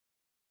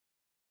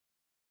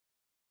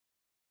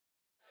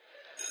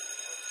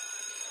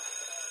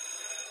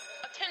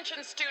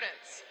Attention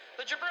students,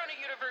 the Jabroni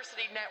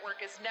University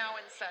Network is now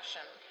in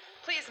session.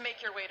 Please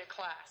make your way to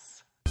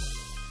class.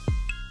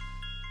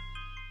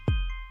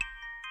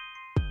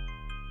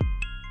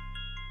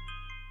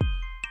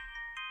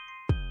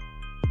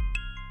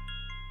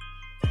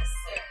 This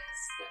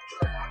is the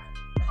Draft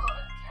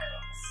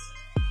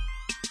Podcast.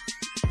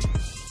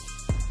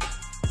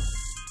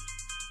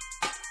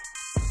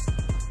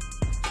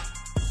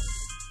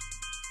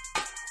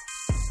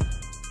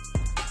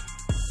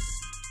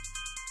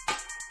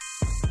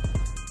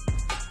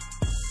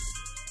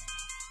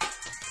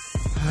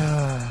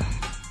 I'm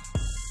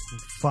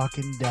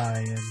fucking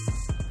dying.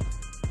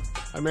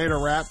 I made a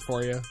rap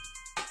for you.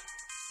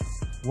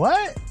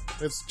 What?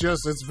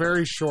 It's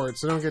very short,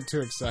 so don't get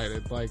too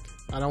excited. Like,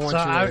 I don't want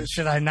So you to...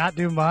 should I not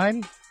do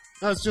mine?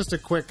 No, it's just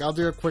I'll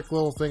do a quick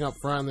little thing up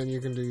front, and then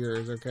you can do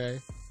yours, okay?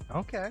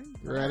 Okay.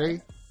 You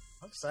ready?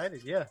 I'm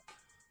excited, yeah.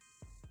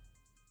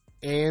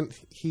 And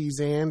he's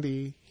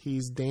Andy,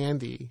 he's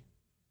dandy.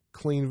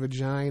 Clean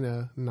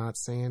vagina, not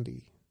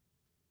sandy.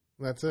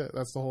 That's it.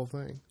 That's the whole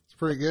thing. It's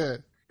pretty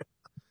good.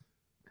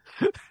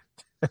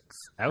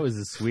 That was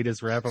the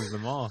sweetest rap of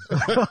them all.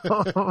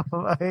 Oh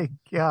my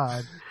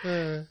god.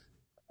 Uh,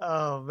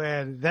 Oh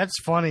man, that's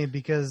funny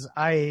because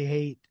I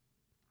hate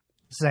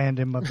sand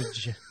in my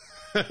vagina.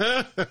 You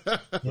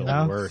The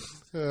know, worst.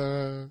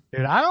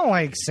 dude, I don't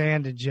like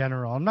sand in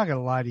general. I'm not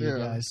gonna lie to you Yeah.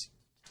 guys.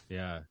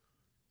 Yeah.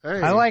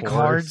 hey, I like course.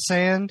 hard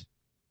sand.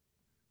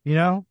 You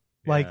know,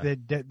 like Yeah.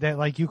 that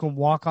like you can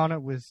walk on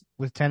it with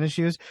tennis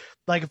shoes.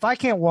 Like if I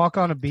can't walk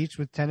on a beach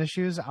with tennis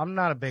shoes, I'm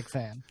not a big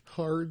fan.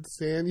 hard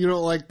sand. You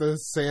don't like the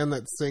sand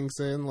that sinks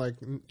in? Like,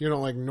 you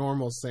don't like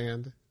normal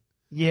sand?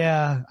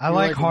 Yeah, I You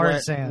like hard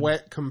wet, sand.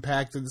 Wet,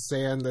 compacted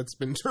sand that's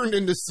been turned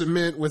into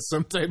cement with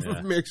some type Yeah.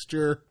 of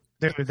mixture.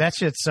 Dude, that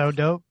shit's so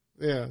dope.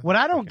 Yeah. What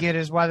I don't get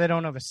is why they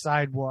don't have a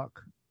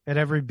sidewalk at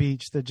every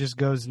beach that just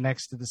goes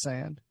next to the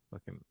sand.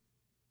 Fucking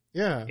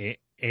Yeah.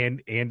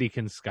 and Andy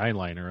can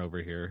Skyliner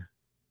over here.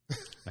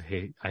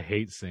 I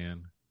hate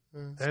sand.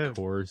 Uh, Dude, Of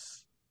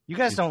course. you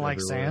guys It's don't like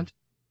everywhere. sand.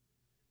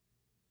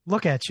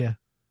 Look at you.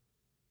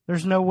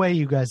 There's no way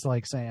you guys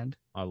like sand.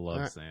 I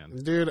love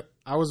sand. Dude,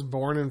 I was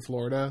born in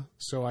Florida,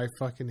 so I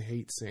fucking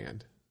hate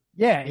sand.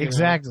 Yeah, You know?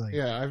 exactly.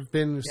 Yeah, I've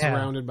been Yeah.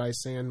 surrounded by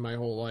sand my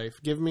whole life.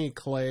 Give me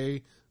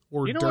clay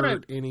or You know what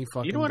dirt any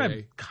fucking You know what day.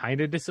 I'm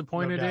kind of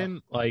disappointed No doubt.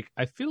 in? Like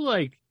I feel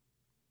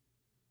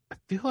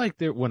like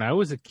there when I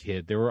was a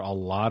kid, there were a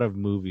lot of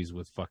movies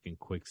with fucking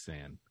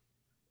quicksand.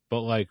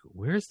 But like,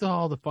 where's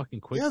all the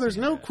fucking quicksand? Yeah, there's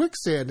no at?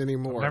 quicksand I've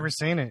anymore. never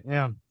seen it.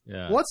 Yeah.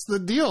 Yeah. What's the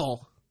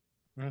deal?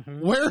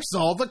 Mm-hmm. Where's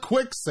all the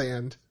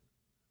quicksand?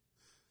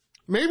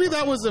 Maybe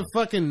that was a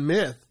fucking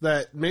myth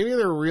that maybe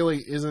there really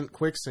isn't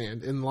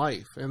quicksand in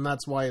life, and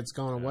that's why it's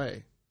gone Yeah.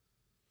 away.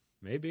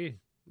 Maybe.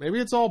 Maybe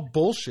it's all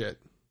bullshit.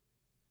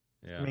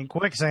 Yeah. I mean,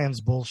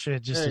 quicksand's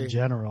bullshit just Hey, in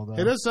general, though.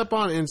 Hit us up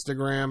on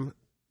Instagram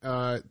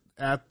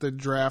at the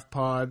draft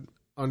pod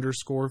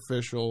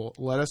 _official.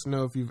 Let us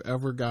know if you've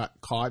ever got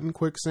caught in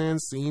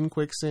quicksand, seen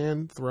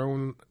quicksand,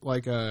 thrown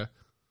like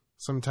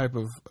some type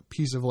of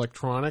piece of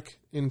electronic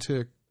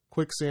into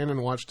quicksand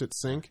and watched it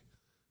sink.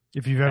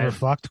 If you've ever And-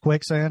 fucked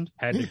quicksand.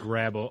 had to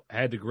grab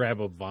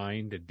a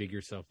vine to dig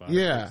yourself out. of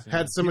Yeah, quicksand.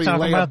 had You somebody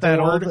talking lay about a that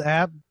board. old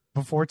app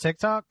before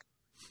TikTok?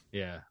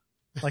 Yeah.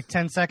 Like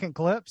 10-second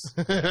clips?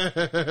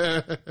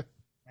 Man.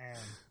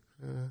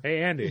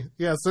 Hey Andy.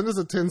 Yeah, send us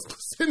a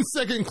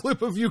 10-second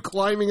clip of you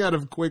climbing out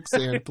of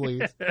quicksand,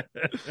 please.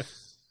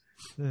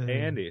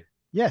 Hey Andy.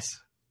 Yes.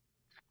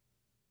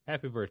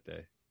 Happy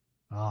birthday.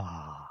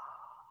 Ah,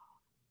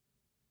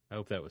 I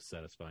hope that was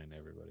satisfying to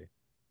everybody.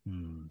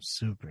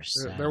 super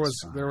sad. There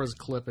was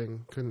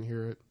clipping. Couldn't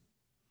hear it.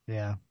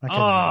 Yeah. I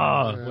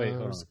Oh, couldn't- wait, there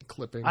hold was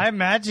clipping. I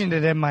imagined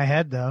it in my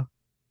head, though.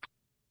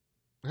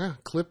 Yeah,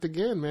 clipped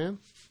again, man.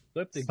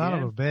 Clipped Son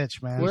of a again.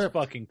 bitch, man. Clip.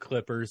 These fucking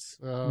Clippers.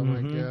 Oh Mhm.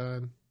 my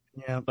god.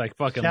 Yeah. Like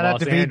fucking Shout out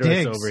Los to V.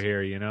 Angeles Diggs. over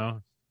here, you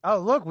know? Oh,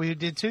 look, we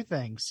did two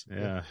things.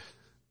 Yeah.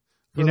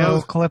 You For know,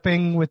 those-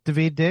 clipping with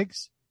David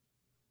Diggs.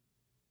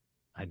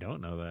 I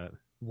don't know that.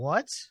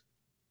 What?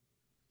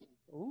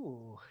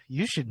 Ooh,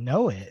 you should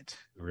know it.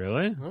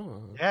 Really?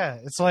 Oh. Yeah,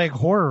 it's like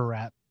horror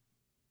rap.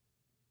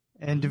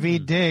 And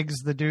David Mm.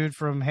 Diggs, the dude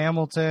from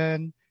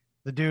Hamilton,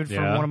 the dude from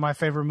Yeah. one of my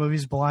favorite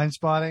movies, Blind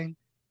Spotting,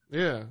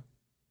 Yeah.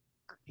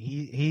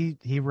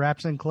 he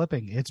raps in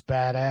clipping. It's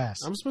badass.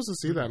 I'm supposed to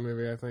see that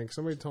movie, I think.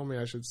 Somebody told me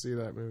I should see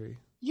that movie.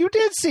 You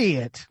did see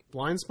it.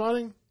 Blind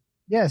Spotting?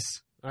 Yes.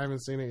 I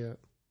haven't seen it yet.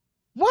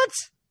 What?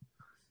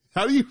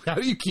 How do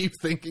you keep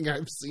thinking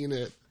I've seen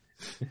it?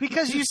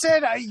 Because you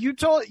said you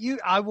told you.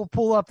 I will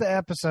pull up the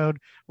episode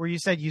where you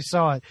said you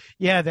saw it.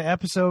 Yeah, the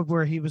episode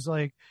where he was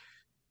like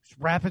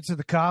rapping to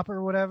the cop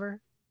or whatever.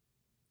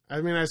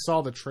 I mean, I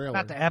saw the trailer.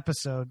 Not the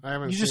episode. I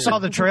haven't You just seen saw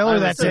it. the I trailer.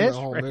 haven't That's seen it. the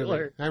whole movie.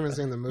 Trailer. I haven't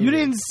seen the movie. You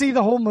didn't see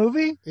the whole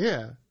movie?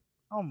 Yeah.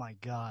 Oh my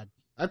god!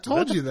 I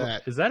told you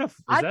that. Is that a? Is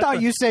I that thought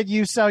the- you said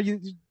you saw you.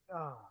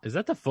 Oh. Is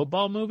that the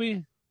football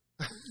movie?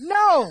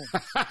 No.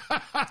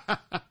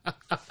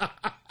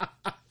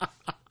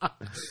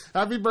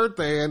 Happy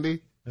birthday,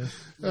 Andy.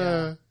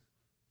 Yeah.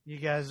 You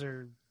guys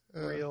are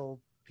real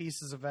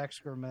pieces of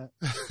excrement.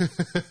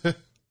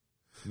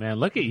 Man,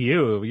 look at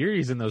you. You're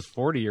using those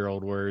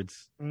 40-year-old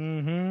words.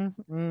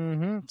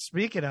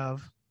 Speaking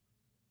of,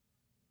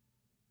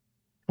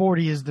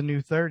 40 is the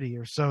new 30,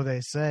 or so they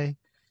say.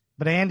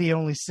 But Andy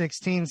only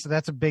 16, so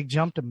that's a big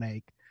jump to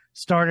make.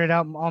 Started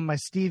out on my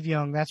Steve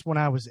Young, that's when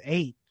I was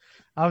 8.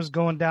 I was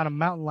going down a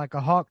mountain like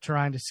a hawk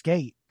trying to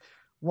skate.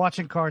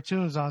 Watching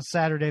cartoons on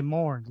Saturday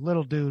morn.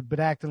 Little dude, but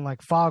acting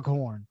like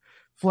Foghorn.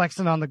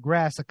 Flexing on the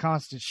grass, a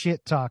constant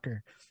shit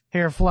talker.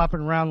 Hair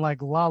flopping around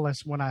like Lawless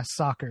when I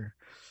soccer.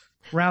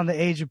 Around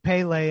the age of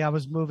Pele, I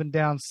was moving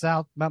down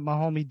south. Met my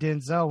homie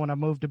Denzel when I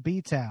moved to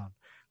B-Town.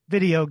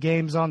 Video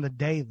games on the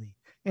daily.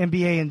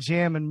 NBA and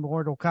Jam and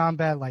Mortal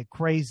Kombat like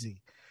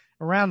crazy.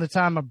 Around the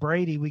time of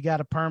Brady, we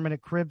got a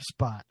permanent crib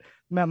spot.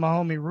 Met my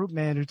homie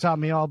Rootman, who taught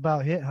me all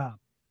about hip-hop.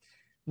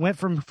 Went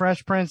from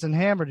Fresh Prince and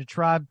Hammer to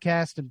Tribe,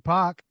 Cast, and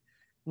Pac.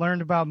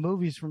 Learned about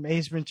movies from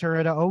Ace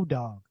Ventura to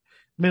O-Dog.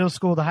 Middle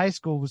school to high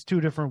school was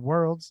 2 different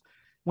worlds.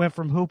 Went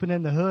from hooping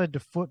in the hood to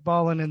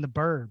footballing in the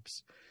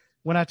burbs.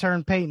 When I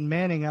turned Peyton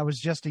Manning, I was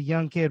just a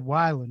young kid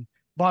wildin'.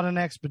 Bought an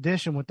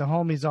expedition with the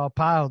homies all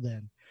piled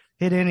in.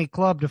 Hit any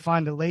club to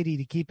find a lady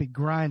to keep it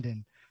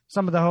grinding.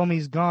 Some of the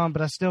homies gone,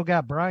 but I still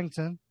got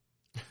Bryington.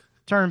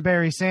 Turned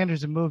Barry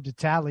Sanders and moved to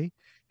Tally.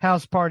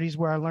 House parties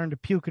where I learned to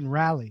puke and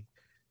rally.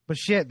 But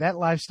shit, that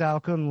lifestyle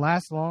couldn't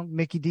last long.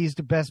 Mickey D's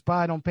to Best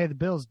Buy, don't pay the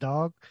bills,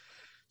 dog.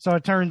 So I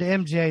turned to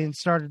MJ and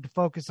started to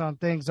focus on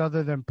things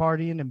other than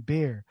partying and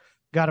beer.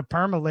 Got a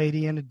perma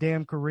lady and a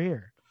damn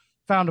career.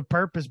 Found a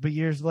purpose, but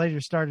years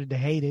later started to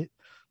hate it.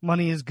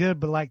 Money is good,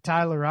 but like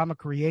Tyler, I'm a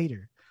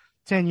creator.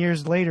 10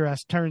 years later, I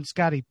turned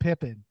Scottie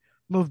Pippen.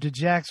 Moved to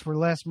Jax for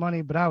less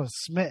money, but I was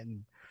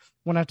smitten.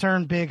 When I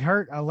turned Big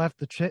Hurt, I left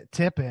the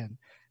tip in.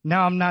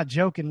 Now I'm not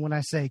joking when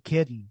I say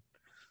kidding.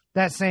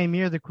 That same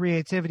year, the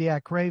creativity I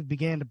craved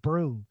began to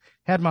brew.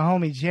 Had my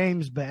homie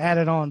James, but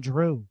added on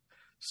Drew.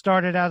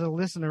 Started out a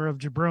listener of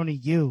Jabroni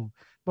U,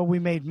 but we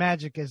made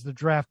magic as the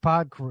Draft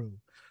Pod crew.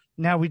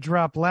 Now we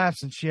drop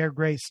laughs and share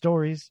great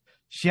stories.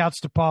 Shouts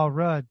to Paul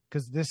Rudd,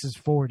 because this is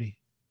 40.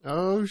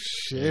 Oh,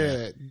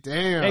 shit.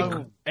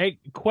 Damn. Hey,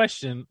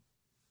 question.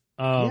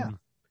 Yeah.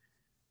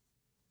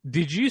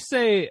 Did you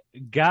say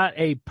got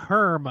a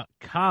perm,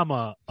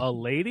 comma, a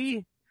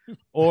lady?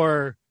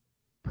 Or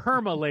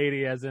perma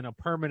lady as in a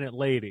permanent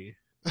lady?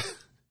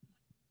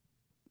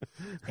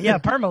 Yeah,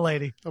 perma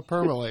lady. A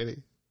perma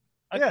lady.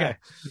 Okay.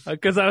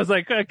 Because I was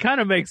like, it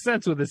kind of makes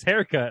sense with his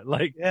haircut.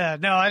 Like, Yeah,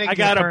 no, I didn't I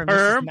got a This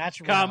is perm,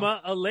 natural.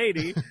 comma, a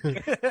lady.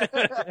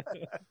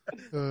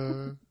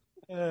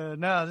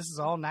 No, this is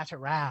all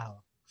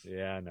natural.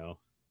 Yeah, I know.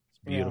 It's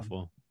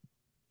beautiful.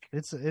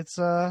 It's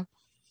I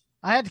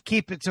had to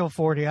keep it till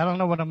 40. I don't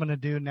know what I'm gonna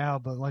do now,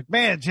 but like,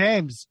 man,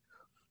 James,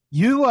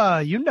 you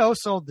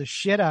sold the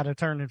shit out of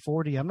turning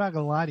 40. I'm not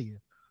gonna lie to you.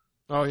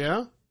 Oh,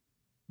 yeah?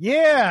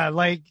 Yeah,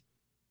 like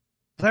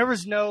there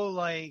was no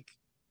like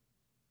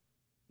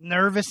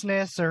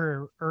nervousness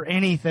or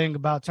anything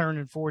about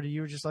turning 40.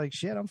 You were just like,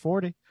 shit, I'm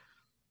 40.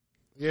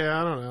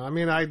 Yeah, I don't know. I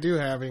mean, I do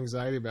have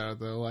anxiety about it,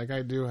 though. Like,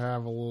 I do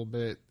have a little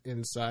bit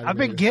inside I've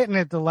been getting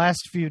it the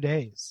last few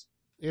days.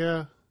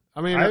 Yeah.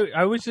 I mean,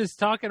 I was just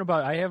talking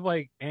about, I have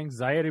like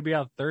anxiety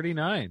about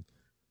 39.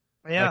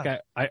 Yeah,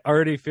 Like I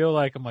already feel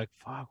like I'm like,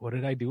 fuck, what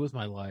did I do with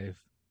my life?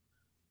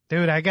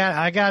 dude, I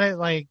got it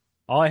like,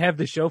 All I have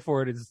to show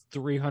for it is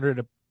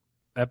 300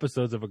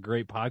 episodes of a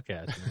great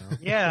podcast. You know?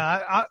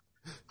 yeah,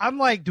 I'm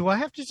like, do I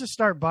have to just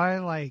start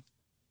buying like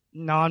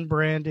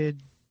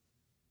non-branded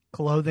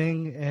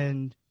clothing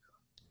and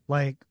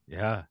like,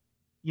 Yeah.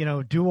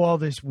 do all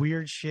this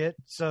weird shit?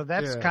 So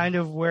that's Yeah. kind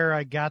of where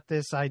I got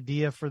this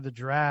idea for the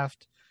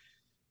draft.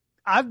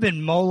 I've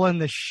been mulling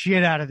the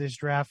shit out of this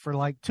draft for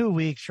like 2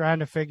 weeks trying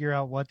to figure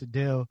out what to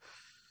do.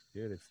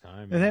 Dude, it's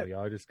time. And Man. that- We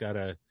all just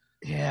gotta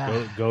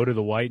Yeah, go to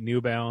the white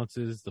New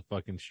Balances, the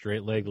fucking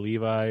straight leg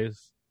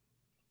Levi's,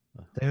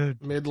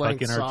 dude.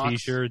 mid-length fucking our socks.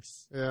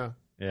 t-shirts. Yeah.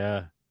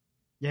 Yeah.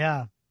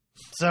 Yeah.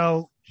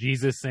 So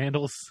Jesus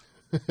sandals.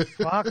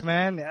 fuck,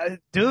 man.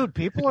 Dude,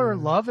 people are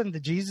loving the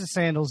Jesus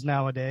sandals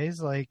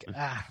nowadays. Like,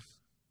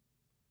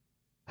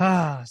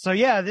 so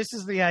yeah, this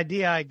is the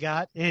idea I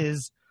got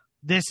is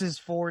this is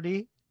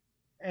 40.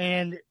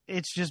 And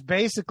it's just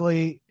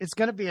basically, it's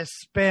going to be a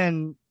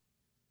spin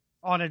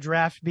on a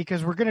draft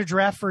because we're going to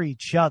draft for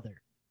each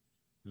other.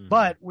 Mhm.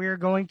 But we're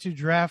going to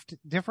draft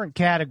different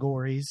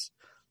categories.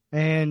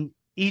 And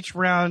each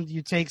round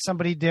you take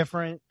somebody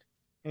different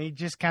and you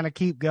just kind of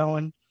keep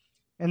going.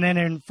 And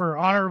then for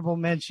honorable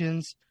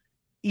mentions,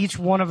 each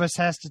one of us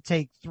has to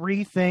take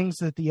 3 things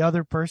that the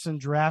other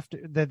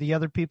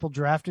people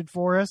drafted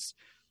for us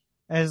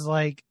as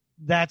like,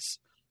 that's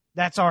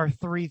our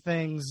 3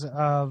 things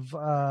of,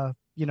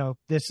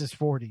 this is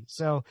 40.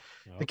 So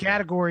the Okay.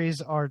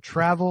 categories are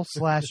travel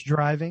 /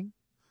 driving,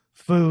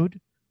 food,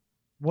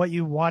 what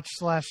you watch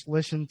 /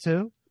 listen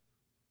to,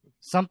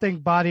 something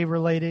body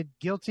related,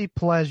 guilty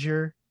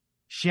pleasure,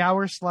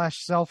 shower /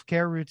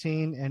 self-care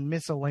routine, and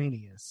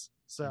miscellaneous.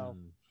 So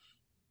Mm.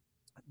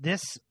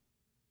 this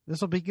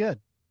will be good.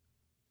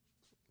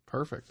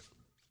 Perfect.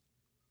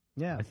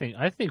 Yeah.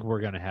 I think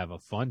we're gonna have a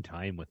fun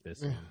time with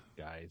this one,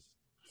 guys.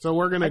 So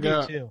we're gonna I do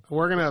go. too.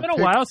 We're gonna. It's been a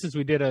pick- while since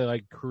we did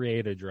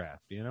create a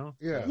draft, you know?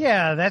 Yeah.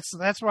 Yeah,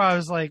 that's why I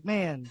was like,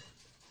 man,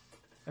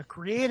 a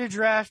creative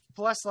draft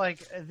plus like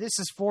this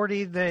is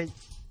 40 that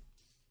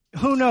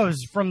who knows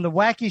from the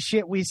wacky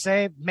shit we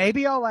say,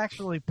 maybe I'll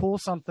actually pull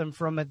something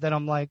from it that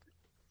I'm like,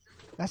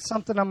 that's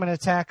something I'm going to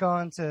tack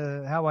on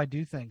to how I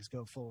do things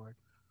go forward.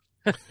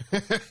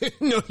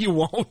 No, you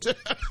won't. You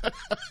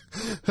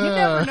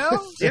never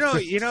know.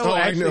 You know. Oh, I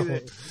actually, know.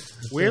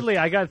 weirdly,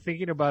 I got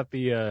thinking about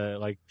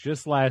the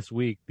just last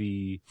week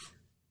the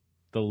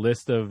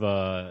list of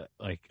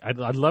I'd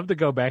love to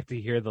go back to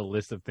hear the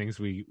list of things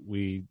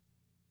we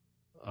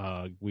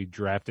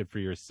drafted for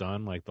your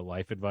son, like the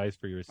life advice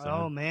for your son.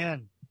 Oh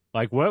man.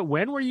 Like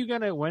when were you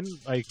gonna when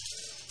like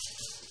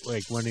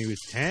when he was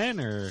 10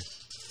 or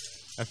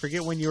I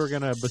forget when you were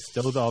gonna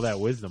bestow all that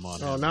wisdom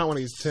on him. Oh, not when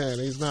he's 10.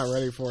 He's not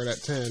ready for it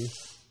at 10.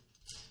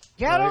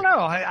 Yeah, I don't know.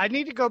 I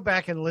need to go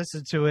back and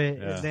listen to it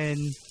Yeah. and then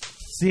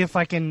see if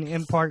I can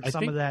impart I some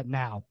think- of that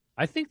now.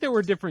 I think there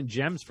were different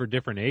gems for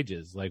different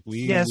ages. Like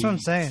Yeah, that's what I'm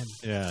saying.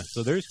 Yeah,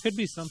 so there's could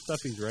be some stuff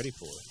he's ready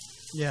for.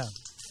 Yeah.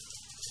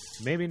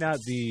 Maybe not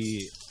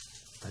the.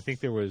 I think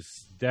there was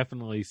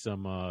definitely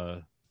some.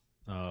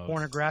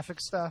 Pornographic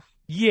stuff.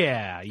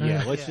 Yeah.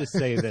 Let's Yeah. just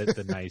say that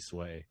the nice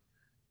way.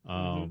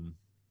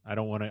 I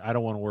don't want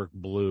to work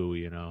blue.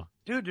 You know.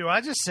 Dude, do I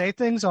just say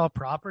things all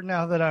proper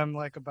now that I'm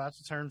like about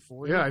to turn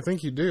 40? Yeah, I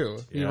think you do.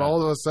 You've Yeah.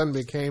 all of a sudden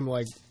became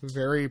like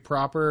very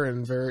proper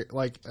and very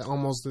like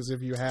almost as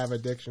if you have a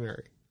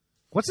dictionary.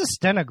 What's a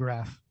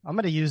stenograph? I'm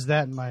going to use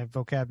that in my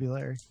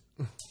vocabulary.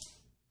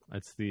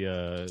 That's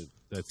the.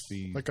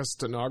 Like a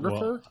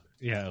stenographer? Well,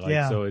 yeah.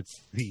 Yeah. So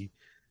it's the.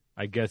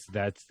 I guess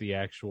that's the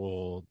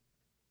actual.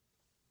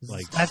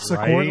 Like That's the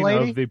court writing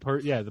lady? of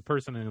the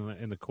person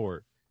in the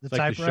court. The It's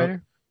like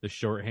typewriter? The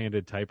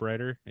short-handed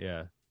typewriter.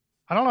 Yeah.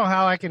 I don't know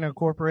how I can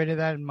incorporate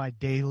that in my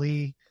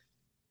daily,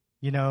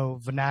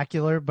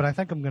 vernacular, but I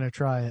think I'm going to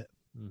try it.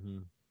 Mm-hmm.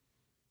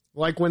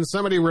 Like when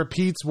somebody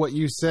repeats what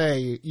you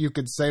say, you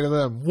could say to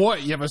them,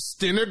 "What? You have a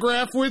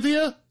stenograph with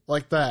you?"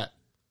 Like that.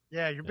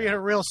 Yeah, you're being a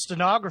real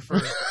stenographer,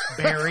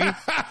 Barry.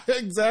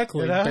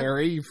 Exactly, You know?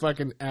 Barry, you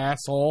fucking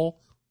asshole.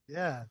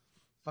 Yeah.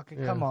 Fucking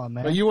Yeah. come on,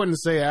 man. But you wouldn't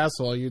say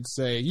asshole, you'd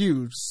say,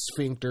 "You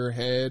sphincter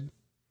head."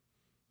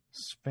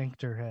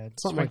 Sphincter head.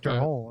 Something like Sphincter that.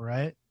 hole,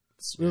 right?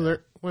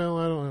 Well,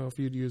 I don't know if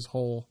you'd use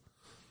hole.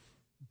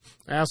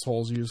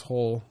 Assholes use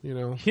hole, you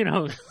know. You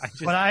know,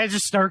 But I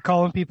just start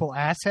calling people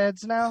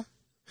assheads now.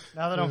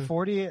 Now that I'm Yeah.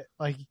 40,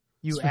 like,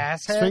 you asshead?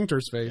 Sphincter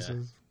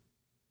spaces.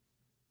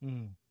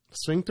 Mm.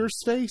 Sphincter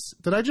space?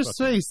 Did I just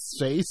say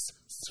space?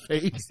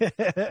 Space.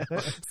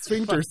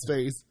 Sphincter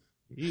space.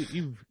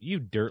 you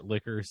dirt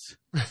lickers.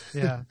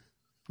 Yeah.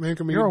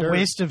 Making me You're a dirt.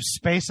 waste of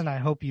space, and I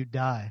hope you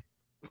die.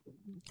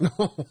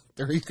 No,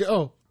 there you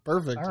go.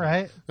 Perfect. All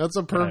right. That's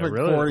a perfect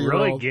really,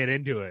 40-year-old. really get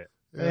into it.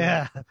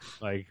 Yeah.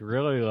 Like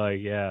really,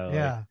 like yeah, like,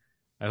 Yeah.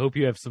 I hope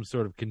you have some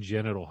sort of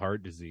congenital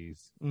heart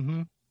disease.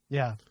 Mm-hmm.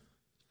 Yeah.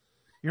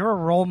 You're a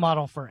role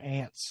model for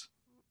ants.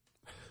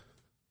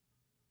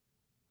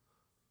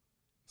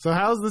 So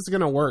how's this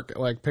going to work,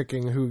 like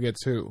picking who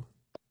gets who?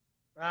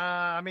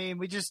 I mean,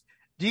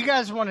 do you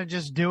guys want to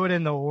just do it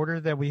in the order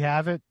that we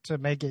have it to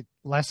make it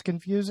less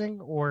confusing?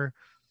 Or,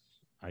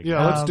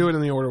 Yeah, let's do it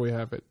in the order we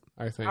have it,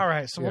 I think. all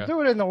right, so we'll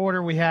do it in the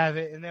order we have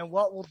it. And then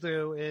what we'll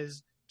do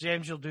is,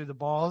 James, you'll do the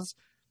balls.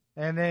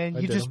 And then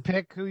I you do. just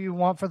pick who you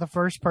want for the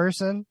first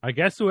person. I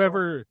guess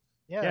whoever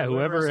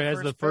whoever has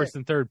the first pick.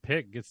 and third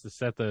pick gets to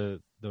set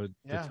the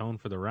Yeah. tone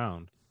for the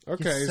round.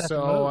 Okay, set the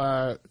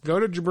so go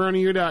to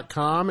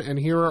jabroniu.com, and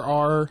here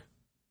are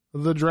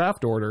the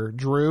draft order.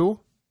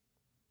 Drew,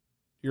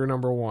 you're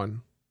number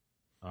 1.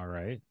 All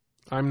right.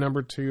 I'm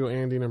number 2,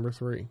 Andy number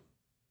 3.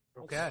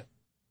 Okay.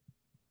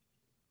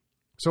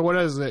 So what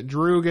is it?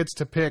 Drew gets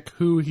to pick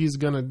who he's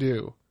going to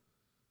do.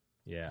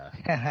 Yeah.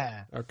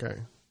 Okay.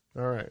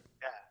 All right.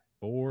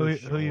 For who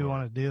sure. you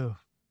want to do?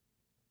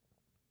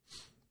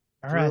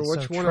 All Drew, right,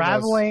 which so one of us-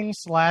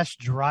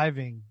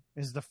 traveling/driving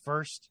is the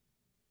first.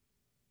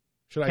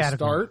 Should I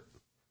Category. start?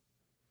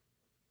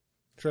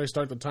 Should I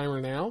start the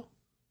timer now?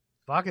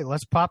 Fuck it,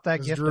 let's pop that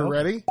Is gift Drew open.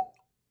 ready?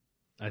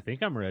 I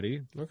think I'm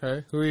ready.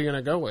 Okay. Who are you going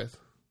to go with?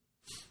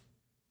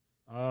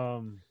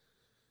 I'm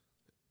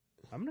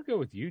gonna go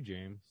with you,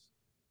 James.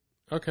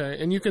 Okay.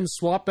 And you can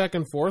swap back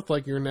and forth.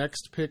 Like your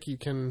next pick, you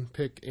can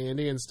pick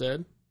Andy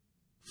instead.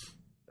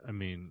 I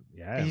mean,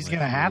 yeah. He's unless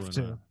gonna you have wanna-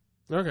 to.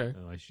 Okay.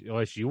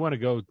 Unless you want to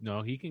go.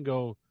 No, he can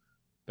go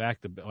back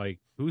to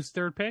who's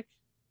third pick?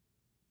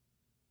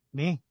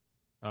 Me.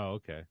 Oh,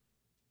 okay.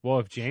 Well,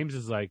 if James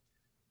is like,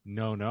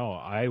 no,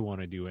 I want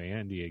to do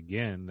Andy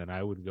again, then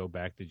I would go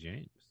back to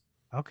James.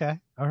 Okay.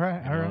 All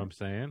right. You All know right. what I'm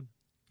saying?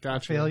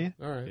 Gotcha. feel you.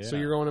 All right. So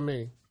Yeah. you're going to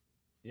me.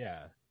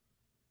 Yeah.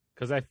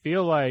 Because I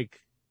feel like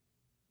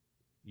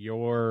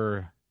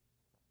you're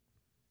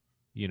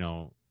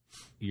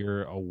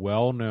a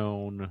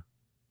well-known,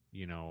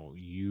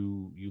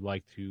 you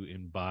like to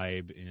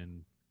imbibe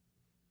in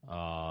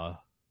the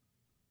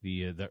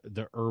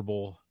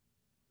herbal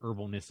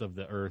herbalness of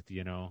the earth,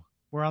 you know.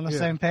 We're on the Yeah.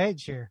 same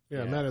page here.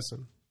 Yeah, Yeah.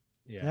 medicine.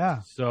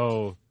 Yeah.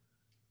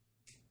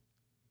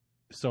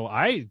 So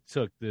I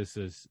took this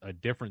as a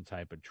different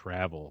type of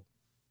travel,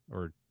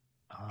 or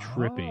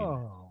tripping,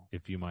 Oh,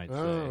 if you might say.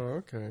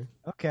 Oh, okay.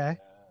 okay.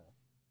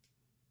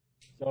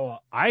 So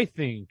I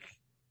think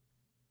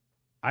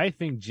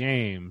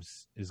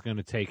James is going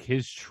to take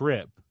his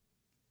trip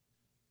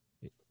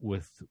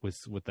with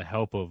the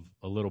help of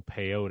a little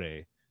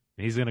peyote,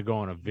 and he's going to go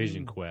on a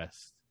vision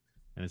quest,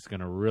 and it's going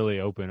to really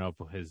open up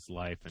his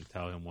life and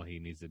tell him what he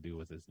needs to do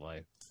with his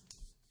life.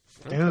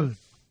 Dude,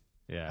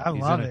 Yeah, I love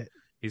gonna, it.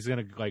 He's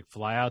gonna like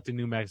fly out to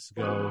New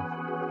Mexico,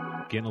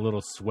 get in a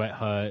little sweat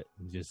hut,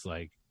 and just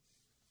like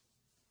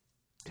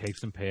take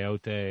some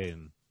peyote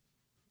and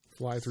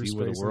Fly through see space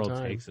where the world and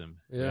time. takes him.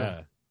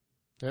 Yeah.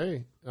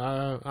 Hey,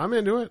 I'm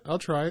into it. I'll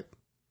try it.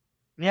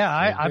 Yeah,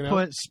 I You know?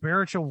 put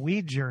spiritual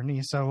weed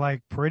journey, so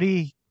like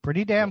pretty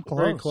damn close.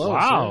 Very close.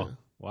 Wow. yeah.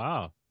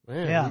 Wow.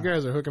 Man, Yeah. you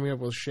guys are hooking me up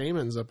with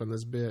shamans up in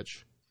this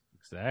bitch.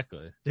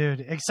 Exactly.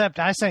 Dude, except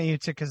I sent you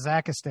to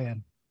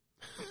Kazakhstan.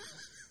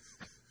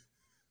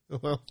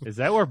 Well, Is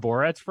that where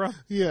Borat's from?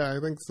 yeah, I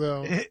think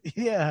so.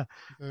 Yeah,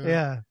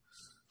 Uh,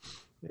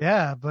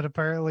 yeah, but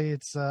apparently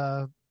it's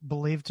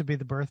believed to be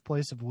the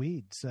birthplace of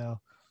weed. So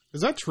Is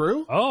that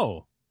true?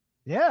 Oh,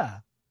 yeah,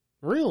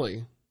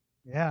 Really?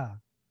 yeah.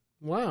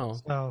 Wow.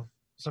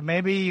 So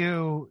maybe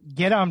you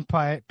get on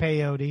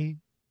peyote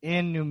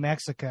in New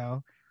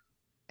Mexico,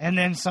 and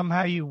then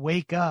somehow you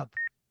wake up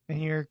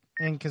and you're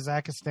in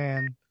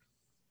Kazakhstan,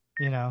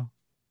 you know,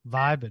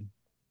 vibing.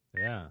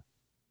 yeah.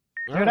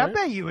 Dude, All I right.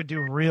 bet you would do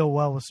real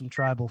well with some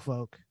tribal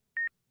folk.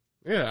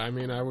 Yeah, I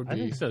mean, I would I be.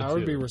 think so, I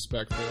would too. be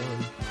respectful.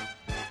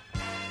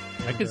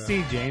 I could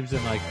see James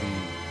in like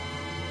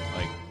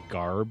the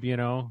garb, you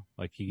know,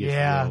 like he gets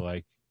Yeah. real,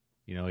 like,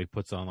 you know, he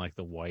puts on like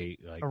the white,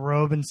 like A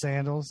robe and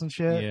sandals and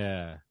shit.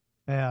 yeah.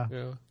 Yeah.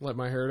 Yeah, let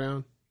my hair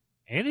down.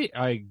 And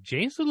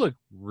James would look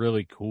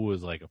really cool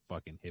as like a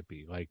fucking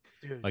hippie, like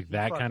Dude, like he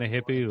that kind of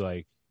fucking hippie, would.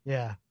 like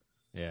Yeah.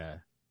 yeah.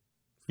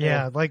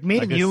 Yeah. Like me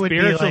Like and a you would be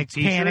spiritual like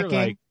teacher, panicking.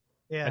 like,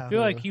 yeah. I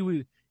feel like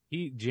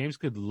James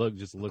could look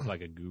like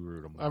a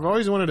guru tomorrow. I've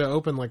always wanted to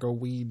open like a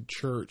weed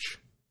church.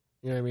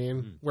 You know what I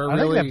mean? Where I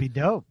think really that'd be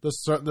dope. the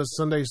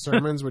Sunday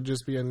sermons would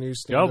just be a new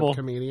Double. stand-up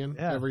comedian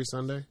Yeah. every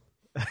Sunday.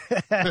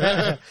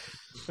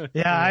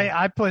 Yeah,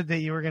 I put that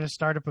you were going to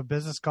start up a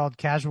business called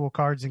Casual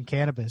Cards and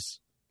Cannabis.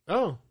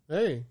 Oh,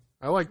 hey,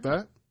 I like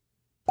that.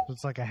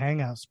 It's like a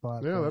hangout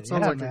spot. Yeah, but that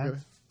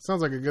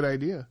sounds like man. a good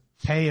idea.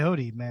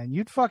 Peyote, man.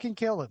 You'd fucking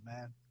kill it,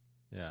 man.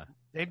 yeah.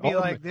 They'd be Oh,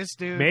 like, this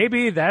dude.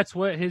 Maybe that's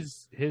what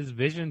his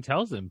vision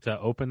tells him, to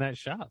open that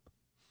shop.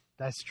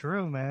 That's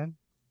true, man.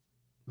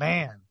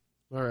 Man.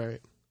 All right.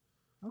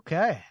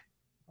 Okay.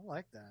 I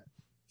like that.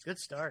 Good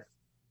start.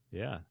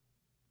 Yeah.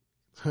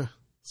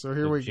 So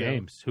here So we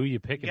James, who you You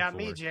picking got for?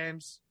 me,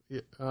 James. go.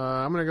 Yeah,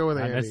 I'm gonna go with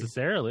Not Andy.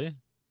 necessarily.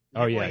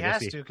 Oh yeah, Well, I he guess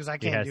has he- to because I he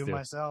can't has do it to.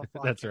 myself.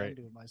 Well, That's I can right.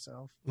 do it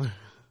myself.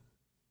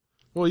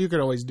 Well, you could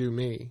always do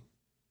me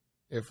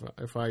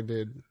if I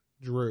did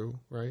Drew,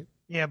 right?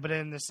 Yeah, but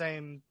in the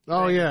same.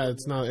 Oh thing. yeah,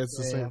 it's not. It's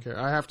the Yeah, same yeah.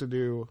 character. I have to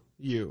do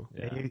you.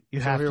 Yeah. You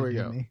So have here to we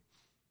do go. me.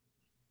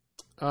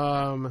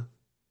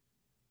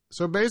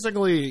 So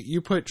basically,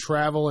 you put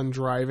travel and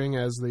driving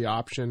as the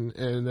option,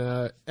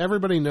 and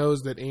everybody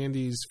knows that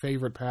Andy's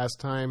favorite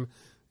pastime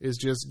is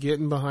just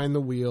getting behind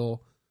the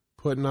wheel,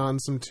 putting on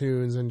some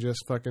tunes, and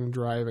just fucking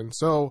driving.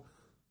 So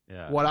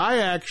Yeah. what I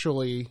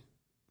actually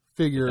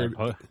figured,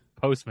 That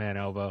postman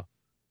elbow.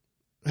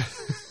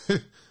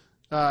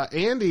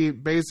 Andy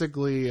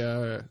basically,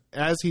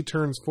 as he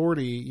turns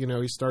 40, you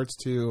know, he starts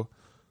to,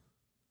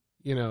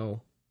 you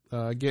know,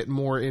 get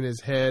more in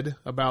his head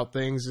about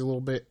things, a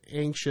little bit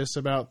anxious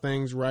about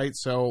things, right?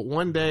 So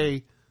one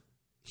day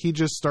he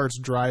just starts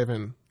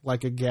driving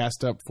like a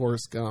gassed up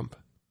Forrest Gump,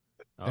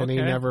 and he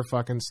Okay. never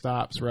fucking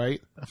stops, right?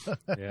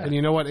 Yeah. And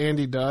you know what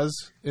Andy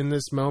does in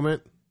this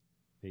moment?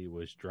 He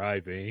was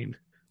driving.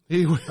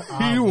 I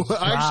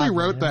actually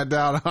wrote that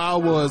down. I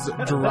was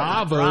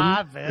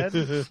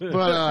driving.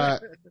 But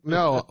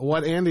no,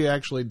 what Andy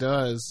actually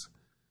does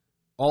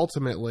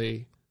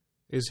ultimately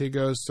is he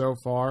goes so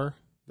far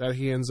that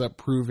he ends up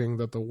proving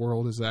that the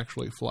world is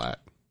actually flat.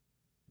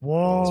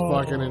 Whoa. It's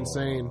fucking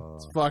insane.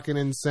 It's fucking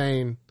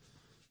insane.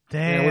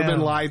 Damn. Yeah, we've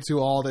been lied to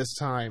all this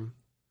time.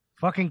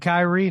 Fucking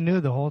Kyrie knew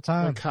the whole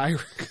time. Kyrie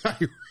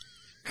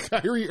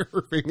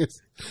Irving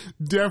is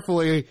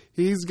definitely,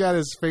 he's got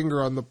his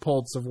finger on the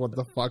pulse of what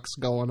the fuck's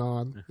going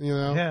on. You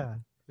know? Yeah.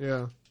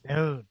 Yeah.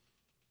 Dude.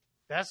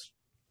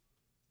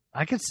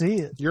 I could see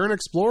it. You're an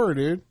explorer,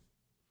 dude.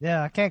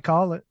 Yeah, I can't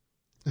call it,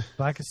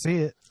 but I can see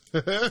it.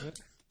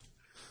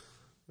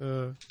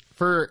 I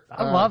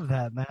love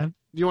that, man.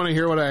 Do you want to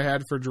hear what I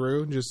had for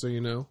Drew, just so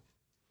you know?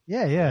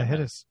 Yeah, hit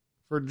us.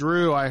 For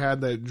Drew, I had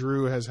that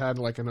Drew has had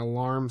like an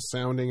alarm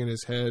sounding in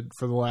his head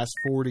for the last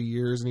 40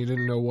 years, and he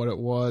didn't know what it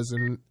was.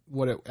 And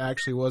what it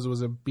actually was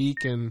a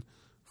beacon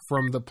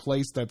from the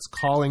place that's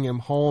calling him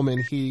home,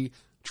 and he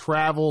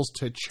travels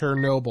to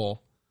Chernobyl.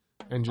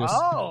 and just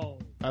Oh,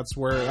 that's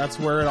where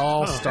it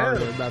all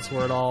started. That's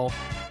where it all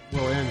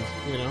will end.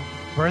 You know.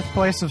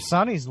 birthplace of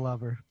Sonny's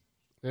lover.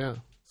 Yeah.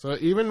 So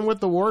even with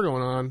the war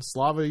going on,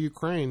 Slava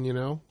Ukraine, you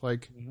know,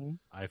 like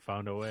I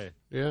found a way.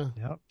 yeah,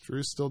 Yep.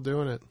 Drew's still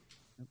doing it.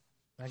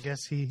 I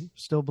guess he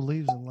still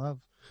believes in love.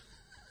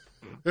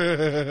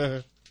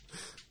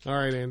 All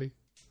right, Andy.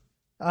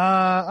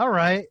 All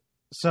right.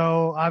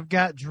 So I've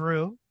got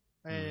Drew,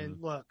 and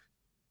look,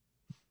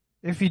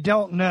 if you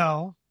don't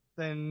know,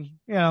 then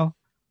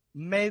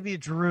maybe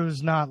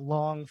Drew's not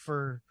long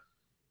for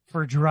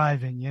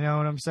driving. You know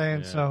what I'm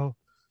saying? Yeah. So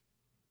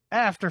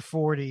after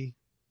 40,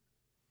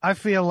 I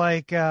feel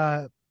like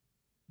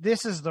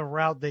this is the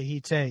route that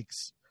he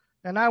takes,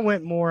 and I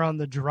went more on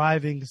the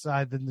driving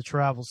side than the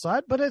travel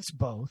side, but it's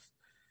both.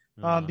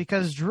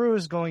 Because Drew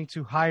is going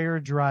to hire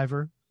a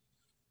driver,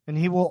 and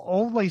he will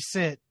only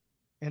sit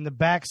in the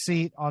back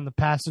seat on the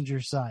passenger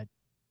side.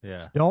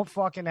 Yeah. Don't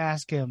fucking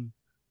ask him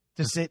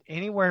to sit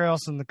anywhere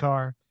else in the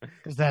car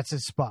because that's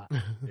his spot,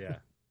 Yeah.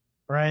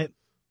 right?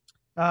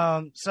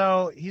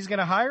 So he's going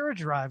to hire a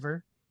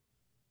driver,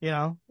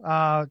 kind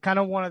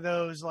of one of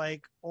those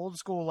like old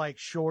school, like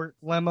short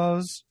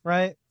limos,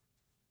 right?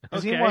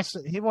 Because he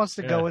wants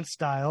to go in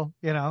style,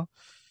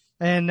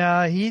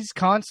 and he's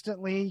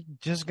constantly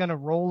just going to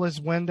roll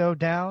his window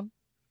down.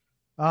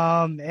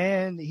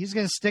 And he's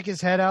going to stick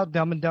his head out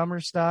Dumb and Dumber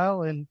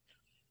style and,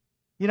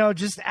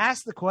 just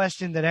ask the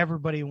question that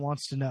everybody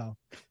wants to know.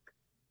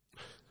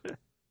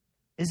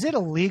 Is it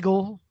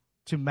illegal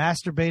to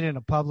masturbate in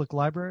a public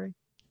library?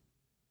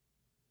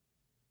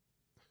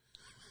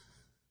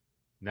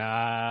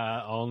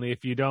 Nah, only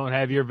if you don't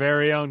have your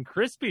very own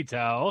crispy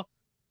towel.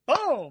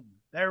 Boom!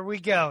 There we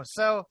go.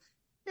 So,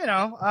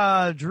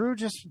 Drew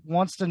just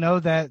wants to know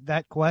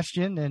that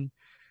question, and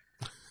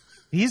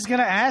he's going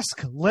to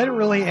ask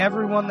literally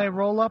everyone they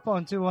roll up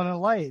onto on a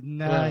light,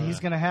 and he's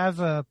going to have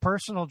a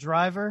personal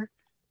driver,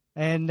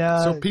 and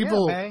So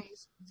people-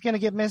 he's going to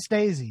get Miss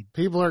Daisy.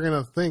 People are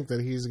gonna think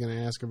that he's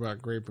gonna ask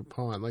about Great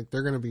Pond. Like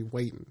they're gonna be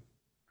waiting.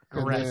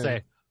 And Correct. then-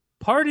 Say,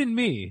 pardon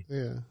me,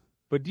 Yeah.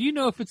 but do you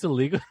know if it's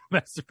illegal to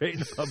masturbate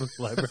in a public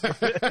library?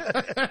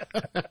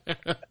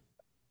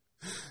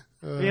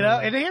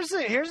 And here's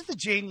the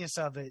genius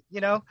of it.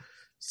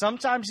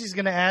 Sometimes he's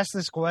going to ask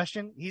this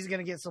question. He's going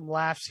to get some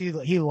laughs. He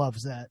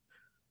loves that.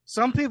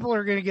 Some people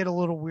are going to get a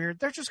little weird.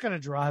 They're just going to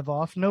drive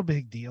off. No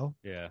big deal.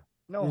 Yeah.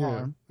 No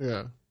harm.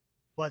 Yeah.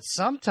 But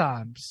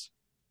sometimes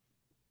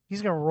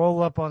he's going to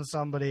roll up on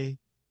somebody,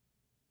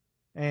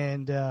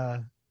 and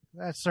that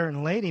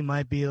certain lady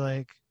might be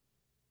like,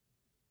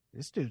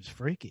 this dude's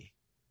freaky.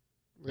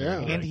 Yeah.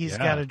 And he's Yeah.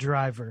 got a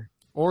driver.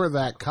 Or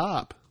that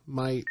cop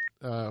might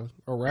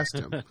arrest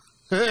him.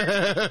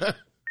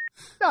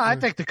 No, I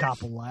think the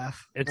cop will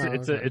laugh.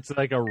 It's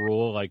like a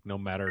rule. Like no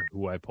matter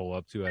who I pull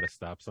up to at a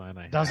stop sign,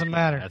 I Doesn't have to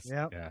matter. ask.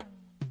 Yep. Yeah.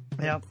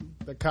 Yep.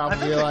 The cop I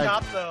will think be the like,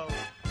 cop, though,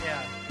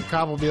 yeah. the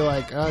cop will be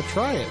like,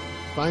 try it,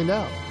 find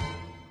out.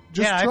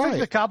 Just I try think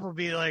the it. cop will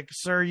be like,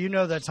 sir,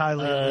 that's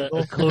highly illegal.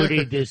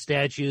 According to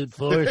statute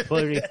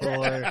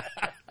 444.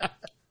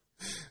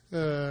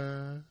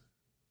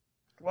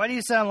 Why do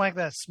you sound like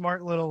that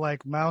smart little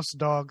like mouse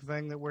dog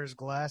thing that wears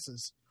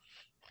glasses?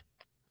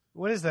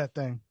 What is that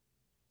thing?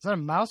 Is that a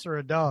mouse or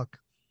a dog?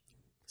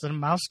 Is it a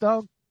mouse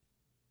dog?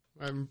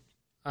 I'm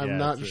Yeah,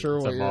 not it's sure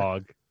it's what a you're.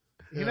 mog.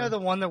 You know the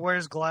one that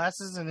wears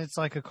glasses and it's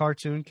like a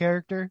cartoon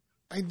character,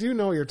 I do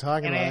know what you're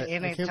talking and about.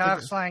 it I can't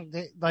talks think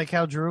like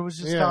how Drew was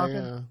just yeah, talking.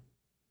 yeah.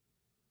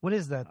 What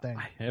is that thing?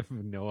 I have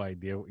no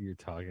idea what you're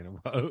talking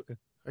about. I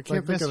Like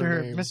can't think of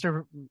the name.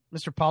 Mr.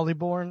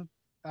 Polyborn?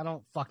 I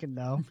don't fucking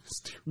know.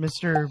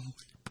 Mr.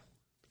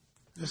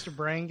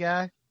 Brain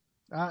Guy?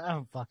 I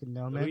don't fucking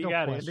know, man. Who you Don't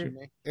got, question Andy?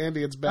 me.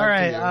 Andy, it's back All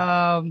to you.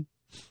 right.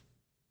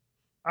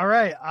 All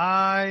right.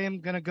 I am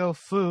gonna go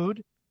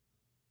food.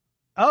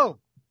 Oh,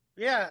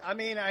 yeah. I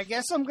mean, I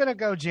guess I'm gonna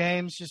go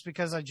James just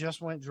because I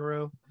just went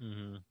Drew.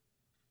 Mm-hmm.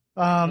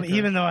 Okay.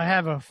 Even though I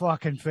have a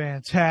fucking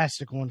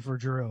fantastic one for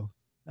Drew.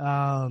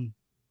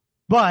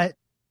 But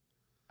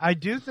I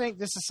do think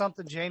this is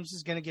something James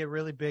is gonna get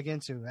really big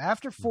into.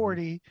 After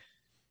 40,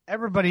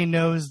 everybody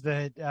knows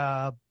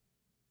that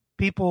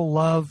people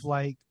love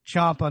like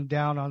chomping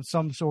down on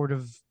some sort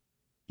of,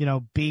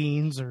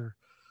 beans or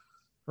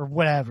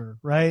whatever,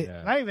 right?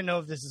 Yeah. I don't even know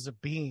if this is a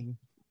bean.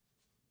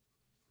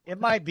 It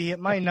might be, it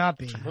might not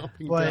be.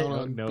 Chomping but- I down don't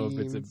on know if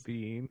it's beans. a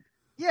bean.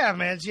 Yeah,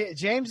 man.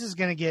 James is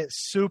going to get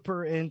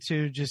super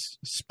into just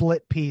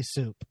split pea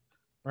soup,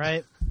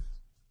 right?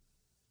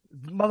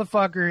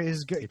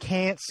 Motherfucker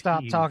can't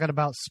stop peas. talking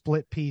about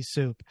split pea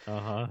soup,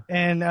 Uh-huh.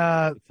 and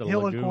a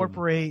he'll legume.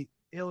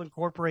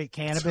 incorporate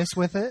cannabis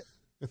with it.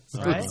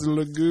 Right. It's a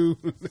lagoon.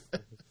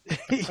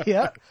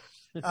 Yeah.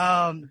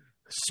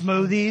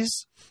 Smoothies.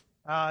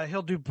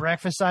 He'll do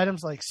breakfast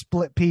items like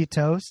split pea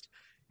toast,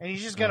 and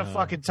he's just gonna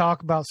fucking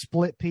talk about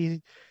split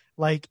pea,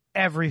 like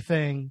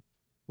everything,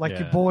 like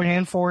your Yeah. boy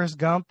and Forrest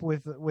Gump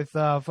with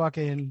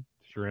fucking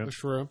Shrimp.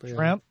 Shrimp. Yeah.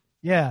 shrimp.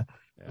 Yeah,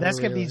 Yeah. that's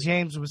gonna be Really?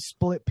 James with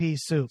split pea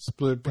soup.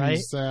 Split pea Right?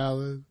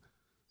 salad.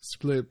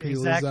 Split pea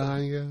Exactly.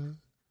 lasagna.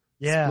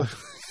 Yeah,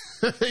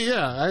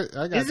 Yeah,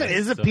 I got Is that.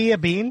 it So- pea a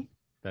bean?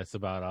 That's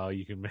about all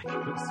you can make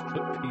with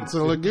split pea It's a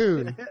soup.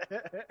 lagoon.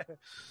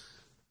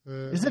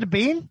 Is it a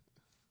bean?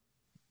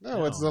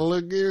 No, it's a No.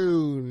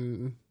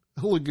 lagoon.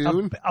 A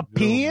lagoon? A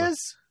pea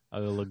is? A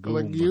A legume.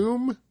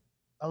 legume?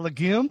 A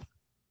legume?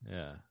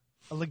 Yeah.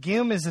 A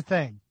legume is a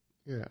thing.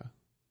 Yeah.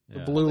 The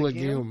Yeah. blue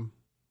Legume? legume.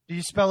 Do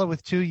you spell it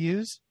with 2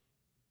 U's?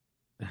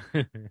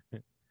 No,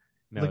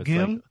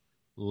 Legume? it's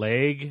like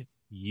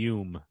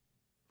legume.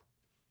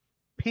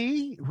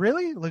 P?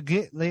 Really?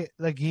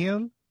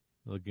 Legume?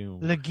 Legume.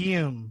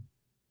 Legume.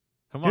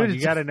 Come on, Dude, you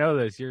it's got to know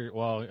this.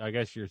 I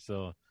guess you're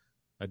still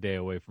a day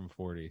away from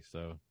 40,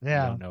 so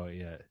Yeah. you don't know it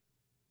yet.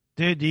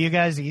 Dude, do you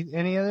guys eat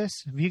any of this?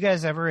 Have you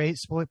guys ever ate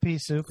split pea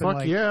soup? and, Fuck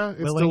like, yeah, it's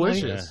willingly?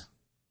 delicious.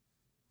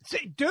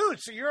 See, dude,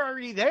 so you're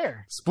already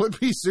there. Split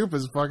pea soup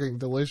is fucking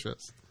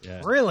delicious.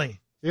 Yeah. Really?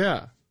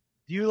 Yeah.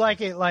 Do you like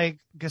it like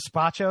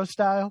gazpacho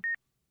style?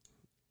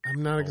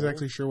 I'm not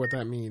exactly sure what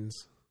that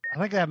means. I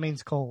think that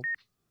means cold.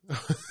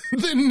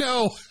 Then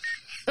no.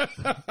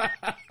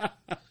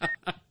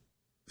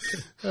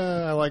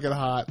 I like it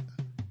hot.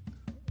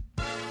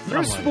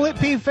 You're a Something like split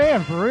that. pea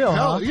fan for real,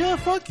 Hell huh? yeah,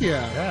 fuck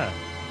yeah. Yeah.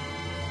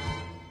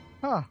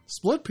 Huh.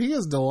 Split pea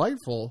is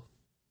delightful.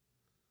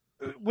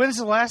 When's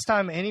the last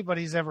time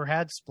anybody's ever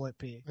had split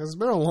pea? It's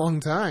been a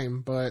long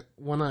time, but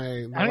when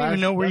I don't even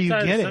know where you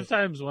get it.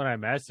 Sometimes when I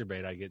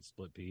masturbate, I get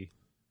split pea.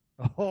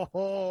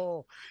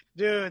 Oh,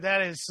 dude,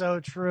 that is so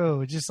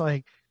true. Just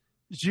like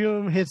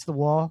Zoom hits the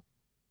wall.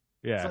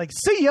 Yeah. It's like,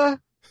 see ya.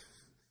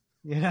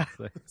 Yeah.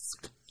 It's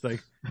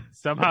like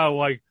somehow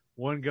like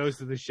one goes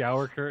to the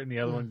shower curtain, the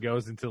other one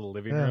goes into the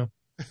living Yeah.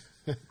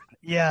 room.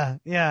 Yeah,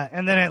 yeah.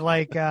 And then it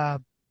like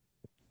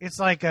it's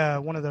like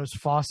one of those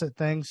faucet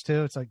things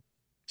too. It's like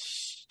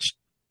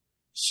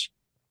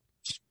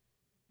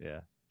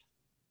Yeah.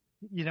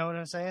 you know what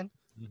I'm saying?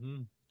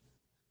 Mm-hmm.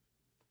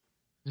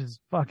 Just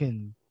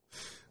fucking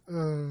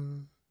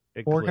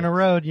It fork in a clicks.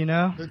 road, you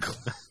know?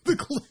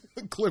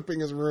 the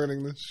clipping is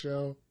ruining this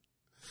show.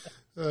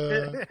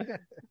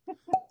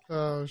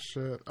 Oh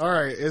shit! All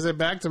right, is it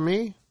back to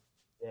me?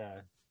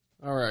 Yeah.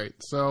 All right,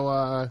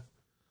 so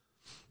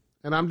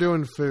and I'm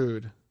doing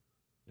food.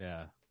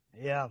 Yeah.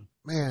 Yeah.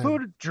 Man,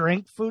 Food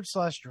drink.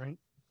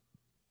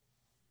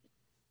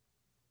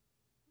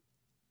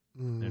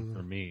 And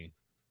for me,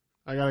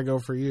 I gotta go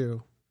for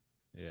you.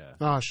 yeah.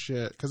 Oh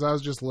shit! Because I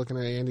was just looking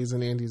at Andy's,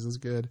 and Andy's is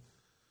good.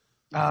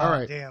 Oh, All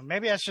right. damn.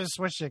 Maybe I should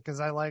switch it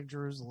because I like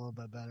Drew's a little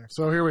bit better.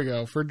 So here we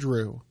go for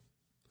Drew.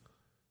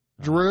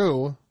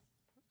 Drew,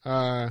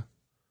 and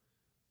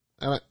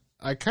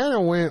I kind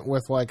of went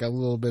with like a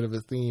little bit of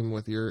a theme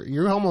with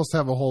you almost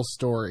have a whole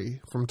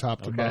story from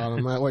top to Okay.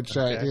 bottom, which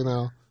I, Okay. you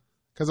know,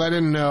 because I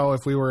didn't know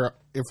if we're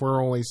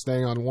only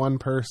staying on one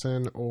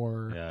person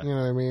or, Yeah. you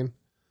know what I mean?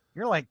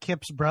 You're like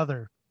Kip's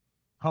brother,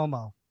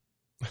 Homo.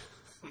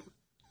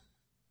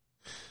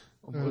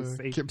 Almost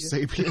sapien. Kip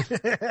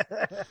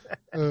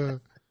Sapien.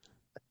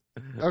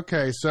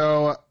 Okay,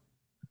 so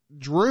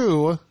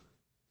Drew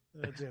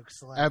That joke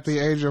slaps. at the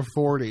age of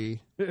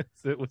 40,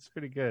 It was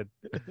pretty good.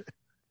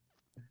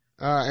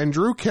 and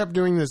Drew kept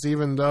doing this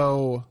even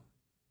though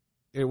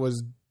it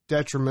was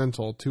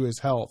detrimental to his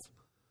health,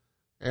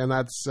 and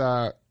that's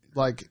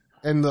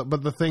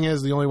but the thing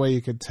is, the only way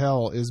you could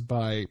tell is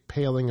by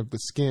paling of the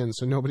skin,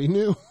 so nobody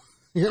knew.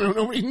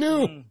 Nobody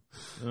knew.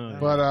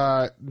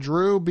 But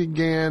Drew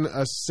began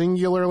a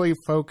singularly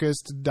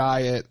focused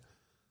diet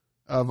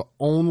of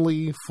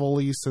only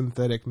fully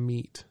synthetic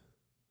meat.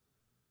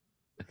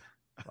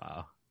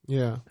 Wow.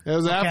 Yeah, it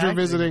was after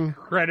visiting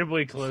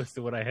Incredibly close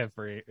to what I have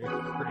for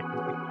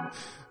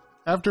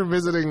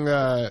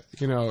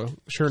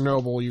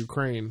Chernobyl,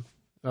 Ukraine.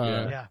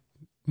 Yeah.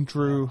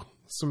 Drew,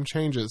 some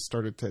changes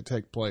started to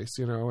take place,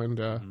 and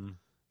Mhm.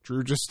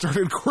 Drew just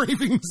started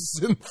craving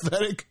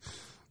synthetic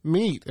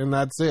meat, and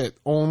that's it.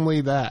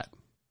 Only that.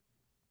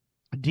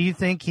 Do you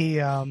think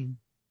he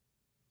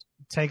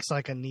takes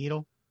like a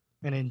needle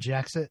and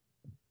injects it?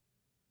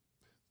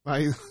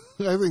 I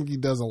think he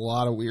does a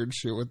lot of weird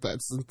shit with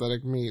that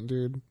synthetic meat,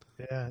 dude.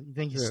 Yeah. You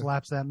think he Yeah.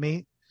 slaps that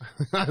meat?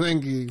 I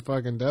think he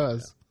fucking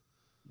does.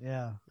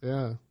 Yeah.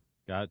 Yeah.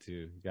 Got to.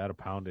 You got to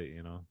pound it,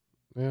 Yeah.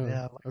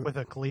 Yeah. Like with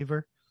a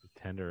cleaver.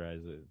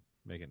 tenderize it,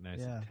 make it nice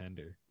Yeah. and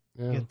tender,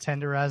 You Yeah. can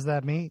tenderize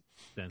that meat.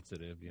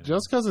 sensitive.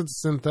 Just because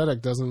it's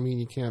synthetic doesn't mean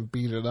you can't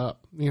beat it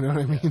up. You know what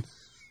I mean?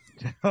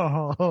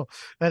 Oh,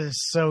 that is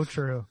so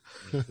true.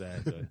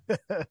 Exactly.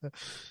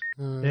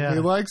 Yeah. He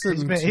likes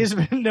it. He's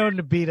been known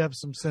to beat up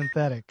some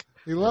synthetic.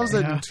 He loves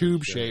it Yeah. in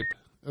tube Sure. shape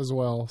as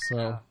well.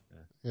 So,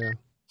 yeah.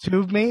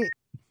 Tube meat?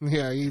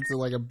 Yeah, he eats it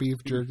like a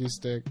beef jerky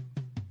stick.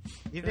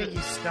 You think he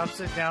stuffs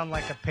it down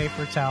like a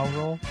paper towel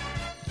roll?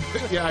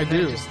 Yeah, I And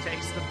then do. just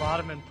takes the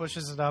bottom and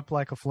pushes it up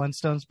like a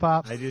Flintstones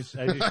pop? I just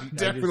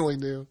Definitely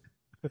do.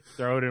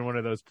 throw it in one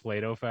of those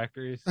Play-Doh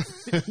factories.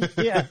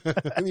 Yeah.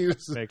 And you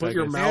just Make put like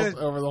your a- mouth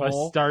over the A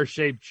hole.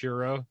 star-shaped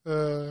churro.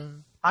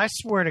 I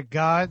swear to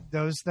God,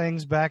 those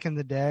things back in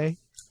the day,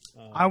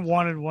 I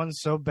wanted one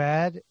so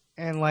bad.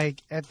 And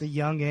like at the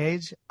young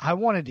age, I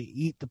wanted to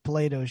eat the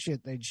Play-Doh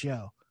shit they'd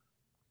show.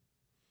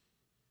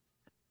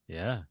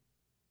 Yeah.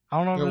 I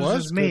don't know if It it was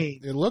was just me,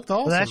 good. It looked but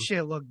awesome. that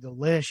shit looked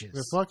delicious.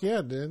 The fuck yeah,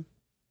 it did.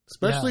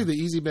 Especially Yeah. the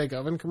Easy Bake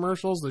Oven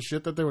commercials, the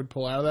shit that they would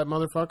pull out of that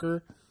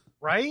motherfucker.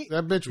 Right?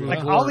 That bitch was Like,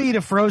 hard. I'll eat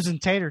a frozen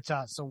tater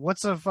tot, so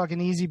what's a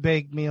fucking easy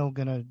bake meal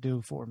gonna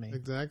do for me?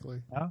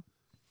 Exactly. Yeah.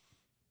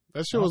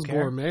 That shit I was don't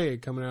care. gourmet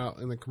coming out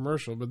in the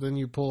commercial, but then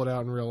you pull it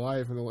out in real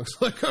life and it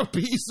looks like a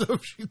piece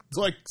of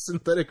like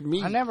synthetic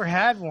meat. I never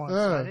had one, so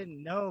I Yeah.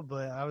 didn't know,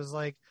 but I was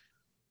like,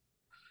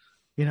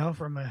 you know,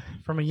 from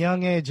a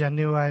young age, I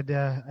knew I'd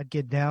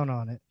get down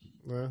on it.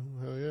 Well,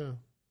 hell yeah.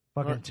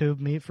 Fucking Alright. tube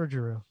meat for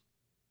Drew.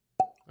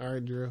 All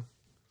right, Drew.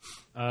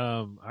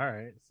 All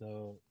right.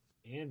 So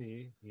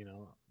Andy, you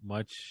know,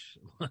 much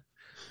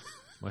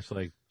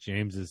like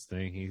James's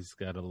thing, he's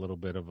got a little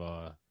bit of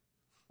a,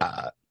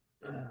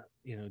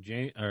 you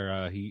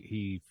know,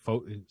 he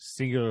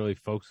singularly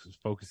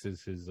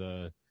focuses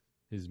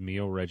his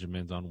meal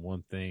regimens on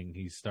one thing.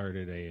 He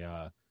started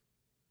a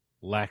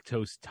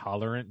lactose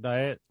tolerant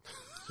diet,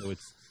 so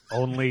it's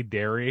only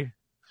dairy.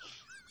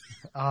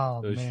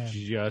 Oh So it's man,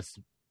 just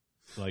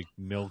like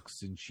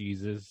milks and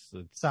cheeses.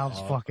 That's sounds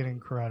all, fucking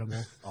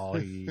incredible. all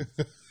he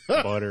eats.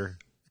 Butter,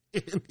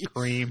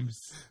 creams.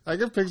 I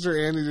can picture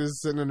Andy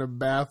just sitting in a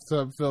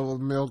bathtub filled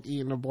with milk,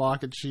 eating a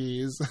block of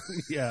cheese.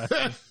 Yeah.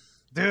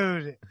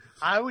 Dude,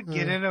 I would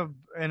get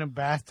in a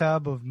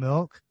bathtub of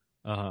milk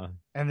Uh-huh.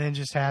 and then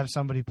just have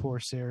somebody pour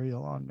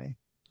cereal on me.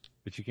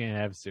 But you can't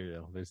have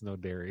cereal. There's no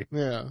dairy.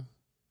 Yeah.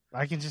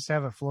 I can just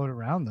have it float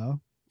around though.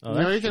 Oh, you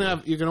know,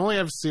 that's you can only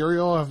have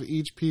cereal if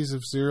each piece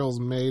of cereal is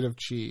made of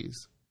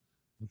cheese.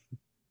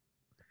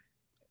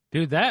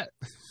 dude, that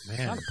Not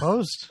man.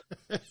 opposed.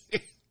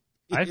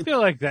 I feel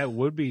like that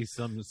would be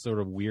some sort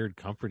of weird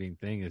comforting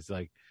thing, is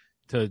like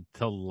to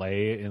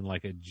lay in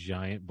like a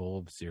giant bowl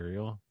of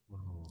cereal.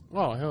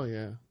 Oh hell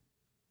yeah!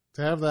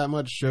 To have that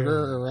much sugar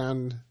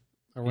around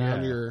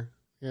Yeah. your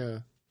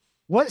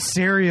What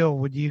cereal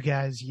would you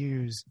guys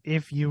use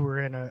if you were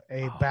in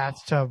a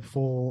bathtub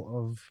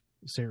full of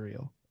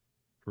cereal?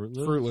 Fruit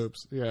Loops? Fruit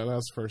Loops. Yeah,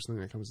 that's the first thing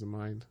that comes to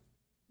mind.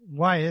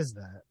 Why is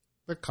that?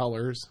 The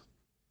colors,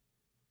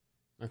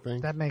 I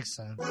think. That makes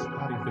sense.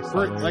 I think the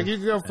Fruit, colors, like you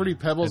can go Fruity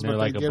Pebbles, and but they're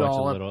they like a get bunch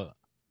all of up, little.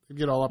 they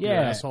get all up your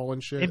Yeah. asshole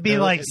and shit. It'd be They're-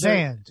 like they're-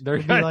 sand. They're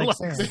It'd be kind like of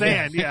like sand.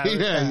 sand. Yeah.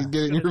 Yeah, you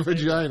get it in your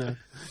vagina.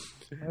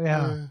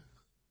 Yeah.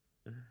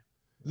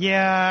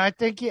 Yeah, I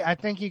think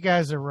you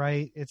guys are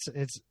right. It's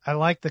I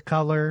like the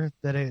color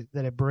that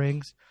it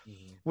brings.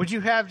 Would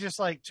you have just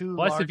like two?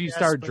 Plus, large if you ass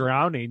start spoons?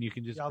 drowning, you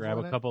can just Shovel grab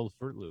in a it? couple of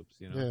Fruit Loops.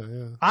 You know. Yeah,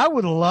 yeah. I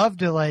would love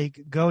to like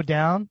go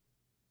down,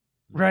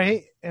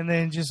 right, and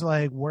then just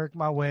like work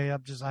my way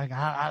up, just like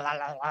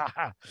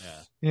Yeah.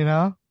 you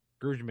know,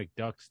 Scrooge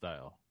McDuck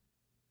style.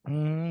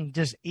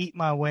 just eat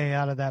my way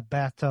out of that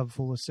bathtub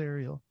full of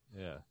cereal.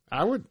 Yeah.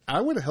 I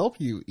would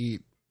help you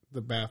eat the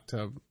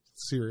bathtub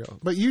cereal,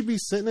 but you'd be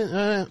sitting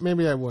in.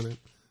 Maybe I wouldn't.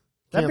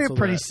 That'd be a Cancel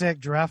pretty that. sick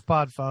draft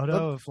pod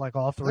photo if like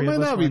all three might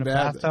of us not were be in a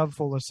bad. bathtub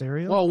full of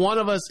cereal. Well, one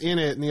of us in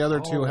it, and the other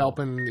two Oh.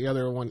 helping the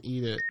other one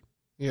eat it.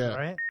 Yeah,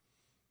 right?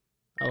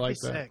 I like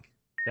That'd be that. sick.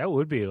 That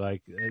would be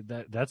like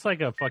that's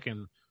like a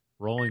fucking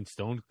Rolling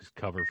Stone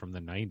cover from the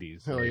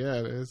 90s. Hell Like, yeah,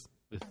 it is.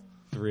 The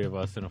three of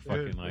us in a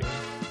fucking like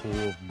pool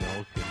of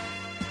milk.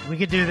 We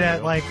could do that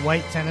Cereal. like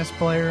white tennis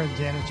player and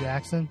Janet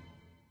Jackson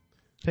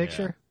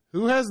picture.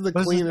 Who has the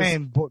What's his cleanest?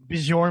 name?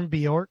 Bjorn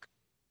Bjork.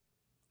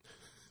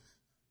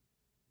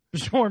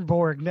 Bjorn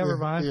Borg. Never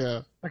mind.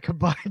 Yeah. I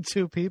combined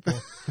two people.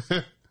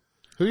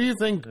 Who do you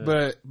think?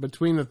 But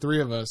between the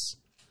three of us,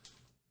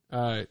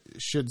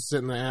 should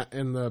sit in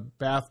the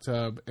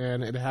bathtub,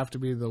 and it'd have to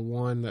be the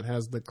one that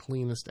has the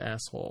cleanest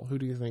asshole. Who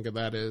do you think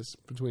that is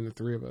between the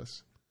three of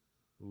us?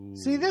 Ooh.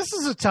 See, this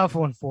is a tough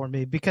one for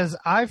me because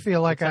I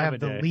feel like What I time have of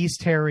the day?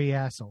 least hairy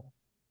asshole.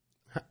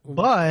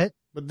 But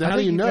But I how do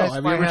think you you know? guys Have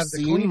you might ever have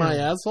the seen my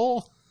cleaner.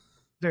 asshole?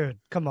 dude,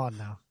 come on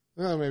now.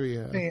 Oh, maybe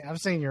yeah. I've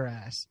seen your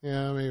ass.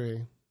 Yeah,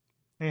 maybe.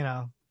 You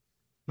know,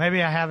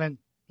 maybe I haven't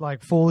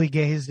like fully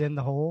gazed in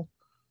the hole,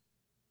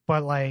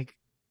 but like,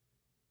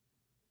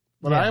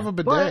 But yeah. I have a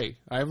bidet.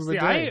 But- I have a See,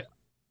 bidet.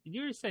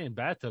 you were saying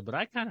bathtub, but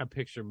I kind of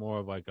picture more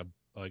of like a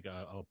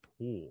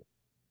pool,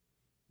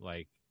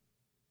 like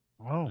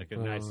oh, a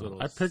nice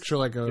little. I picture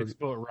like a 6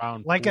 foot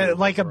round, like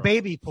pool a for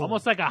baby pool,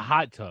 almost like a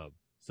hot tub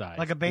size,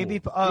 like a baby.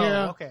 pool. Oh,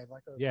 Yeah. okay,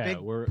 like a Yeah, big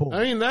we're- pool.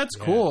 I mean, that's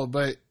Yeah. cool,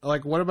 but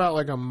like, what about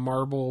like a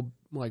marble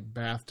like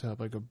bathtub,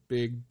 like a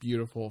big,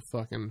 beautiful,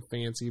 fucking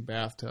fancy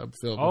bathtub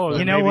filled? Oh, with You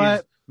like, know maybe-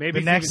 what? Maybe The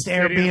it's next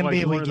even sitting, Airbnb like,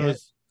 we one of get-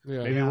 those- yeah,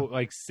 maybe Yeah.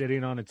 like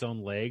sitting on its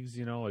own legs,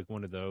 you know, like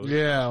one of those.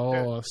 yeah,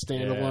 oh, a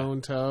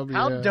standalone tub.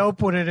 How yeah.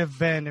 dope would it have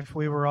been if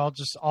we were all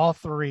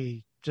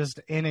three just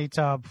in a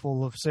tub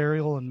full of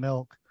cereal and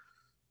milk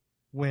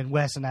when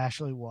Wes and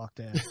Ashley walked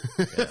in?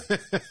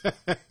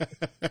 That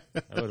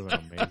would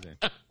have been amazing.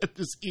 Just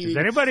Is eating.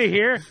 anybody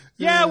here?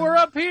 Yeah, we're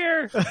up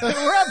here.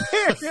 We're up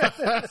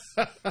here.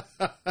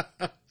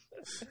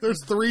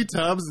 There's 3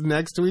 tubs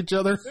next to each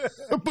other.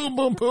 Boom,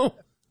 boom, boom.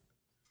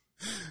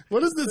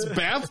 What is this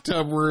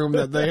bathtub room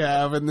that they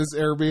have in this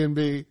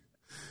Airbnb?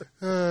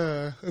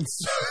 And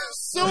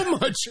so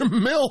much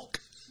milk.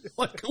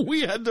 Like,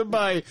 we had to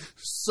buy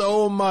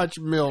so much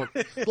milk.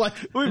 Like,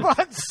 We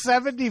bought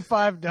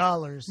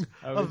 $75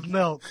 of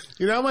milk.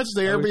 you know how much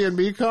the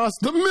Airbnb cost?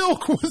 The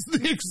milk was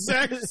the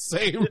exact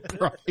same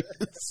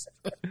price.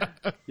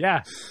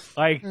 Yeah,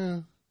 like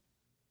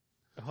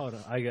hold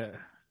on, I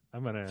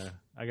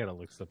gotta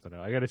look something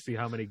up. I gotta see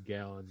how many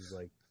gallons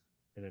like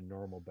in a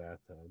normal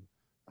bathtub.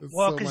 It's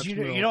Well, so because much you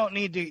milk. don't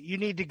need to. You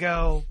need to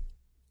go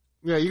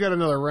Yeah, you got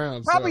another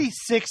round. so- probably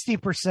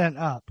 60%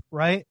 up,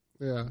 right?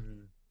 Yeah.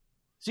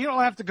 So you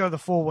don't have to go the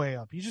full way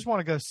up. You just want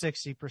to go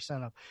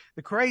 60% up.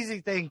 The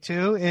crazy thing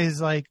too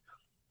is like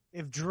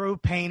if Drew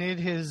painted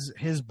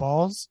his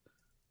balls,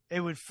 it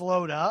would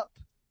float up,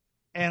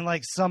 and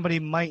like somebody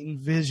might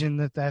envision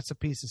that that's a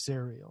piece of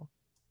cereal.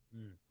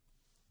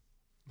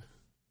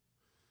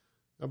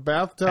 A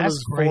bathtub That's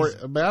is crazy.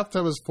 a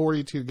bathtub is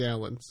 42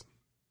 gallons.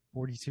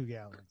 42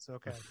 gallons.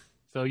 Okay.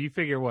 So you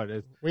figure what?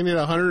 We need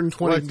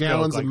 120 What's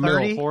gallons milk, of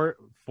like milk.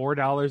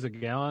 $4 a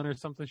gallon or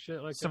something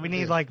shit like So that? we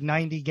need like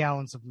 90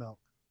 gallons of milk.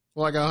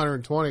 Well, like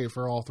 120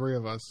 for all three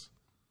of us.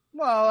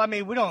 Well, I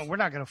mean, we're not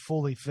going to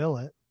fully fill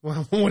it.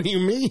 Well, what do you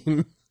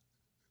mean?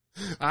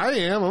 I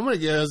am. I'm going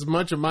to get as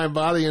much of my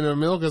body into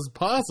milk as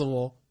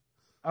possible.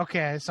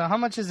 Okay. So how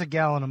much is a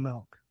gallon of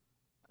milk?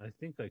 I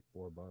think like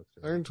 $4. Right?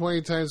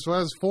 120 times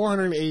 12 is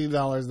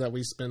 $480 that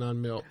we spend on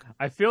milk.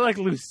 I feel like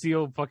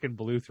Lucille fucking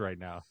Bluth right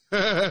now.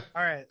 All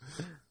right.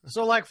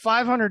 So like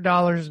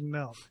 $500 of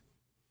milk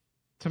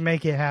to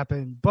make it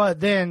happen. But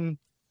then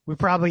we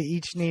probably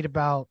each need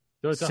about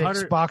So it's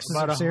 6 boxes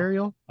about of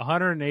cereal.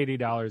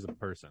 $180 a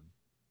person.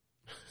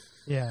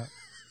 Yeah.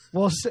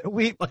 Well,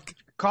 we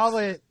call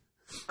it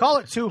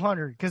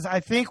 200 because I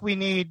think we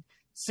need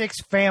 6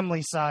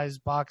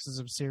 family-sized boxes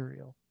of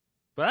cereal.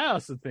 But I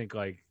also think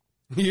like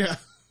Yeah.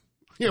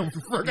 Yeah, we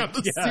forgot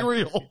the Yeah.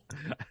 cereal.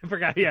 I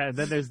forgot. Yeah, and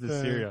then there's the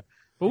cereal.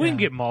 But we can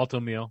get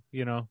Malto-Meal,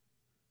 you know.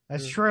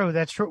 That's true.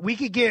 That's true. We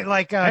could get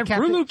like And Froot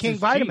Captain Loops King is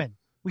Vitamin.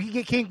 We could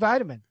get King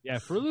Vitamin. Yeah,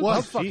 Fruit Loops What?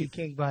 Love is fucking cheap.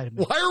 King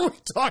Vitamin. Why are we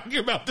talking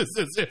about this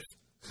as if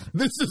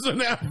this is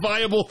a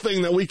viable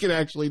thing that we can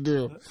actually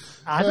do?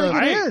 I think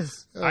it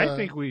is. I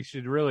think we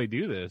should really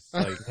do this.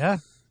 Like, Yeah.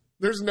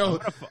 There's no...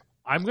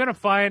 I'm gonna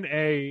find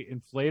a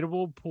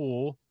inflatable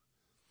pool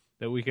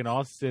that we can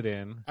all sit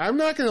in. I'm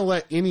not going to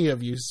let any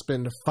of you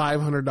spend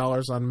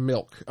 $500 on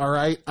milk, all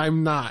right?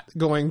 I'm not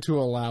going to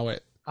allow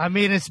it. I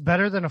mean, it's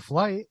better than a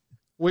flight.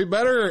 We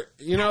better,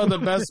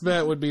 the best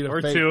bet would be to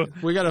Or fake. two.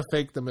 We got to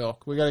fake the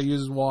milk. We got to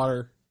use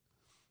water.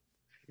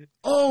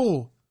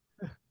 Oh,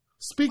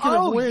 speaking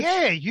Oh, of which,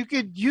 yeah. You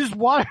could use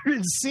water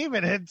and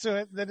semen into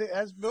it, then it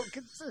has milk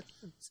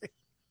consistency.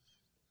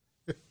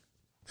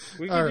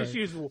 We All can right. just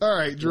use all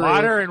right, Drew.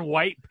 water and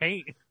white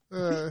paint.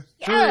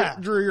 Yeah.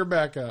 Drew, you're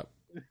back up.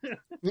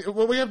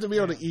 Well, we have to be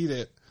able to eat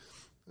it.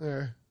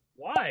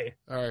 Why?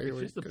 All right, It's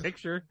just a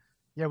picture.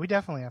 Yeah, we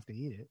definitely have to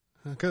eat it.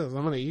 Because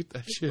I'm going to eat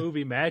that shit.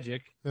 Movie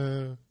magic.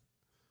 You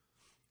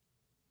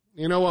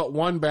know what?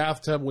 One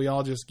bathtub, we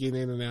all just get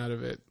in and out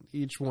of it.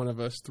 Each one of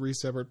us, 3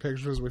 separate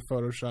pictures. We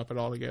Photoshop it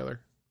all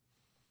together.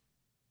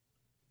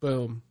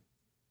 Boom.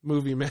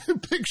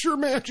 Picture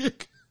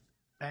magic.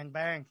 Bang,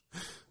 bang.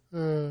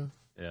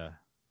 Yeah.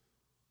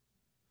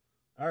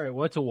 All right,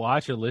 what to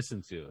watch or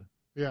listen to?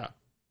 Yeah.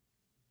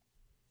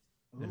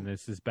 And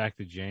this is back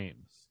to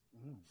James.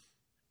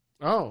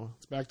 Oh,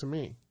 it's back to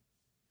me.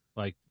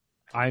 Like,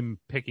 I'm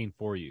picking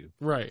for you.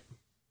 Right.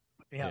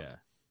 Yeah.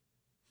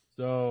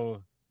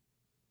 So,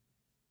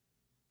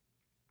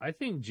 I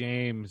think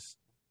James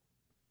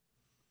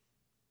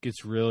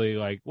gets really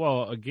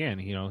again,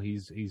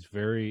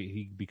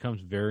 he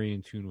becomes very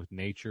in tune with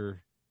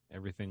nature,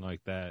 everything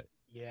like that.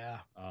 Yeah.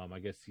 I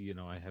guess,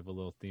 I have a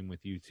little theme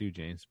with you too,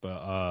 James,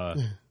 but,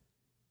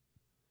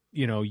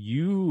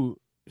 you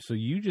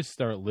just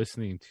start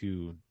listening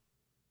to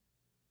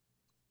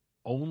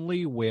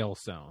only whale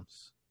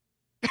sounds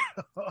to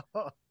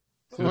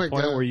the my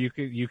point God. where you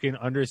can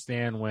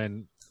understand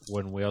when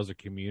whales are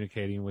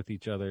communicating with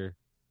each other.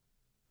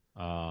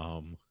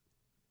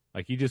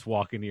 Like you just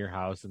walk into your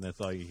house and that's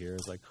all you hear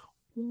is like,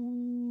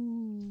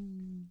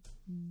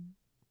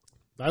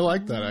 I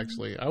like that,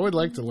 actually. I would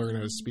like to learn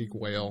how to speak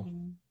whale.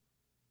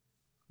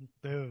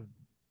 Dude.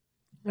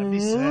 That'd be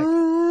sick.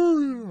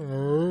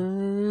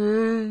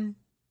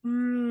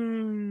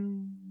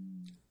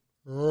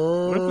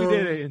 what if we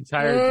did an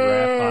entire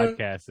giraffe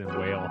podcast in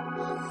whale?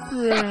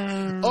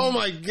 Oh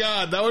my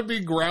God, that would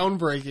be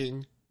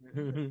groundbreaking.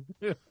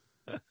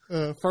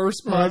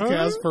 First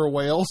podcast for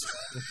whales.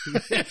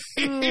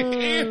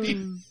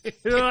 Andy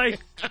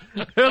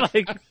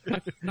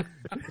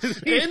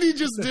Andy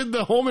just did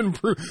the home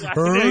improvement.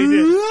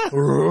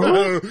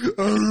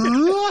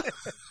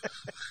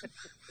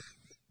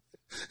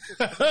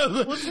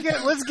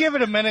 Let's give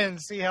it a minute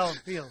and see how it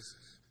feels.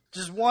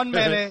 Just 1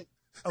 minute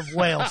of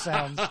whale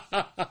sounds.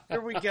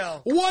 Here we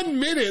go. 1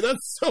 minute?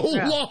 That's so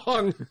Yeah.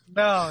 long.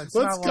 No, it's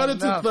Let's not cut long it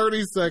to enough.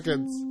 30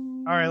 seconds.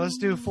 All right, let's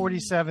do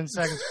 47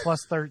 seconds plus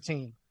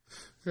 13.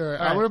 All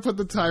right, I'm gonna put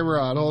the timer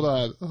on. Hold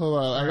on.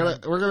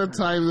 We're gonna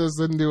time this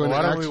and do an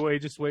Why don't action. we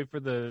just wait for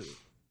the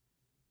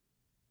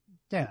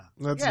Yeah.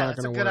 That's yeah, not that's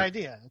a going to good work.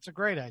 idea. It's a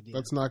great idea.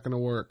 That's not going to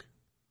work.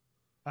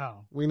 Oh.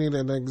 We need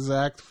an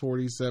exact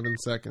 47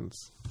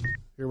 seconds.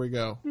 Here we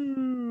go.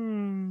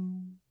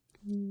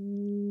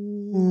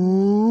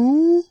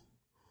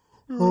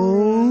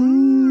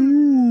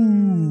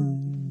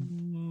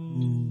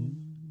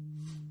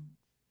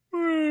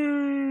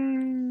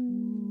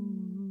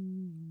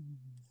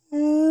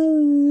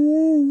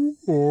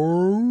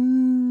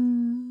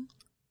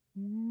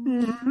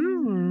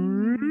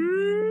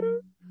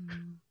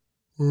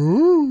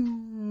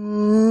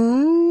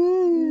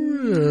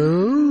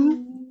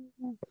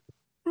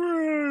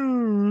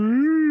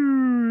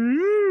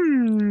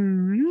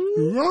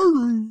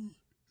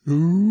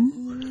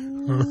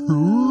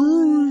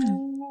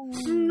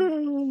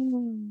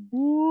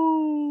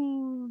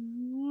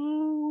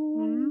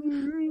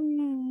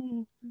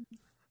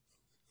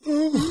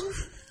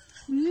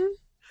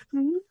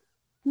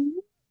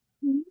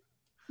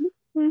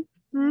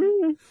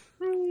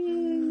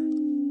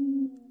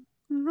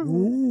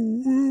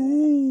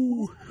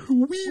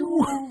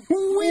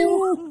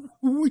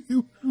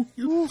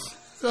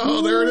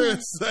 Oh, there it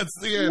is. That's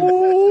the end.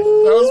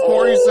 That was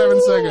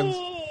 47 seconds.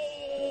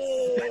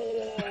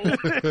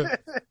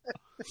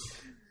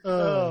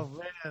 Oh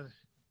man,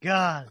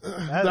 God,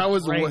 that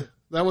was great.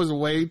 that was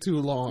way too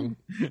long.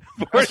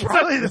 That's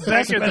probably the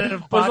best minute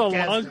of was a long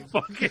podcasting.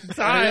 fucking I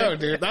time. know,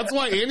 dude. That's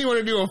why Andy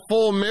wanted to do a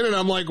full minute.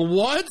 I'm like,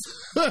 what?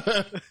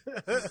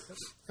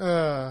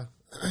 All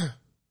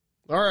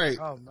right.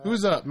 Oh, man.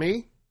 Who's up?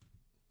 Me?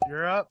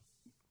 You're up.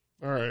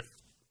 All right.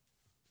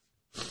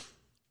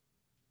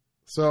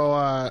 So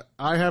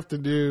I have to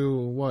do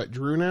what?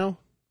 Drew now?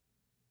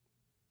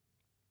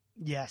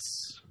 Yes.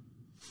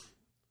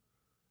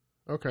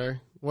 Okay.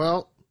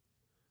 Well,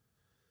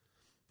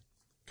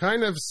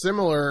 kind of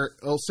similar.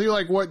 I'll see,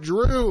 like what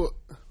Drew.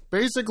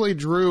 Basically,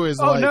 Drew is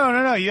Oh like.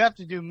 no! You have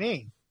to do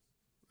me.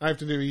 I have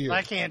to do you.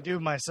 I can't do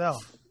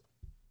myself.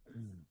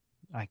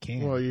 I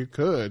can't. Well, you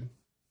could.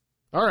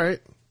 All right,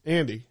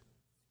 Andy.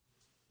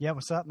 Yeah.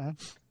 What's up, man?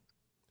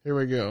 Here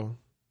we go.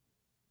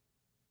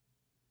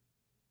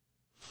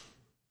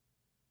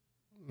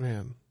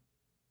 Man,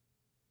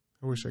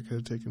 I wish I could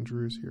have taken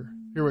Drew's here.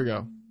 Here we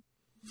go.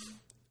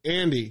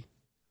 Andy.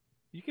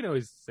 You can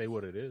always say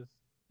what it is.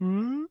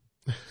 Hmm?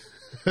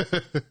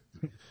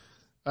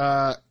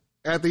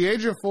 At the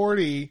age of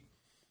 40,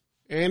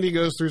 Andy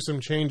goes through some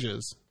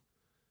changes.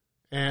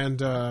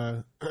 And,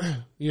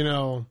 you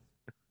know,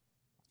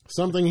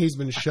 something he's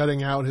been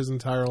shutting out his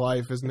entire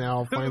life has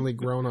now finally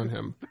grown on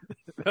him.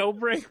 No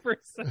break for a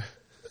second.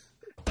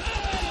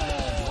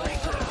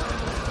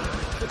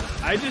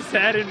 I just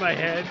had in my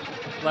head,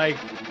 like,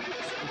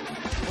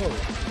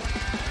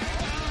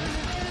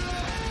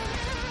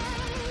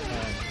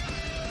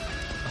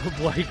 of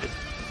like,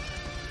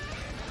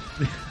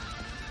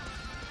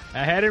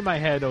 I had in my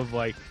head of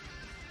like,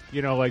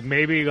 you know, like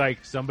maybe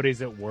like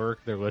somebody's at work,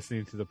 they're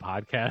listening to the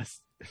podcast,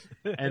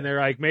 and they're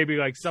like, maybe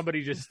like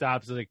somebody just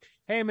stops, like,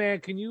 hey man,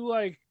 can you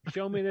like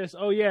show me this?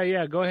 Oh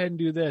yeah, go ahead and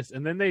do this,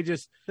 and then they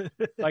just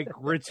like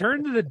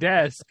return to the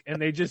desk,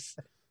 and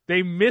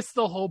they miss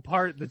the whole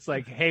part that's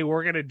like, hey,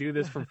 we're gonna do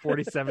this for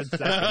 47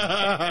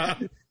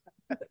 seconds.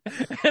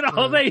 And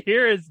all they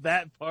hear is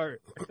that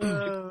part.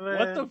 Oh,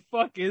 What the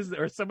fuck is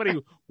or somebody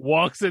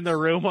walks in the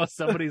room while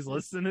somebody's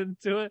listening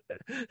to it.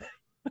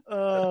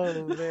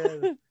 Oh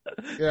man.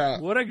 Yeah.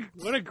 What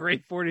a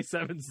great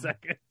 47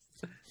 seconds.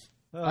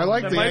 I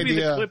like That the might be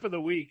the idea. clip of the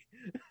week.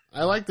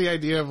 I like the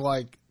idea of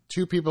like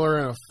two people are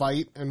in a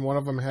fight and one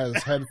of them has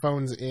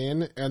headphones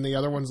in and the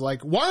other one's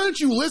like, why aren't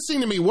you listening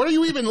to me? What are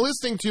you even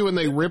listening to? And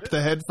they rip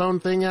the headphone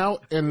thing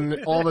out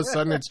and all of a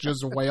sudden it's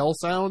just whale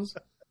sounds.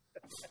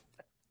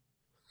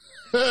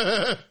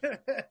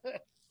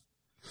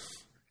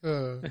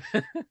 Oh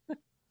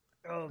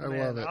I man.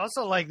 love it. I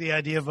also like the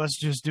idea of us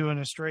just doing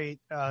a straight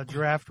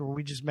draft where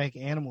we just make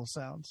animal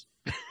sounds,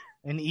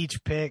 and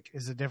each pick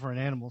is a different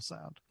animal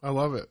sound. I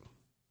love it.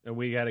 And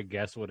we got to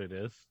guess what it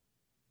is.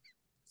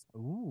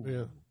 Ooh.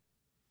 Yeah.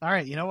 All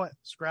right. You know what?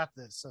 Scrap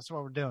this. That's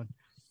what we're doing.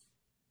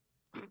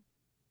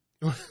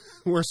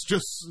 We're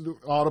just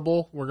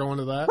audible. We're going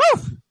to that.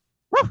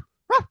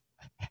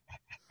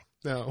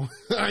 No,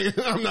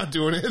 I'm not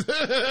doing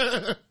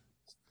it.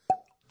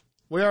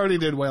 We already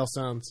did whale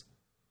sounds.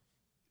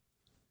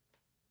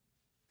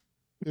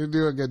 You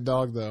do a good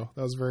dog, though.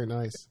 That was very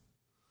nice.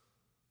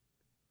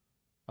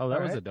 Oh, that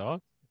All was right. a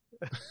dog?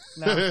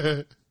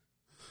 No.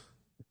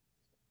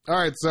 All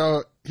right,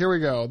 so here we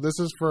go. This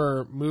is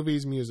for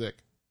movies music.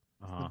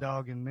 Uh-huh. The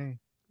dog and me.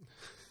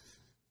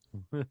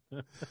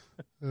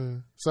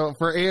 So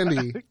for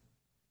Andy,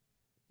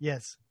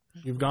 Yes.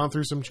 you've gone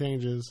through some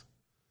changes.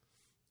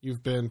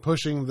 You've been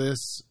pushing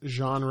this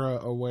genre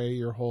away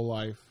your whole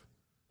life.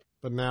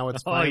 But now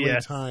it's Oh, finally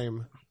yes.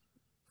 time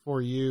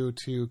for you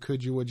to,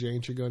 could you, would you,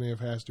 ain't you gonna have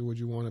has to, would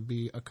you want to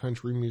be a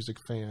country music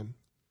fan?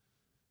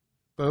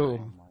 Oh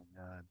Boom.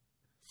 my god.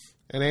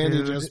 And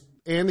Andy Dude.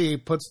 Andy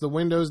puts the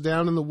windows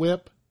down in the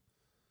whip.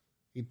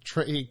 He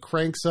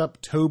cranks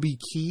up Toby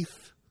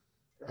Keith,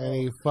 and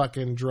he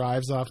fucking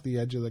drives off the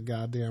edge of the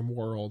goddamn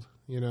world.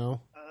 You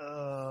know.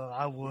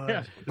 I would.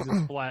 Yeah, 'cause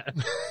it's flat.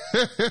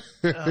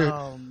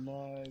 Oh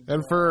my.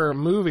 And for a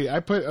movie, I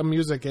put a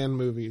music and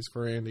movies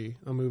for Andy.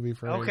 A movie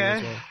for Andy as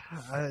Okay.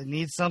 well. I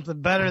need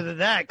something better than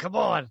that. Come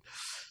on.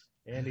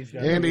 Andy's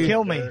got Andy-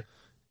 Kill me.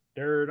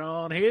 dirt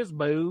on his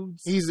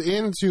boots. He's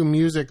into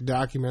music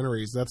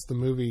documentaries. That's the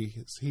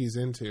movie he's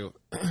into.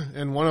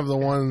 And one of the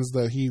ones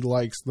that he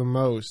likes the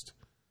most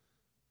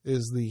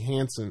is the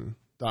Hanson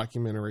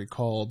documentary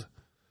called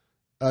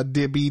A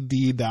Dibby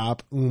Dee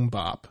Dop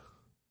Bop.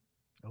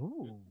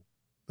 Ooh.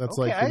 That's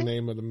like Okay. the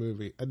name of the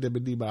movie. A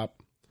Dibby Dee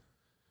Bop.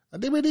 A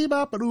Dibby Dee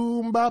Bop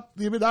Bop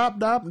Dibby Dop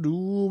Dop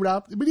Doo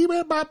Bop Dibby Dee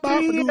Bop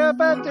Bop Doo.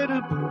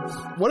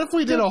 What if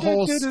we did a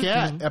whole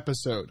scat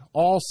episode?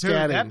 All Dude,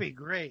 scatting. that'd be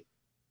great.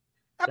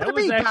 That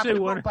was actually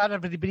one-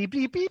 That was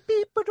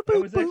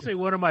Actually, actually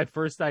one of my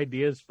first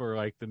ideas for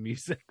like the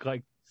music.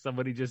 Like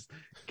somebody just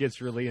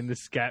gets really into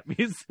scat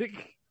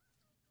music.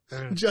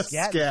 Just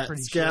scat.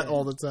 pretty Scat shit.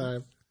 all the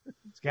time.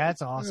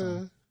 Scat's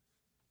awesome.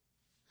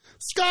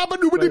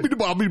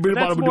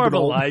 That's more of a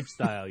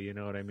lifestyle, you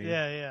know what I mean?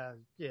 Yeah.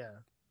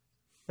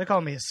 They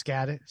call me a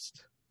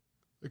scatist.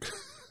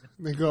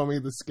 They call me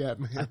the Scat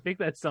I Man. think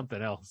that's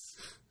something else.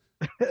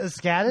 A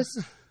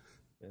scatist?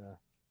 Yeah.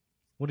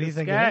 What do you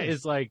think Scat it is?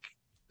 is like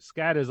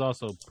scat is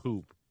also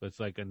poop. It's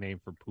like a name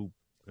for poop.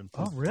 And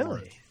poop Oh,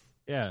 really? fart.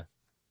 Yeah.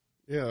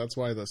 Yeah, that's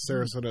why the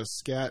Sarasota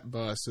Scat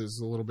bus is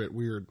a little bit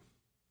weird.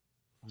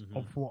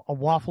 Mhm. A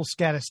waffle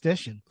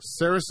scatistician.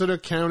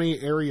 Sarasota County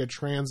Area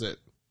Transit.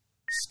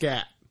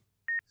 Scat.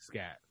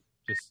 Scat.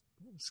 Just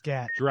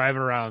Scat.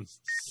 driving around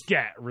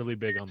scat really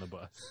big on the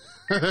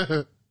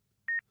bus.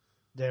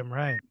 Damn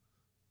right.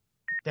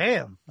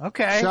 Damn.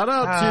 Okay. Shout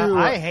out to-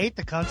 I hate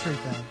the country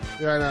thing.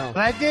 Yeah, I know.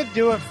 But I did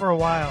do it for a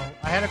while.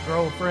 I had a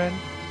girlfriend.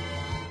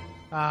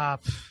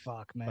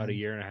 Fuck, man. About a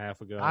year and a half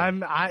ago.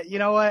 You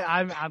know what?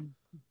 I'm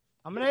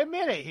gonna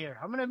admit it here.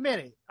 I'm gonna admit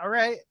it. All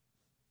right.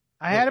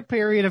 I had a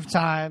period of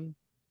time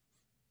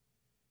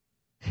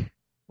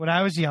when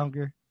I was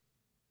younger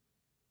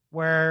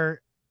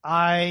where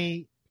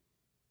I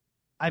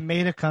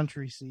made a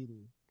country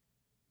CD.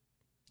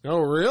 Oh,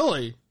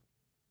 really?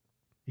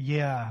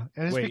 Yeah,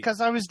 and it's Wait.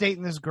 because I was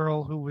dating this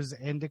girl who was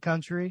into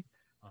country,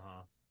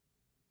 Uh-huh.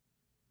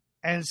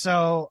 and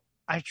so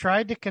I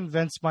tried to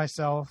convince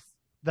myself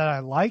that I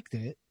liked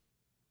it,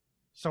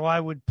 so I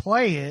would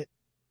play it,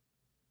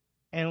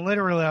 and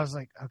literally I was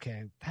like,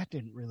 okay, that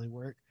didn't really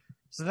work.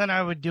 So then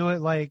I would do it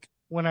like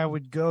when I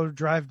would go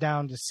drive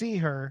down to see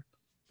her,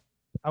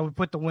 I would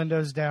put the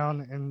windows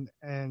down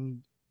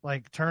and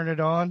like turn it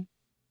on,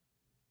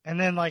 and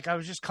then like I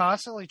was just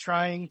constantly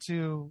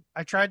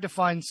I tried to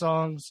find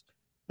songs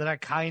that I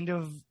kind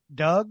of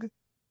dug.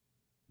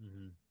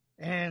 Mhm.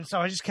 And so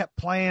I just kept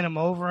playing them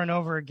over and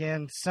over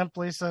again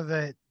simply so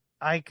that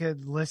I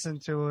could listen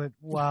to it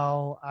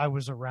while I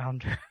was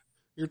around her.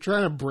 You're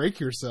trying to break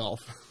yourself.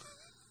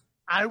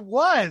 I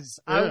was.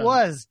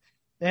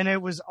 And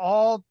it was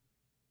all,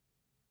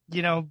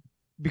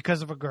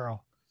 because of a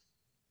girl.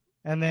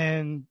 And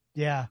then,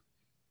 yeah.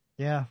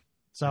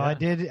 So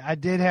Yeah. I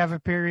did have a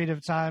period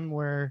of time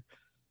where,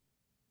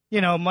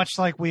 much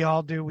like we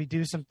all do, we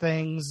do some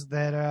things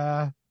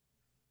that,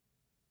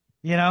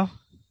 we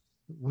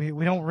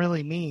don't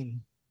really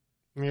mean,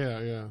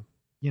 Yeah.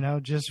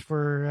 just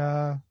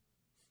for,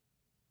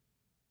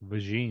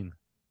 Vagine.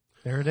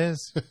 there it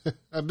is.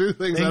 I do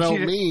things I Things don't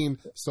you- mean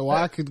so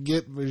I could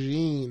get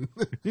vagine.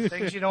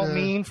 Things you don't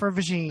mean for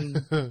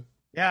vagine.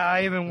 Yeah,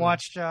 I even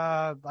watched,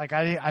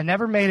 I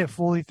never made it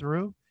fully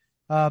through,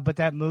 but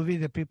that movie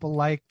that people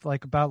liked,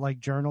 like about like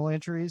journal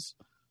entries.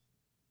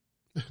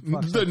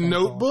 Fuck's The that thing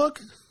Notebook?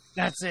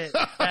 That's it.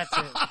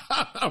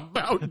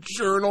 About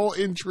journal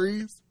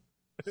entries.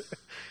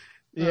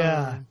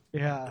 Yeah,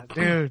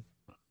 dude.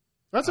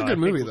 That's a I good think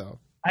movie, we- though.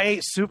 I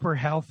ate super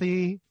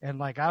healthy, and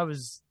like I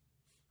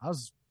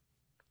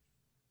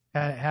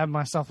had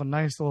myself a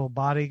nice little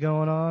body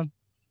going on.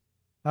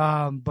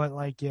 But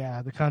like,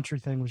 yeah, the country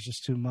thing was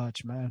just too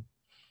much, man.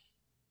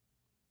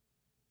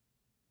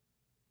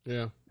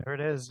 Yeah. There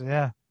it is.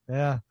 Yeah.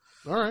 All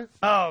right.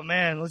 Oh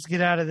man, let's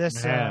get out of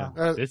this. Man,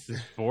 Uh, this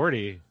is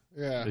 40.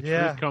 Yeah. The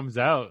Yeah. truth comes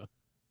out.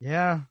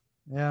 Yeah.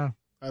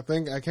 I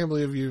can't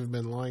believe you've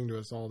been lying to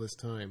us all this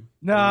time.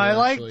 No, You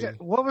I actually-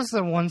 liked. What was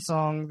the one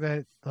song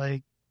that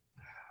like?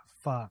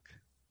 Fuck,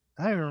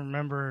 I don't even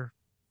remember.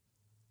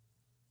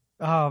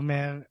 Oh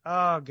man,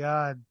 oh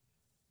god,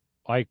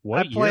 Like,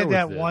 what I played year was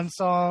that this? one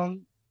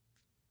song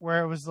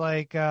where it was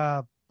like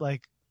to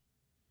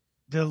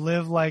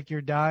live like you're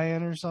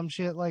dying or some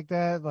shit like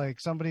that. Like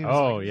somebody was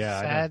Oh, like, yeah,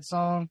 I know. sad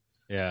song,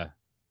 Yeah.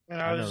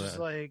 and I I was know just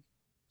that. like,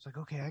 it's like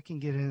okay, I can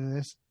get into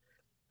this.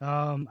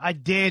 I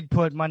did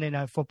put Monday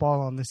Night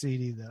Football on the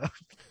CD though,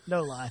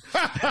 no lie.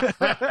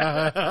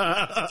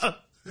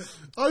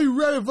 Are you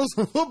ready for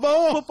some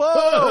football?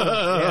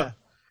 Yeah.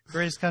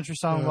 Greatest country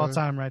song of all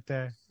time right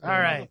there. All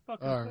right. All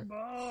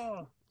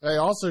right. Hey,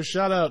 also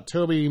shout out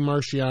Toby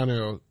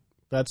Marciano.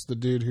 That's the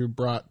dude who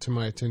brought to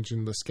my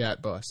attention the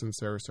Scat Bus in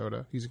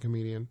Sarasota. He's a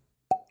comedian.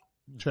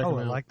 Check him Oh,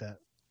 I out. like that.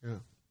 Yeah.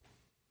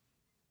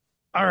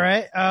 All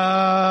right.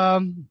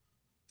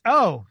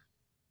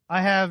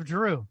 I have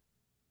Drew.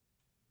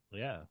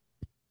 Yeah.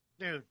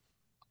 Dude,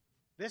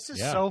 this is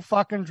Yeah. so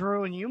fucking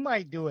Drew, and you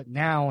might do it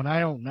now, and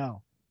I don't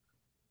know.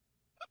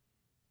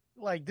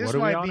 Like, this What are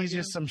we might on be again?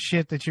 just some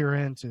shit that you're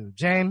into.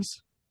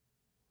 James,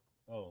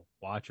 Oh,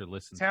 watch or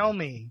listen. tell to.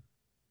 me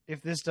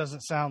if this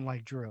doesn't sound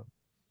like Drew.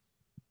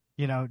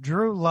 You know,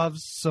 Drew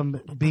loves some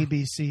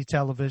BBC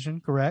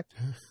television, correct?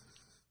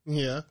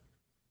 Yeah.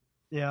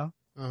 Yeah.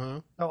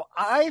 Uh-huh. So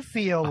I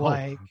feel Oh,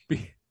 like,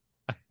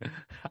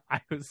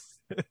 I was.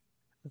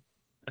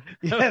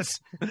 yes,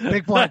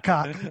 big black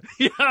cock.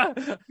 Yeah.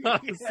 I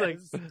was like,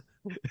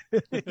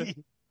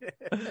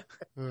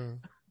 Uh,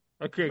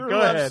 okay, Drew go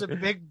loves ahead. some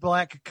big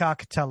black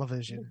cock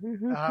television.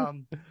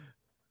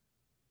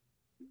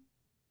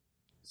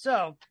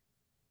 So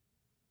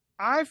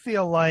I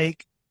feel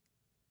like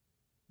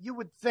you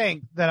would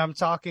think that I'm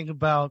talking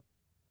about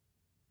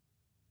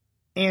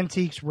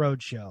Antiques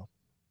Roadshow.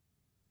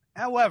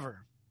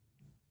 However,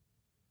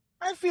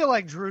 I feel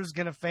like Drew's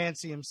going to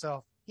fancy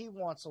himself. He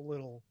wants a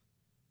little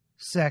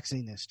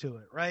sexiness to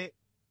it, right?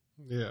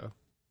 yeah.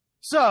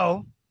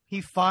 So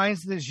he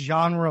finds this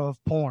genre of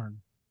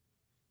porn,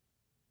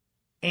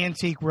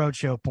 Antique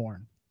Roadshow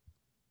porn,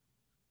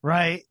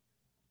 right?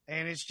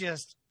 And it's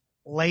just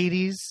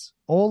ladies,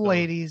 old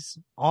ladies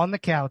on the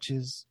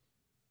couches,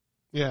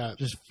 Yeah.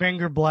 just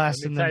finger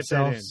blasting Let me type that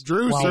themselves.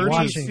 Drew while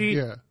searches. watching.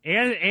 Yeah.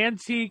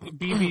 Antique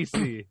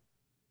BBC.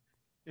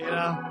 You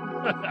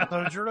know,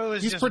 so Drew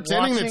is He's just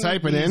pretending to watching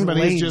type it these in, but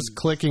ladies. he's just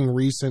clicking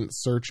recent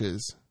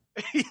searches.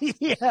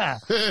 Yeah,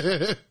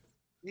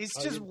 he's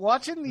Oh, just you-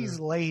 watching these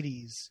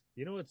ladies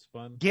You know what's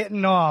fun?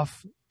 getting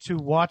off to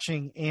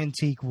watching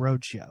Antique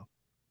Roadshow.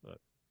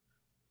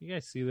 You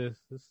guys see this?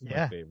 This is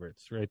Yeah. my favorite.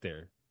 It's right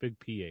there. Big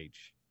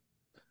PH.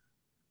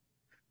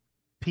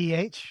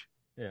 PH.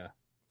 Yeah.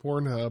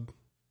 Pornhub.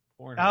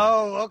 Pornhub.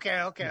 Oh,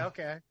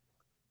 okay.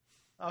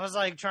 I was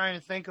like trying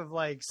to think of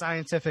like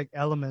scientific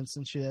elements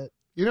and shit.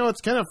 You know,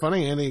 it's kind of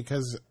funny, Andy,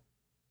 because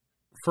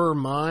for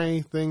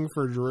my thing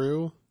for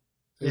Drew,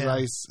 is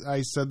Yeah.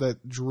 I said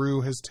that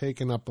Drew has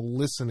taken up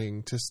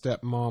listening to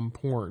stepmom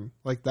porn.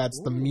 Like, that's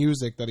the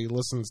music that he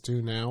listens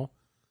to now.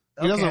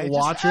 He Okay, doesn't just-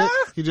 watch it.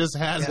 He just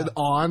has Yeah. it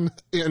on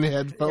in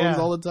headphones Yeah.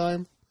 all the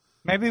time.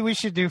 Maybe we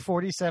should do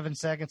 47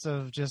 seconds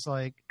of just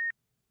like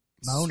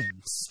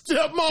moaning.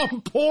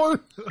 Stepmom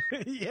porn?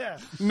 Yeah.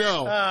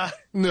 No.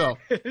 No.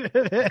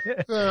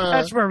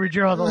 That's where we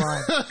draw the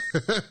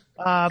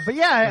line. But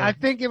yeah, I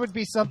think it would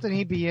be something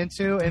he'd be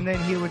into, and then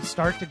he would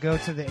start to go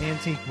to the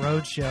Antique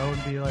Roadshow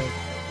and be like,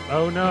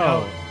 Oh, you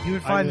no. know, he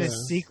would find yeah.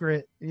 this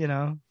secret, you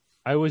know.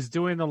 I was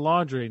doing the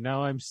laundry.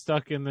 Now I'm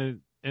stuck in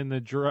the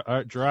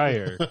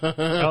dryer.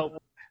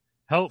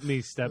 Help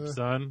me,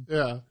 stepson.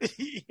 Yeah.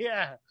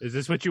 Yeah. Is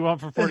this what you want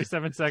for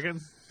 47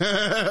 seconds?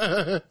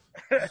 Uh,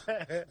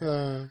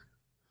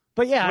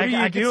 But yeah, What are you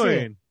I can see it.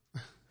 doing?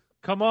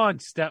 Come on,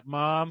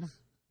 stepmom.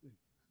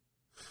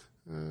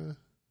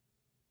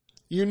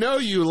 you know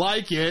you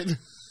like it.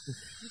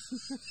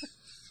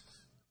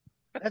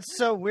 That's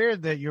so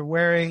weird that you're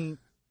wearing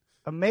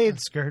a maid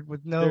skirt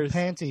with no There's-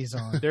 panties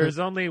on. There's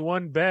only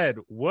one bed.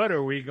 What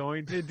are we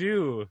going to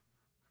do?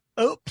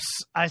 Oops,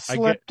 I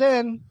slipped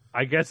in.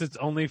 I guess it's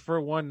only for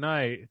one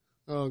night.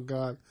 Oh,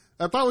 God.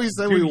 I thought we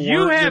said Do we you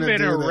weren't have gonna an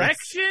do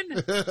this.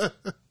 erection?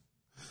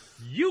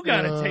 You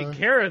got to take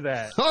care of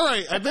that. All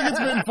right. I think it's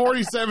been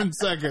 47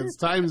 seconds.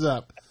 Time's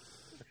up.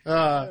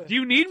 Do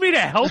you need me to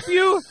help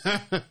you?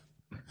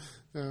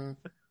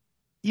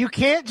 You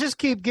can't just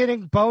keep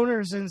getting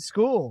boners in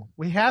school.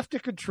 We have to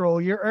control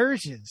your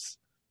urges.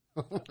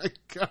 Oh, my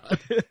God.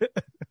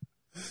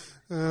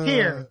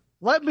 Here,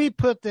 let me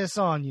put this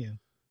on you.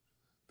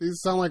 These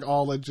sound like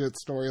all legit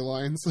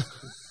storylines.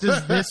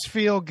 Does this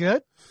feel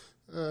good,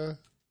 uh,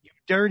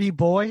 dirty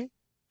boy?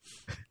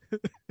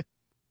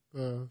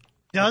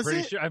 Does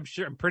it?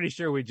 I'm pretty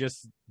sure we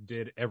just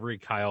did every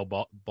Kyle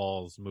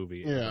Balls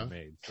movie Yeah. ever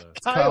made. So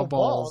Kyle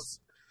Balls.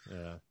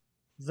 yeah.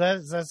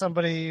 Is that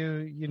somebody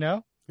you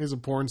know? He's a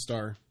porn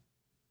star.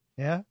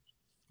 Yeah.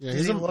 Yeah,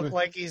 Does he look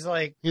like he's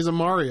like he's a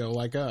Mario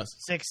like us.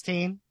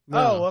 16? No,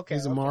 Oh, okay.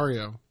 He's a okay.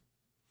 Mario.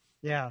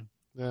 Yeah.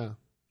 Yeah.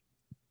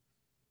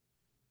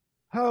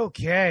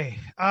 Okay.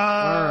 All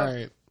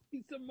right.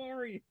 He's a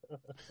Mario.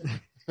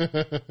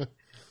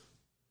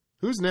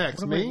 Who's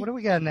next? Me? What do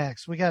we got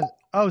next? We got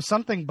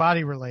something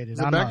body related. Is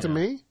it I'm back up. to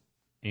me?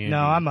 No,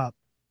 I'm up.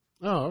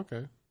 Oh,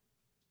 okay.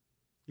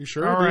 You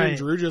sure? All Didn't right.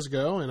 Drew just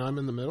go and I'm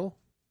in the middle?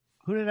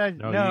 Who did I?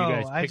 No, you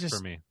guys I picked just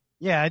for me.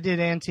 yeah, I did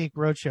Antique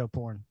Roadshow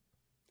porn.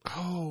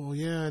 Oh,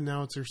 yeah.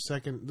 Now it's your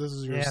second. This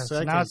is your Yeah, so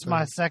second. now it's my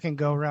thing. second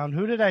go round.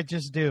 Who did I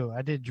just do?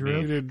 I did Drew.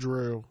 You did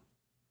Drew.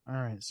 All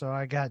right, so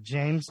I got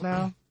James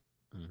now.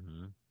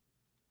 Mm-hmm.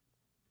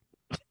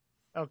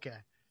 Okay.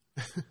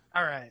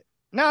 All right.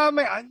 No, I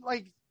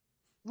mean,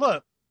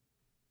 look,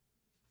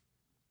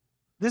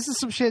 this is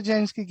some shit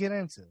James could get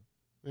into.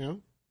 Yeah.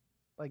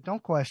 Like,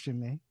 don't question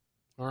me.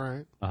 All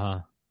right. Uh-huh.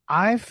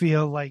 I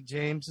feel like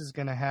James is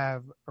going to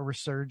have a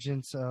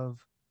resurgence of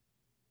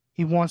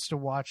he wants to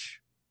watch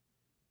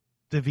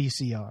the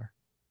VCR.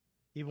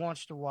 He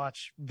wants to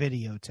watch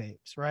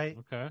videotapes, right?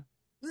 Okay.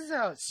 This is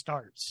how it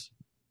starts.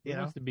 He You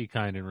know? wants to be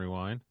kind and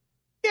rewind.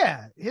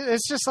 Yeah,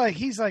 it's just like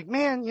he's like,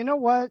 man, you know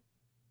what?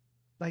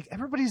 Like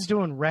everybody's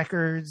doing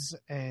records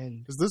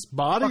and Is this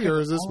body fucking or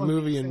is this all of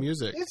movie these and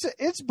things. music?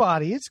 It's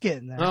body. It's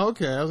getting there. Oh,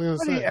 okay. I was gonna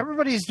say.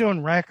 Everybody's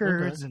doing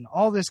records and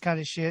all this kind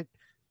of shit.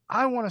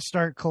 I want to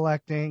start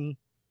collecting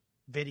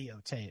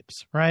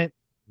videotapes, right?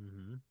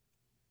 Mm-hmm.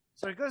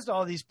 So he goes to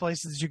all these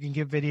places you can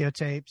get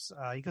videotapes.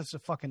 He goes to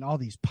fucking all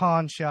these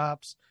pawn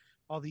shops,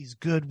 all these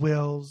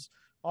Goodwills,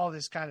 all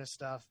this kind of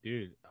stuff.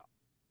 Dude,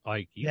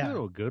 like you Yeah. go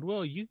to a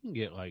Goodwill, you can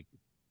get like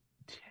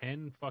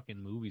 10 fucking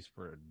movies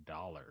for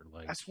 $1.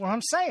 Like That's what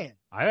I'm saying.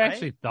 I right?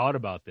 actually thought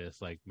about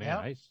this. Like, man, Yeah.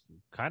 I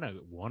kind of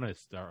want to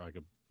start like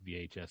a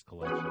VHS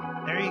collection.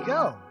 There you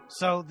go.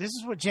 So this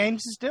is what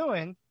James is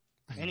doing,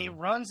 and he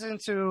runs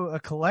into a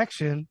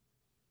collection,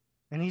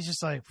 and he's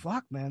just like,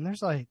 "Fuck, man!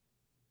 There's like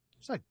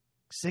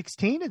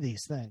 16 of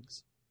these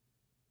things.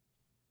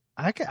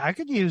 I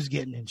could use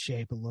getting in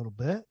shape a little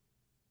bit."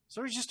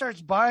 So he just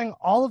starts buying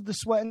all of the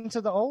Sweat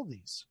into the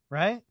Oldies,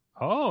 right?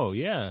 Oh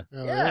yeah,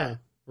 Oh, Yeah.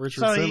 Richard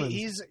So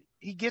Simmons.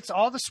 he gets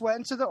all the Sweat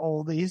into the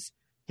Oldies.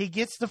 He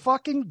gets the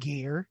fucking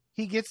gear.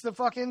 He gets the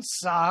fucking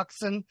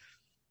socks and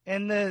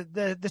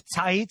the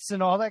tights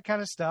and all that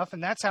kind of stuff.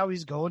 And that's how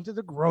he's going to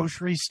the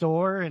grocery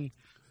store and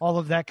all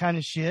of that kind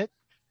of shit.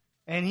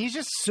 And he's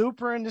just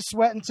super into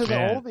Sweat into the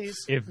Man, Oldies.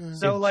 if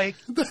So if- like,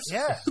 That's-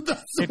 yeah.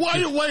 that's-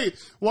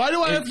 why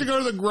do I have to go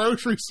to the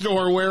grocery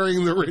store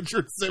wearing the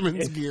Richard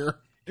Simmons gear?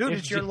 Dude, if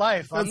it's your J-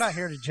 life. I'm not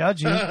here to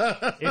judge you.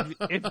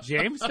 if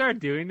James started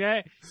doing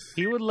that,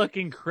 he would look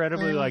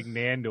incredibly like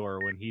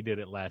Nandor when he did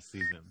it last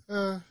season.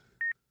 There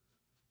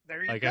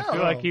you Like go. I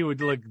feel like he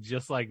would look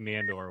just like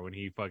Nandor when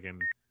he fucking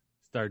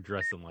started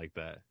dressing like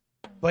that.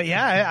 But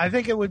yeah, I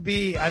think it would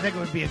be a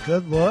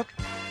good look,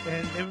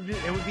 and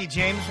it would be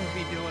James would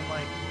be doing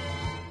like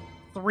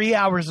 3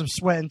 hours of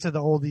Sweat into the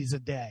Oldies a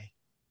day.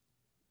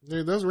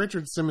 Dude, those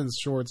Richard Simmons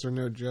shorts are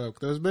no joke.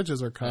 Those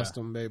bitches are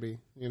custom, baby.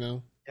 You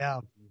know? Yeah,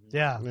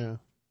 yeah, Yeah.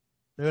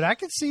 dude, I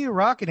can see you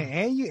rocking it,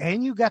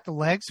 and you got the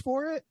legs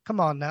for it. Come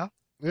on now,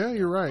 Yeah,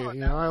 you're right. You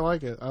know, I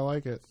like it. I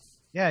like it.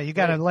 yeah, you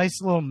got a nice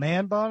little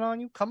man bun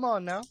on you. Come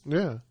on now,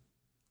 Yeah.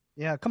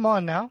 yeah, come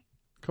on now.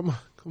 Come on.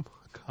 Come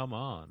on. Come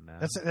on now.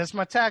 That's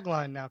my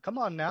tagline now. Come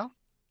on now.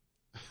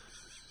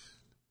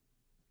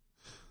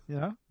 You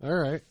know, All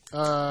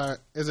right.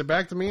 Is it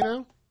back to me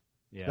now?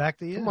 yeah. back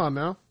to you. Come on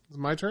now. It's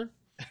my turn.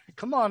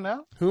 Come on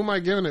now. Who am I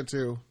giving it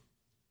to?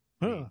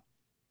 Huh.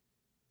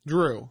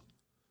 Drew.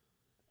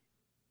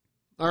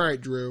 All right,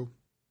 Drew.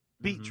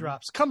 Beat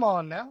drops. Come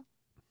on now.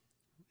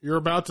 You're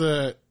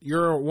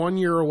 1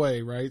 year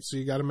away, right? So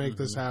you got to make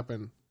this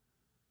happen.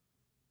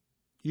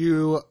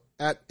 You,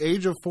 at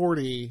age of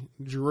 40,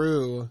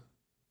 Drew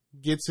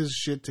gets his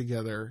shit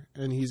together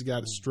and he's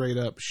got a straight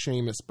up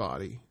Sheamus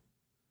body.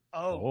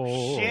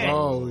 Oh, shit.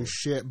 Oh,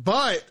 shit.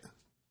 But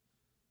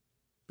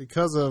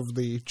because of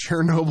the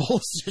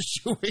Chernobyl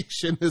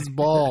situation, his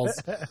balls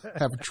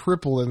have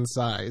tripled in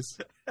size.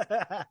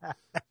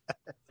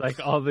 Like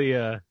all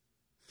the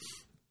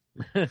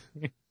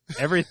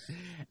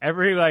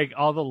every like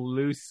all the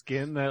loose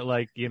skin that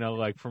like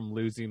like from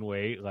losing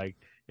weight, like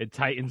it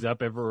tightens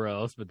up everywhere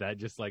else, but that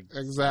just like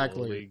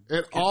Exactly. slowly-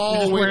 It You're all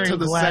just went wearing to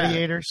the sack.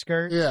 gladiator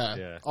skirts. Yeah.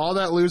 Yeah. All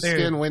that loose Dude.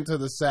 skin went to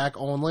the sack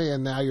only,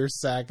 and now your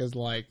sack is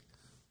like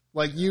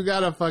you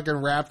gotta fucking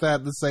wrap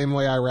that the same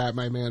way I wrap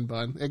my man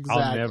bun.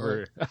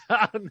 Exactly.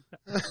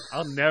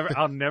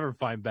 I'll never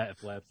find bat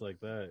flaps like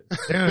that.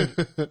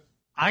 Dude,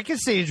 I can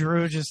see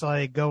Drew just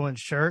like going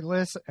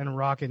shirtless and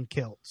rocking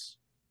kilts.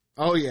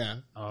 Oh yeah.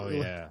 Oh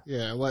yeah,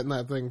 Yeah, letting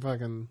that thing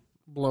fucking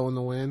blow in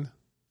the wind.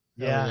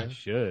 Hell Yeah. I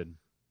should.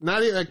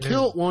 Not even a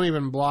kilt won't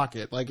even block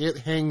it. Like it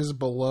hangs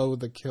below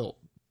the kilt.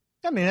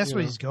 I mean, that's You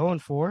what know. he's going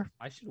for.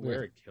 I should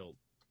wear a kilt.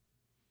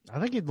 I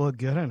think he'd look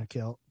good in a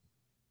kilt.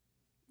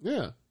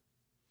 Yeah.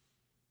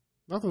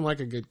 Nothing like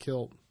a good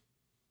kilt.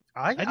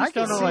 I I just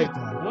can don't know, see like it,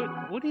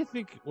 though. what do you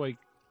think? Like,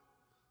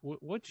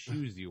 what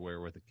shoes do you wear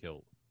with a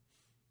kilt?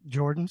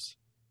 Jordans.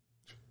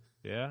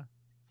 Yeah,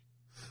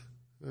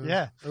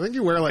 Yeah. I think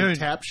you wear like Dude.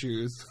 tap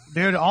shoes.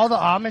 Dude, all the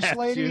Amish Tattoos.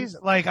 ladies,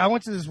 like I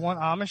went to this one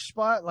Amish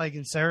spot like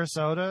in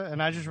Sarasota,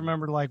 and I just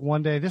remember like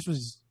one day, this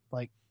was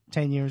like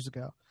 10 years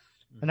ago.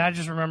 And I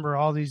just remember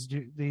all these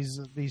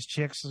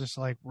chicks just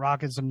like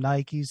rocking some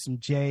Nikes, some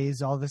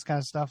J's, all this kind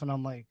of stuff. And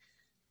I'm like,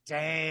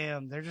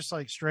 damn, they're just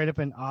like straight up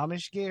in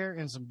Amish gear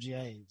and some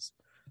J's.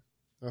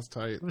 That's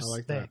tight. It was I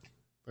like thick.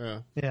 that. Yeah.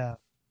 Yeah.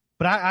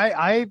 But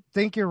I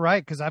think you're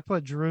right, because I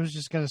put Drew's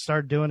just going to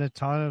start doing a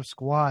ton of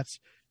squats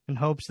in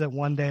hopes that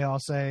one day I'll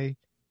say,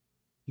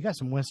 you got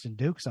some Winston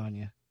Dukes on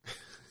you.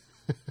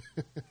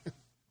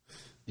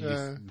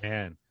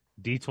 Man,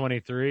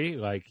 D23,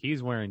 like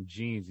he's wearing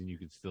jeans and you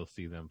could still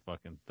see them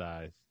fucking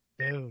thighs.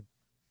 Dude.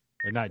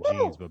 Or not Woo!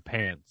 jeans, but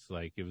pants.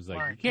 Like it was like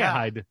My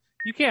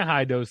you can't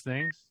hide those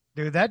things.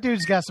 Dude, that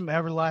dude's got some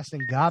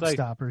everlasting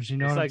gobstoppers. You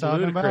know It's what like I'm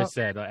talking Ludacris about?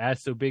 said,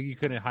 ass so big you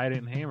couldn't hide it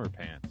in hammer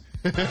pants.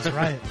 That's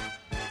right.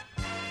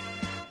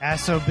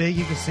 Ass so big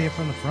you can see it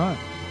from the front.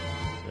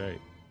 That's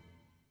right.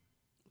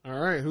 All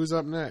right. Who's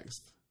up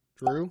next?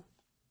 Drew?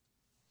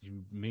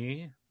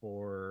 Me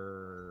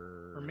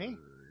for me?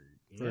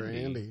 For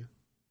Andy.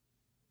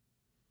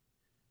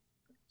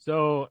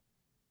 So,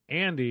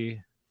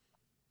 Andy,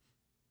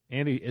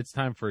 it's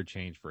time for a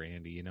change for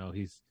Andy. You know,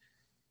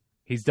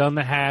 he's done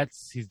the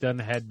hats, he's done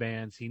the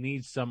headbands. He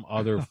needs some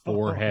other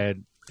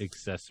forehead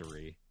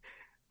accessory.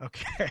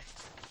 Okay.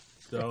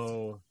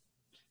 So,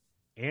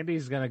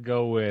 Andy's gonna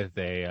go with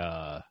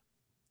a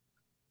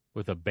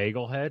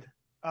bagel head.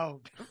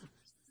 Oh.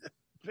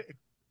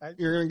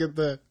 You're gonna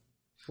get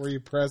where you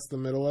press the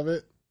middle of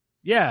it.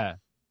 Yeah.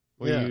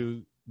 Where Yeah.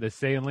 you the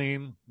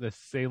saline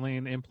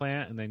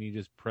implant, and then you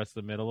just press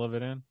the middle of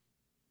it in.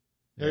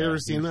 Have you ever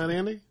seen that,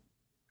 Andy?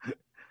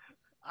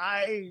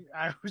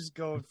 I was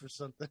going for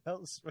something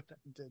else, but I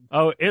didn't.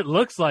 Oh, it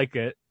looks like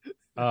it.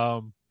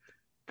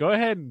 Go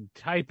ahead and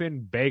type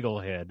in bagel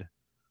head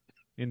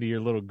into your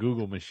little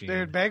Google machine.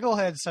 Dude, bagel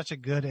head's such a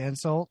good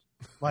insult,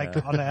 like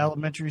Yeah. on the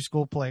elementary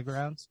school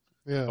playgrounds.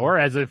 Yeah. Or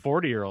as a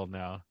 40-year-old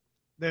now.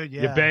 Dude,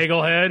 You yeah.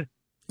 bagel head.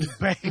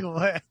 Bagel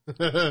head.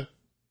 Uh,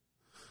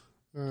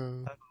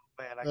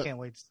 Man, I can't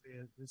wait to see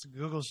it.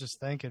 Google's just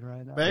thinking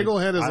right now. bagel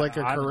head is I- like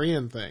a I-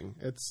 Korean thing.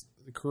 It's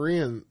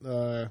Korean.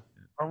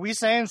 Are we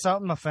saying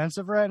something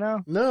offensive right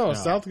now? No, No.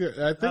 South.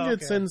 I think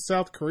it's okay. in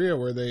South Korea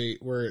where It's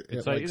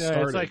it like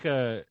started. it's like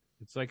a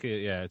it's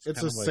It's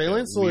kind a of like saline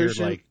weird,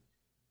 solution. like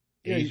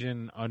Yeah, you-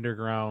 Asian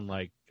underground,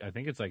 like I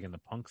think it's like in the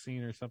punk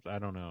scene or something. I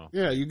don't know.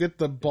 Yeah, you get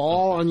the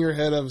ball on your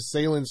head of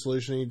saline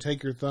solution. You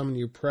take your thumb and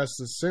you press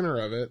the center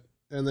of it,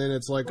 and then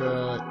it's like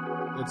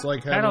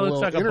having Kind a of little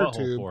looks like a inner butthole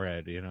tube.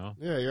 forehead, you know.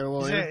 Yeah, you got a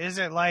little. inner- Is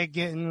it like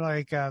getting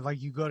like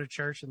you go to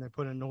church and they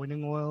put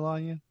anointing oil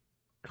on you,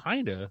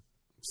 Kinda.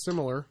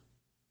 Similar.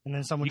 and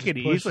then someone You just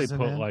could pushes easily it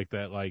put in? like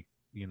that, like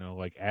you know,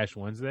 like Ash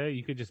Wednesday.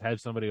 You could just have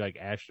somebody like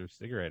ash their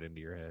cigarette into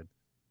your head.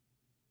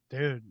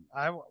 Dude,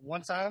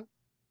 one time,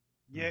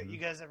 yeah, Mhm. you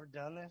guys ever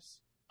done this?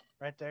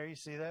 Right there, you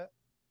see that?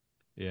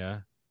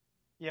 Yeah,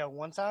 Yeah,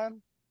 one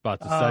time. about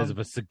the size Um, of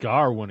a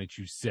cigar, wouldn't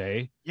you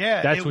say?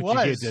 Yeah, That's it what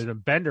was. you get at a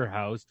Bender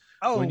house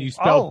Oh, when you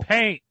spell oh,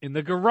 paint in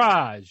the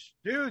garage.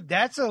 dude,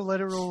 that's a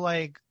literal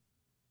like.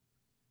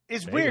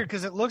 It's Bagel. weird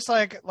because it looks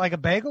like a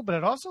bagel, but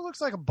it also looks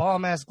like a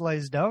bomb ass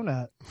glazed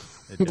donut.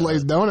 It does.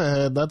 Glazed donut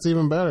head. That's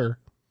even better.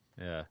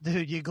 Yeah,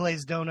 Dude, you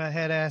glazed donut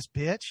head ass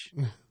bitch.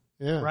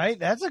 Yeah. Right?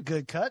 That's a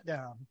good cut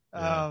down.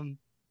 Yeah.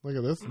 Look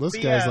at this. This But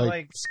guy's yeah, like,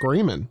 like-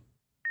 screaming.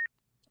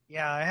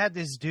 Yeah, I had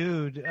this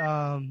dude. It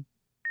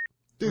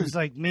Dude, was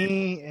like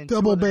me and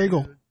double two other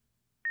bagel. dudes.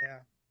 Yeah,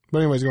 But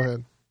anyways, go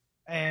ahead.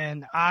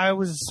 and I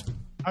was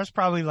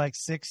probably like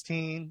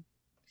 16.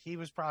 He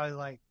was probably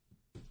like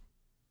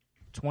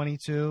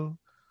 22,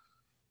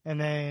 and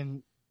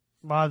then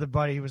my other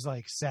buddy was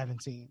like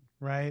 17,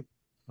 right?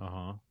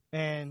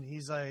 And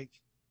he's like,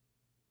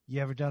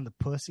 "You ever done the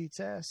pussy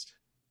test?"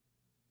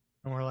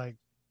 And we're like,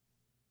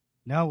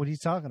 "No, what are you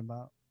talking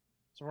about?"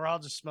 So we're all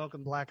just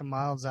smoking Black and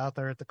Milds out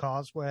there at the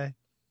causeway,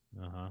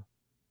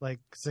 like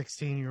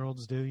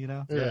 16-year-olds do, you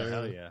know? Yeah,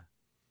 hell yeah.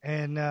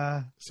 And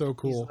So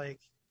cool.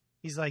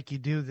 he's like, you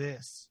do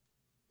this.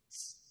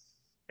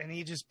 And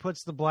he just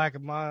puts the Black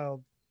and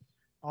Mild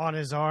on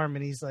his arm,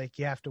 and he's like,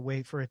 you have to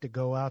wait for it to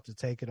go out to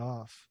take it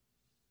off.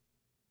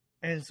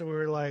 And so we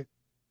were like,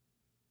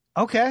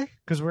 okay,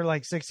 because we're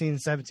like 16,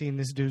 17.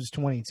 This dude's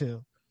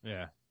 22.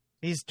 Yeah.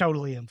 He's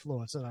totally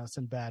influencing us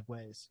in bad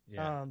ways.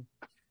 Yeah.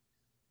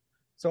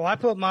 So I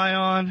put mine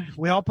on.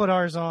 We all put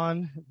ours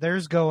on.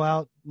 Theirs go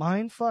out.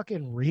 Mine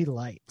fucking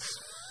relights.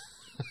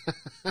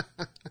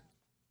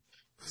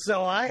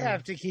 So I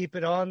have to keep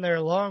it on there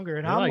longer,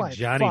 and You're I'm like like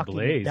Johnny fucking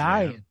Blaze,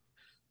 dying. man.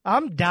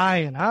 I'm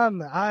dying.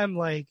 I'm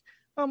like,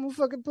 I'm a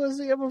fucking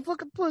pussy. I'm a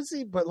fucking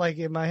pussy. But like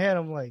in my head,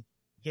 I'm like,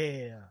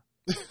 yeah,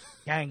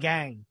 gang,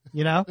 gang,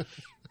 you know?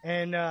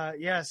 And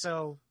yeah,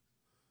 so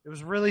it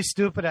was really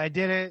stupid. I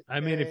did it. I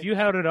mean, if and- you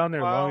held it on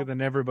there well, longer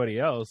than everybody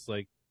else,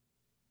 like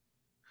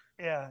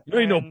yeah, you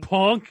ain't no and-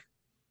 punk.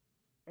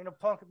 ain't no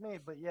punk with me,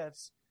 but yeah,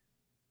 it's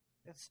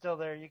still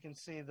there. You can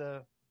see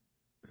the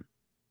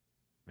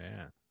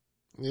Man,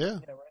 Yeah. right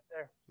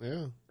there.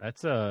 Yeah.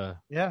 that's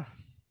Yeah,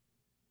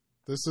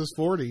 This is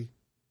 40.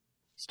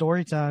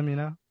 story time. You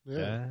know,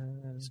 Yeah.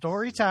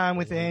 story time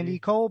with Andy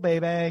Cole,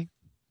 baby.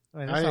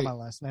 Wait, that's I- not my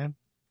last name.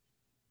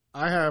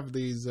 I have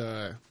these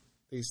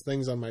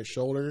things on my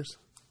shoulders.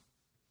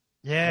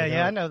 Yeah, Like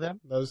yeah, how- I know them.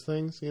 Those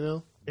things, you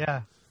know?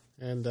 Yeah,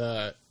 And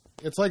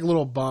it's like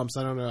little bumps.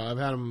 I don't know. I've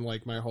had them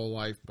like my whole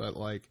life, but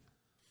like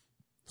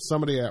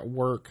somebody at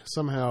work,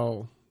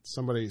 somehow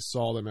somebody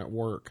saw them at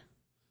work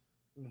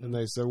and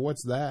they said,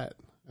 "What's that?"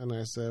 And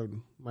I said,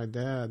 "My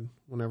dad,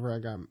 whenever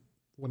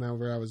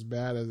I was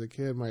bad as a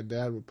kid, my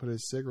dad would put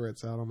his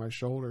cigarettes out on my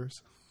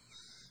shoulders."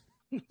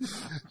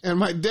 And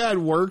my dad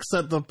works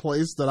at the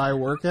place that I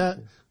work at.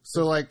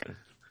 So like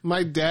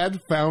my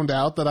dad found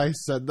out that I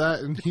said that,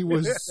 and he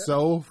was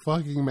so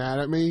fucking mad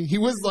at me. He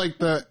was like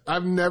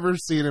I've never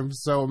seen him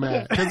so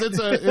mad because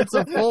it's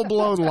a full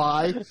blown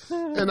lie,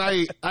 and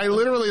I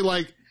literally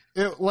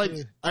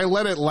I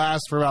let it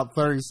last for about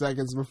 30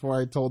 seconds before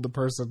I told the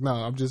person, "No,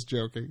 I'm just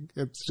joking.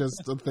 It's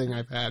just a thing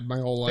I've had my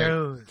whole life."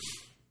 dude.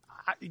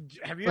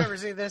 Have you ever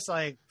seen this?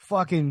 Like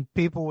fucking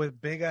people with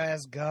big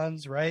ass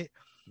guns, right?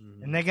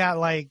 Mhm. And they got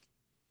like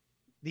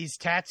these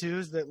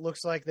tattoos that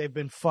looks like they've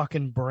been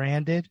fucking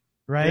branded,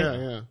 right? Yeah,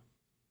 yeah.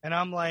 And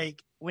I'm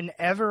like,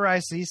 whenever I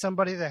see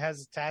somebody that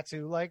has a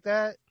tattoo like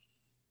that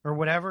or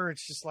whatever,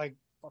 it's just like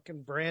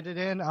fucking branded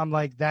in. I'm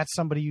like, that's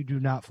somebody you do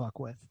not fuck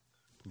with.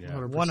 Yeah.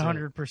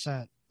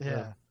 100%.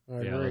 Yeah. I Yeah,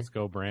 agree. let's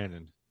go,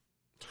 Brandon.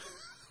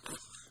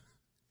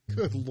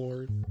 Good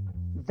Lord.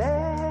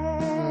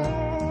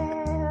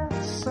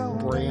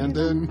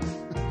 Brandon.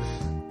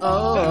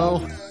 Oh.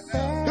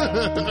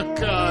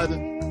 God.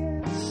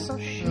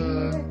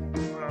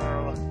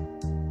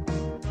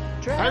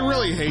 I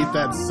really hate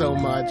that so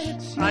much.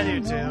 I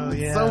do too.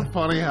 Yeah. So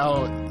funny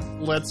how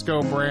 "Let's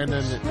Go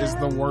Brandon" is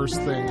the worst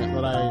thing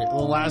the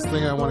last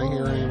thing I want to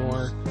hear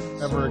anymore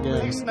ever It again.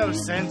 makes no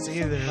sense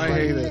either. I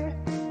hate it,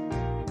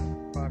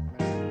 Fuck,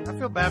 man. I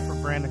feel bad for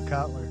Brandon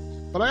Cutler.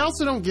 but I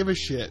also don't give a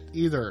shit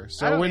either. I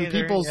So don't when either,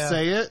 people yeah.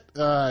 say it,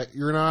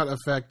 you're not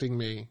affecting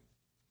me.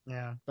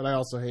 Yeah. But I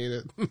also hate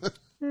it.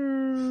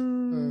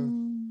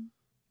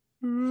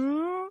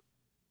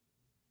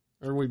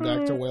 Are we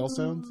back to whale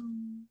sounds?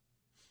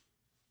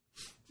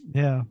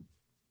 Yeah.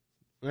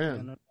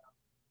 Man,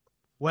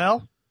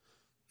 Well,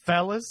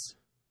 fellas,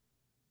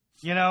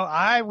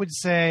 I would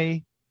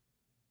say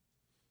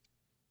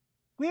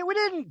we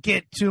didn't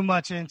get too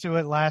much into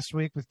it last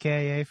week with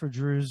KA for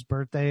Drew's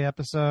birthday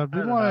episode. I We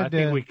don't know. I wanted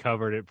think to we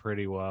covered it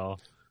pretty well.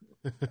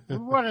 we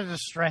wanted to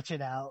stretch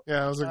it out.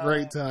 yeah, it was a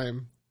great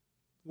time.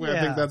 I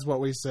yeah. think that's what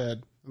we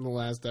said in the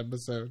last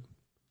episode.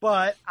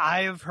 But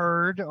I have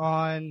heard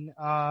on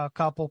a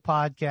couple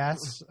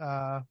podcasts,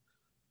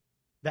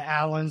 the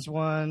Allens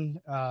one,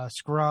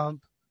 Scrump,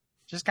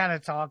 just kind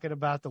of talking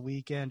about the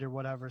weekend or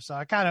whatever. So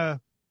I kind of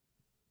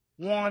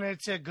wanted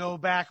to go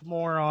back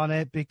more on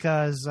it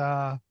because,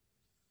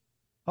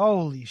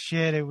 holy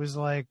shit, it was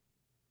like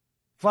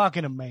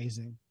fucking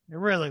amazing. It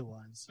really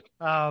was.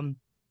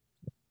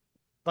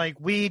 Like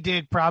we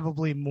did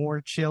probably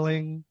more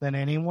chilling than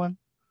anyone.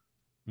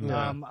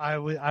 Yeah.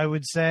 I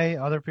would say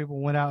other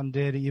people went out and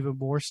did even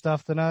more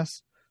stuff than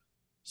us.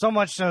 So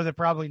much so that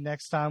probably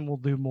next time we'll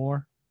do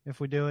more if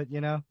we do it,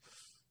 Yeah.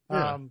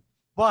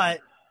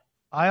 But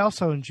I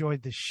also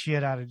enjoyed the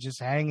shit out of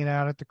just hanging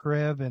out at the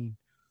crib and,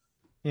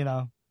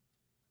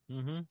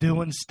 Mm-hmm.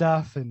 doing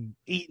stuff and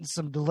eating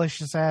some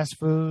delicious ass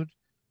food,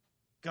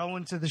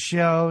 going to the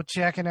show,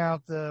 checking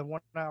out the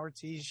 1 Hour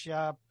Tea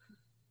Shop,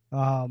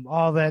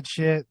 all that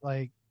shit.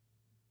 Like,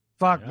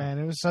 fuck, Yeah. man,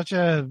 it was such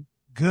a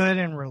good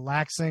and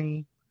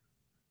relaxing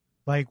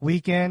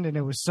weekend, and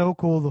it was so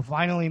cool to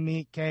finally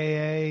meet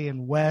KA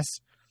and Wes.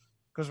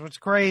 Because what's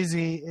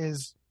crazy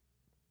is,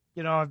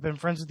 I've been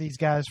friends with these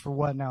guys for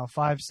what now,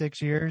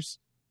 5-6 years,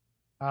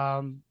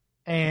 and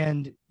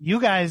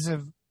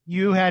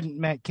you hadn't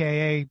met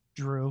KA,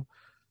 Drew,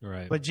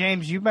 Right. but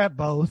James, you met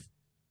both.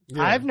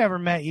 Yeah. I've never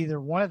met either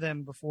one of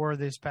them before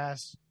this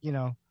past,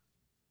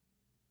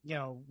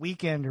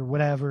 weekend or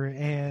whatever.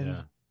 And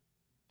Yeah.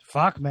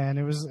 fuck, man,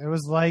 it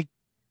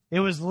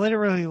was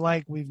literally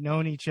like we've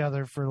known each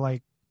other for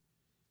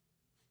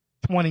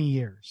 20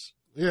 years.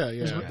 Yeah.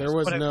 Is what- There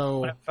was what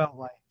no. it felt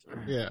like.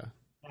 Yeah.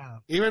 Yeah.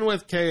 Even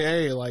with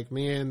KA, like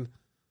me and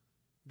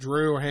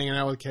Drew were hanging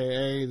out with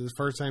KA. This is the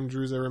first time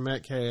Drew's ever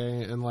met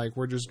KA, and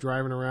we're just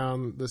driving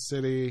around the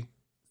city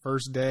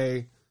first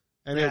day,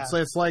 and Yeah.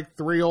 it's like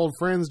three old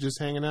friends just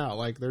hanging out.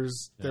 There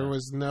Yeah.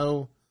 was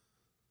no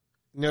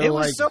It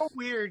was so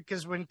weird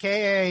because when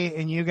KA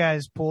and you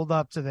guys pulled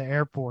up to the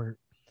airport,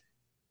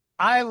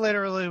 I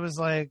literally was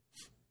like,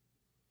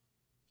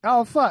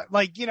 oh, fuck.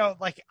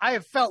 I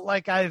have felt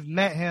like I've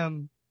met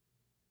him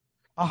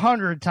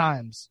 100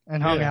 times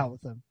and hung Yeah. out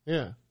with him.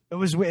 yeah. It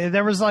was,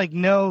 there was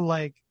no,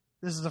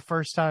 this is the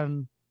first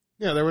time.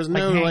 Yeah, there was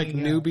no hanging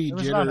out. newbie There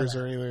was none of jitters that.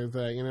 or anything like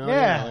that,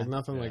 Yeah.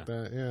 nothing Yeah. like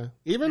that. Yeah,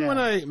 even Yeah. when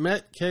I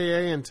met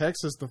KA in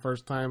Texas the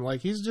first time,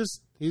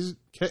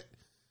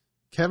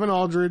 Kevin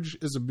Aldridge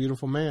is a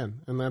beautiful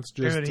man, and that's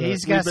just Dude,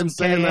 he's we've got been some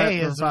saying that for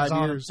KA-isms 5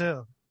 on him, years.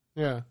 too.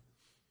 Yeah.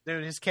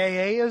 Dude, his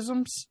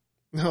KA-isms,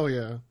 Oh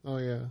yeah.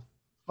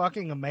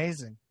 fucking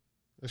amazing.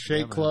 A shake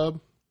Yeah, man.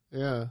 club.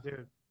 Yeah.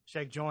 Dude,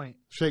 shake joint.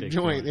 Shake Shake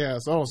joint. joint.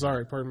 Yes. Oh,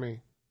 sorry. Pardon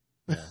me.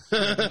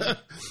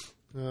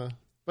 Yeah.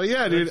 But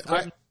yeah, dude,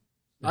 I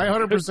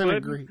 100% Good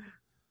agree.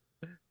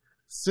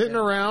 Sitting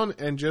around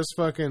and just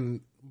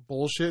fucking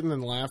bullshitting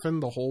and laughing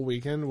the whole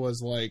weekend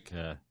was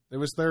Yeah. it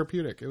was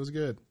therapeutic. It was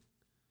good.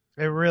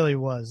 It really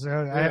was.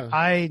 Yeah.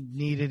 I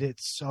needed it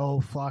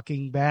so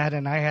fucking bad,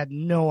 and I had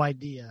no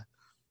idea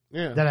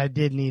Yeah. that I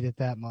did need it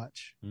that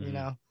much,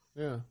 Mhm.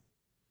 Yeah.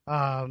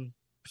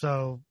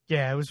 So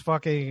yeah, it was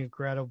fucking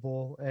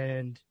incredible,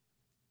 and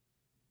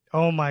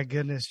oh my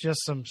goodness,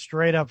 just some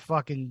straight up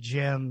fucking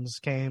gems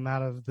came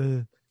out of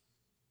the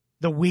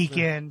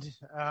weekend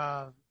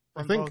from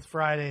I think- both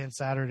Friday and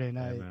Saturday Yeah,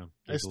 night. man.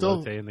 I Just still-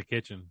 latte in the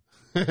kitchen.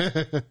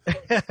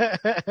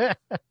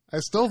 I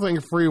still think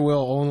free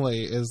will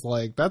only is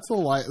that's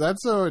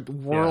a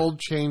world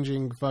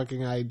changing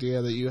fucking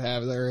idea that you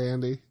have there,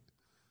 Andy.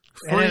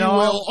 And Free it all-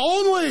 will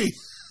only.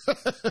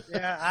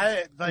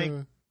 Yeah,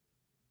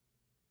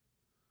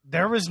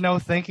 There was no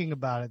thinking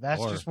about it.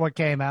 That's Or- just what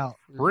came out.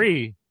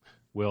 Free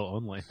will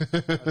only.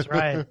 That's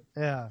right.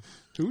 Yeah.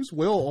 Who's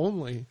Will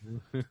only?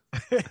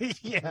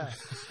 Yeah.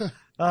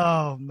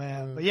 Oh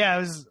man. But yeah,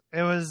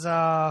 it was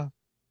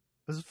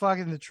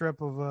fucking the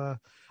trip of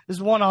this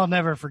is one I'll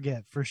never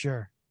forget for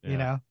sure. You Yeah.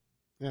 know?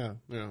 Yeah,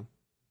 yeah.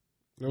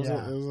 It was,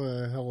 Yeah. it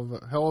was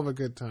a hell of a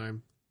good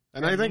time.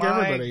 And I think My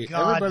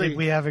everybody did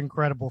we have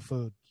incredible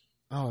food.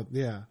 oh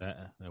yeah.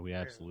 That we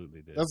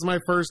absolutely did. That's my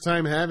first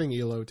time having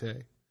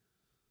elote.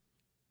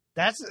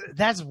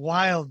 That's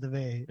wild to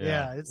me. Yeah.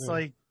 Yeah, it's Yeah.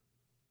 like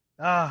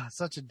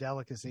such a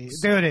delicacy.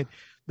 Dude,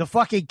 the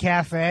fucking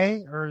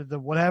cafe or the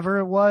whatever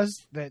it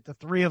was that the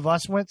three of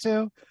us went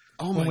to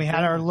Oh when we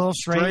had our little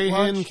straight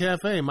Strahan lunch.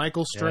 Cafe,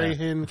 Michael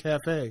Strahan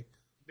Cafe.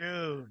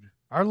 Dude,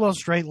 our little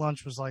straight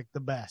lunch was like the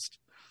best.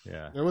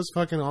 Yeah. It was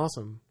fucking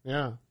awesome.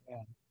 Yeah.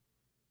 Yeah.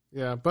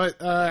 Yeah,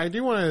 but I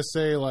do want to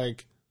say,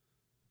 like,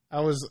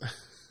 I was,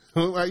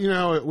 you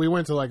know, we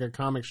went to like a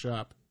comic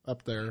shop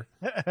up there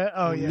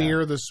Oh yeah.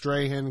 near the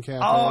Strahan Cafe.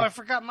 Oh, I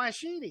forgot my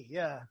sheety.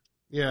 Yeah.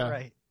 yeah.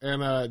 Right.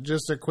 And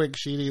just a quick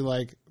sheety,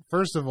 like,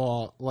 first of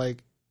all,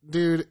 like,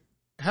 dude,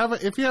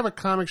 if you have a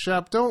comic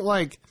shop, don't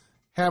like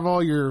have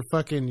all your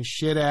fucking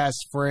shit ass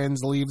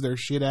friends leave their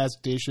shit ass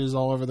dishes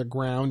all over the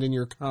ground in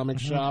your comic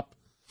shop.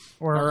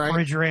 Or All a right.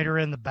 refrigerator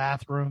in the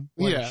bathroom.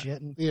 While you're Yeah.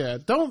 shitting. Yeah,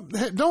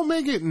 don't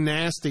make it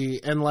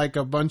nasty and like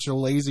a bunch of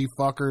lazy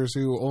fuckers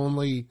who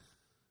only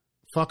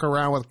fuck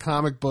around with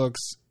comic books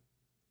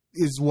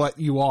is what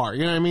you are.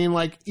 You know what I mean?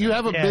 Like, you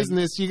have a Yeah.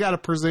 business, you got to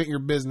present your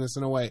business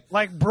in a way.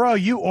 Like, bro,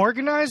 you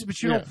organize,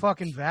 but you Yeah. don't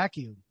fucking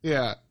vacuum.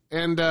 Yeah.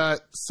 And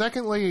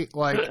secondly,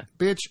 like,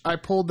 bitch, I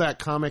pulled that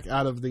comic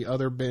out of the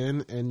other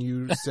bin and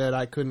you said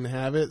I couldn't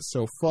have it,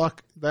 so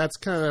fuck, that's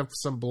kind of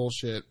some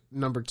bullshit,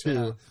 number 2.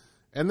 Yeah.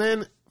 And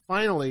then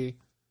finally,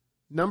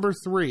 number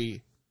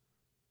 3,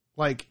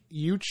 like,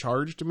 you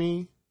charged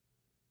me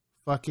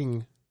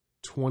fucking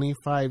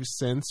 25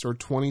 cents or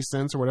 20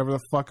 cents or whatever the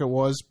fuck it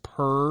was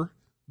per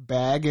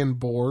bag and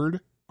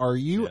board. Are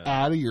you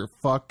Yeah. out of your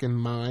fucking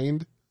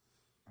mind?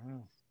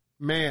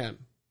 Man.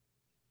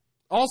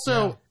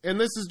 Also, and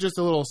this is just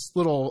a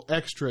little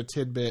extra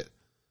tidbit.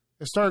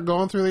 I start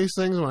going through these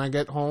things when I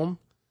get home,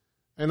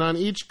 and on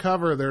each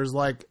cover there's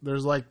like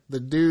the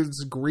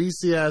dude's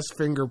greasy ass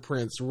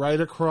fingerprints right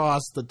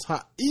across the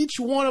top. Each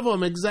one of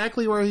them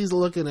exactly where he's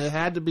looking. It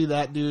had to be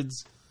that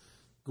dude's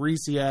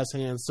greasy ass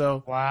hand.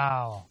 So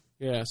Wow.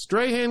 yeah,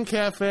 Strahan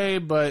Cafe,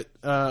 but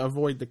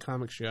avoid the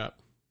comic shop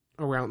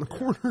around the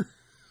corner.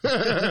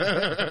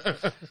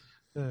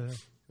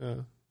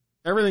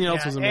 Everything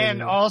else was amazing.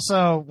 And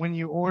also, when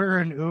you order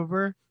an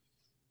Uber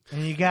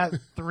and you got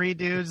 3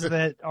 dudes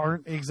that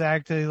aren't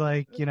exactly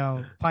like, you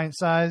know, pint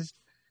sized,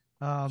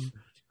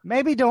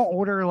 maybe don't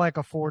order like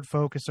a Ford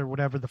Focus or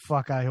whatever the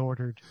fuck I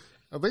ordered.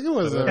 I think it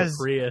was a Because-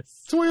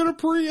 Prius. Toyota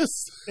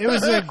Prius. It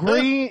was a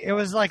green, it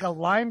was like a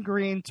lime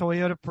green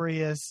Toyota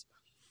Prius.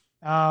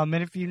 And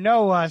if you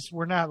know us,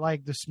 we're not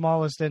like the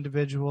smallest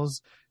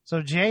individuals.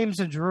 So James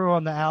and Drew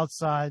on the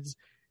outsides.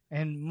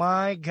 And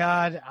my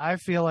God, I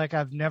feel like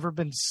I've never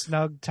been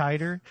snug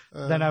tighter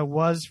than I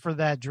was for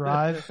that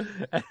drive.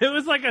 It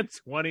was like a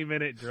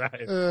 20-minute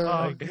drive.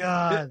 Oh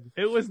God.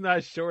 It was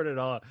not short at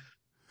all.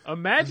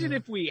 Imagine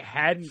if we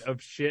hadn't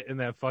of shit in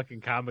that fucking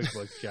comic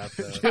book shop,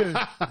 though.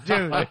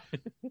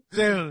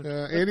 Dude.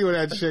 Andy would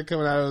have had shit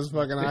coming out of his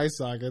fucking eye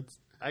sockets.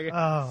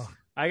 Oh.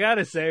 I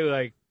gotta say,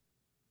 like,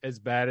 as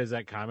bad as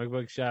that comic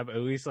book shop, at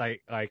least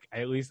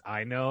at least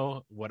I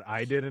know what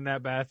I did in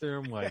that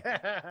bathroom. Like,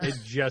 it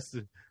just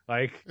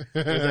like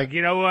it's like,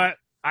 you know what?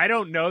 I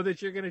don't know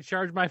that you're gonna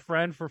charge my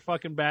friend for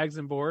fucking bags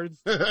and boards,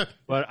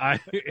 but I'm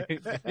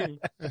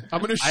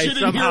gonna I shit in here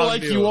somehow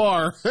like knew. you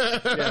are.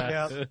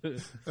 yeah.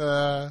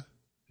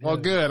 Well,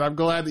 good. I'm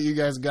glad that you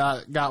guys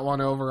got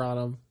one over on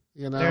him.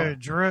 You know,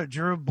 Dude,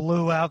 Drew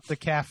blew out the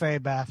cafe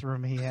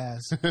bathroom he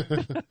has.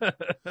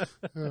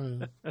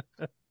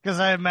 Because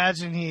I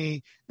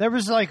imagine there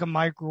was like a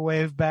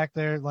microwave back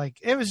there. Like,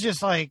 it was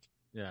just like,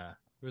 Yeah.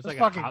 It was it was like a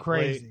fucking hot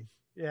crazy. plate.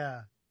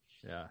 Yeah.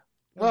 Yeah.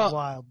 It was Well,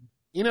 wild.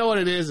 you know what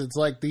it is? It's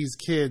like these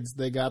kids,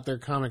 they got their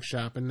comic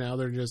shop and now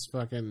they're just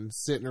fucking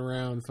sitting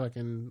around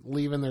fucking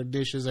leaving their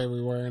dishes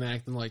everywhere and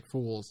acting like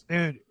fools.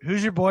 Dude,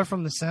 who's your boy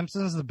from The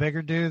Simpsons? The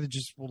bigger dude that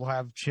just will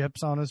have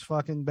chips on his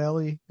fucking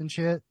belly and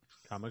shit?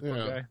 Comic You book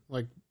know, guy.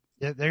 like,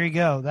 Yeah, there you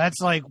go. That's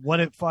like what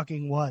it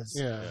fucking was.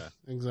 yeah,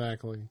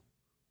 exactly.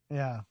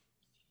 Yeah.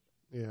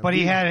 Yeah. But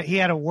he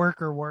had a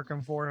worker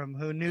working for him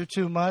who knew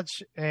too much,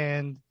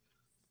 and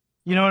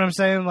you know what I'm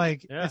saying?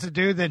 Like, Yeah. it's a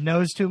dude that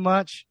knows too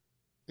much,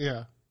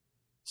 Yeah,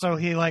 so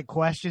he like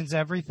questions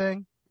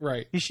everything.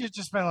 right. He should have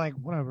just been like,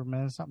 whatever,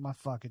 man, it's not my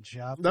fucking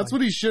shop. That's like,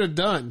 what he should have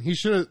done. He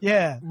should have.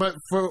 Yeah. But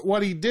for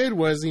what he did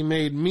was he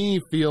made me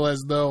feel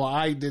as though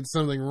I did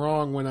something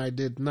wrong when I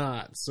did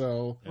not.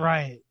 So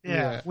Right. Yeah.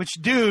 Yeah. Which,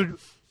 dude,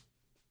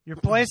 your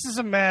place is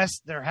a mess.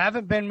 There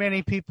haven't been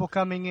many people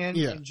coming in.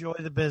 Yeah. Enjoy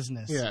the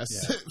business. yes,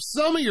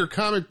 sell me your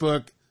comic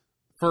book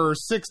for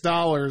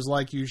 $6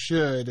 like you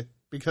should,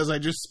 because I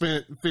just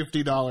spent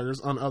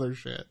 $50 on other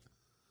shit.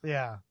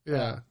 Yeah.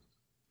 Yeah.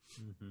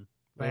 Mm-hmm.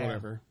 Man.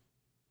 Whatever.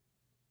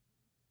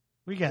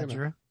 We got You know.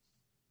 Drew.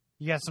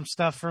 You got some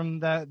stuff from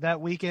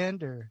that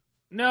weekend, or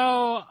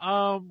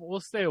No, we'll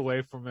stay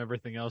away from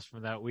everything else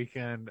from that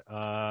weekend.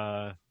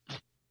 I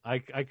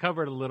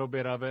covered a little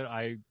bit of it.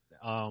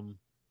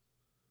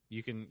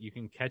 You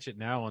can catch it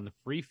now on the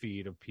free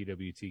feed of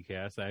PWT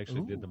Cast. I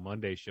actually did the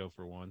Monday show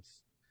for once.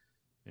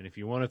 And if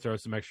you want to throw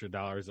some extra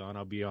dollars on,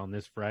 I'll be on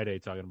this Friday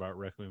talking about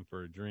Requiem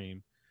for a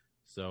Dream.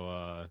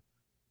 So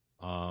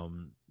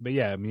but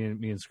yeah, me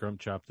and Scrump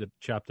chopped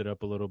it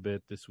up a little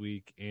bit this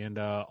week. And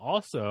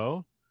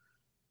also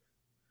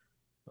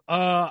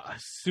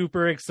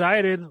super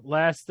excited,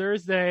 last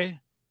Thursday,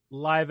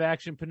 live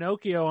action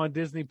Pinocchio on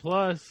Disney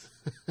Plus.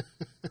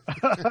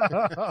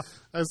 I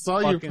saw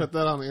you put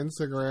that on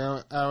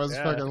Instagram. I was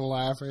fucking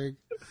laughing.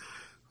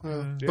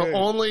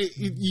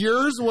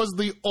 Yours was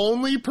the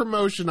only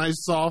promotion I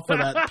saw for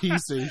that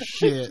piece of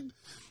shit.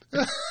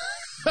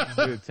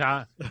 Dude,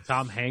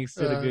 Tom Hanks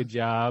did a good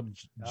job.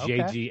 Okay.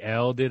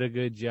 JGL did a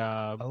good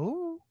job.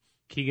 oh,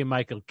 Keegan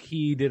Michael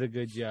Key did a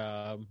good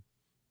job.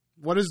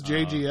 What is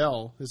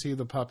JGL? Is he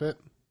the puppet?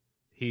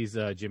 He's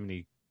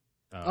Jiminy.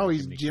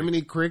 He's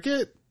Jiminy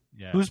Cricket?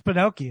 Yeah, who's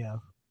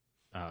Pinocchio?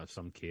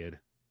 some kid.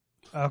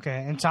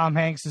 Okay, and Tom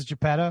Hanks is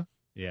Geppetto.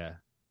 Yeah.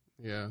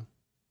 Yeah.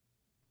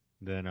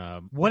 Then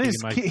What is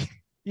Keegan key?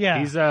 Yeah.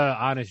 He's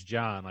Honest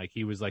John. Like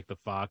he was like the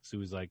fox who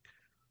was like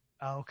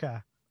Oh, okay.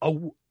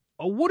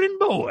 a wooden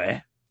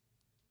boy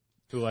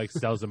who like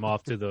sells him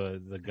off to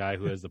the guy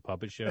who has the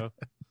puppet show.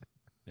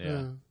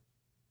 Yeah.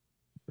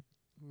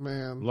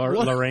 Man.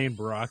 Lorraine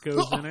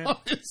Bracco's in it.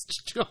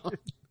 Honest John.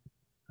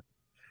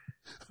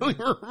 I don't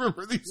even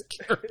remember these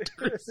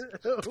characters.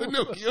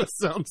 Pinocchio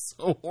sounds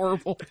so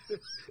horrible.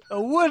 A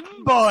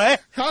wooden boy.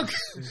 How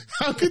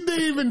could they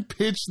even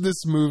pitch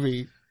this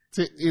movie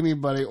to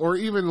anybody, or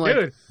even like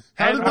Dude,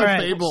 how did the alright,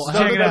 fable? so How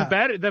check did it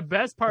out. the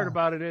best part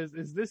about it is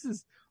this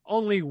is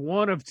only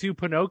one of two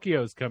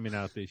Pinocchios coming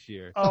out this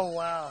year. Oh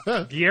wow.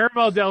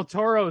 Guillermo del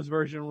Toro's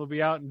version will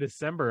be out in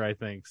December, I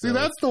think. See, So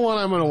that's the one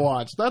I'm gonna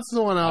watch. That's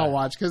the one I'll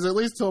watch because at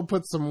least he'll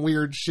put some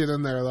weird shit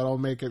in there that'll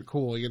make it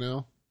cool, you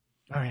know.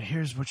 All right,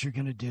 here's what you're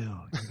gonna do.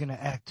 You're gonna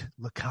act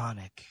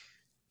laconic.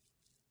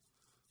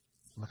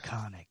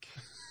 Laconic.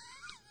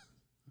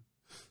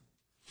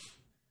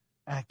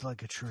 Act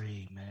like a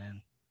tree,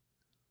 man.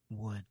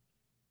 Wood.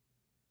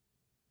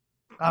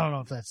 I don't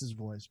know if that's his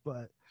voice,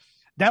 but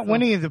that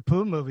Winnie the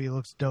Pooh movie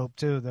looks dope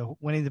too. The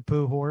Winnie the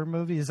Pooh horror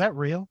movie. Is that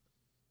real?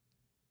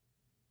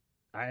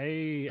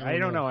 I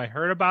don't know. I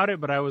heard about it,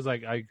 but I was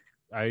like, I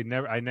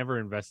never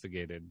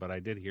investigated, but I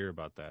did hear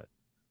about that.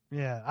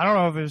 Yeah, I don't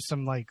know if it was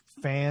some like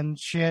fan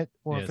shit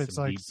or Yeah, if it's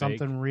some like deep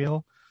something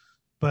real,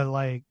 but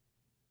like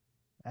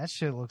that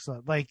shit looks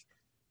like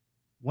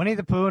Winnie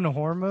the Pooh in a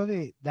horror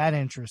movie. That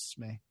interests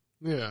me.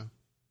 Yeah,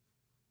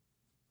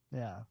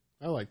 Yeah,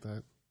 I like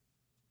that.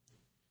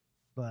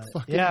 but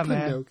Fucking yeah,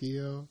 man.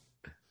 Pinocchio.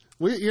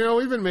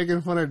 We've been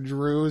making fun of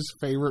Drew's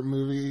favorite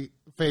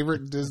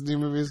Disney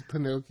movie is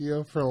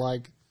Pinocchio for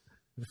like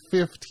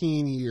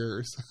 15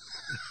 years.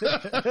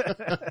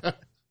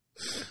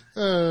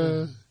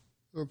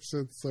 That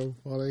shit's so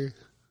funny.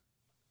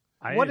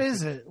 What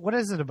is it? What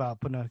is it about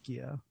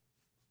Pinocchio?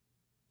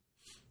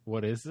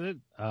 What is it?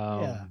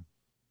 Yeah.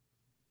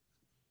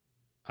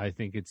 I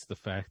think it's the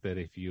fact that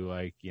if you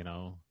like,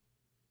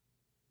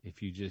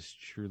 if you just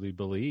truly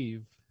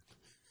believe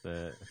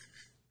that.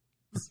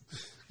 This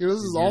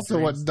is Your also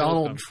what dreams still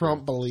Donald come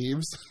Trump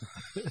believes.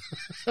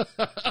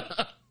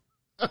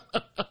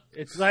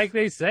 It's like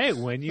they say,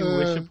 when you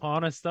wish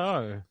upon a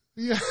star.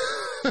 Yeah.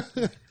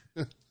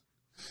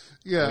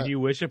 Yeah. When you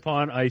wish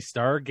upon a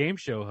star game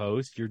show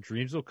host, your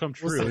dreams will come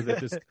true, that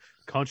this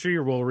country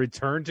will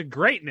return to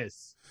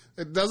greatness.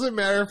 It doesn't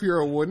matter if you're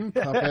a wooden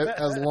puppet,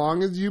 as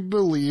long as you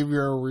believe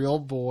you're a real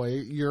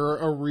boy, you're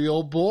a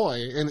real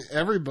boy. And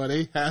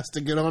everybody has to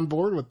get on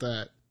board with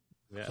that.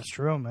 Yeah. That's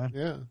true, man.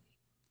 Yeah.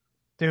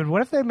 Dude,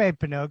 what if they made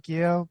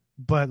Pinocchio,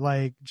 but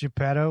like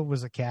Geppetto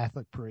was a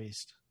Catholic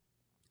priest?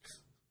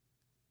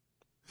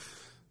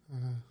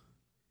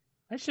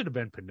 I should have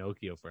been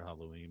Pinocchio for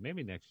Halloween.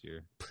 Maybe next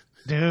year.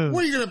 Dude.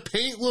 What, are you going to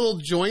paint little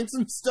joints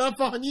and stuff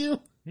on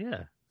you?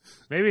 Yeah.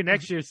 Maybe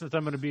next year, since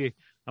I'm going to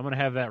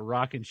have that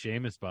rockin'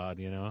 Seamus bod,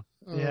 Yeah,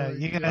 Oh,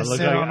 you're my gonna look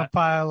sit like on a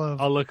pile of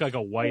I'll look like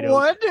a white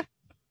oak. wood.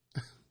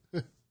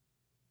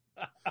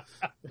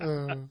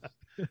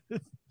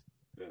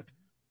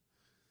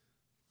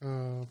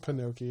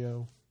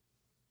 Pinocchio.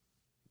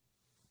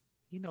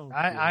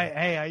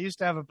 I used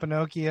to have a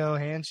Pinocchio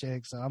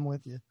handshake, so I'm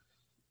with you.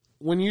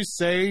 When you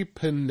say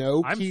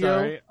Pinocchio, I'm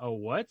sorry. A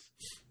what?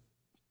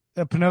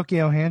 A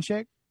Pinocchio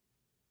handshake?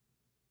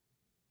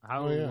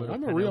 How Oh, yeah. would a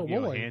I'm a real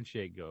Pinocchio boy.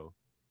 handshake go?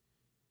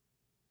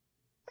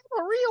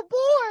 I'm a real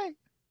boy.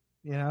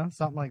 You know,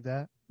 something like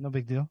that. No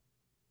big deal.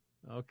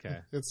 Okay.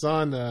 it's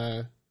on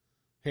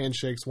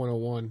Handshakes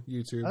 101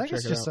 YouTube. I think Check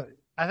it's it just. out.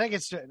 I think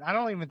it's. I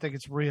don't even think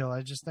it's real.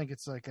 I just think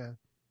it's like a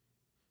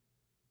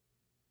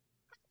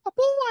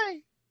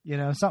boy. You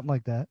know, something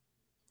like that.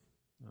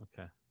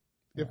 Okay.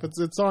 If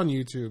it's on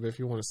YouTube if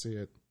you want to see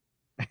it.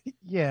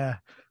 Yeah.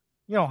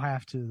 You don't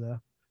have to though.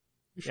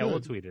 You Yeah, we'll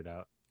should. tweet it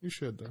out. You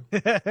should though.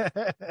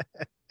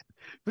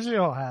 But you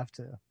don't have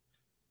to.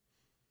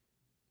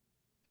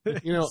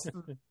 You know,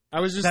 I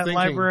was just That thinking.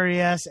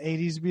 library ass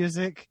 80s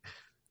music.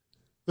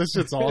 This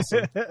shit's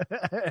awesome.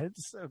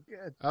 It's so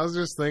good. I was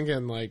just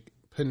thinking, like,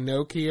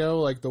 Pinocchio,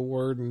 like, the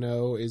word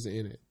no is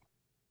in it.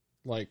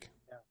 Like,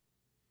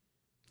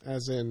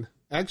 as in,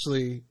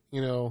 actually,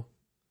 you know,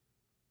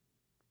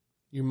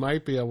 you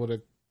might be able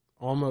to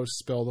almost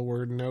spell the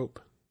word nope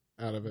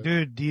out of it.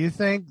 Dude, do you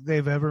think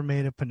they've ever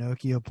made a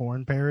Pinocchio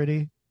porn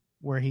parody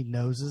where he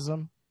noses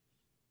them?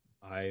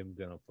 I am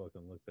gonna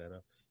fucking look that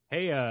up.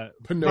 Hey,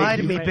 Pinocchio. Lie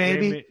to me, They-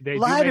 baby. they do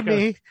Lie to make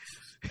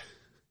a- me.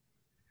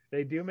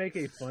 they do make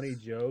a funny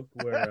joke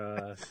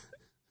where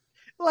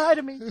Lie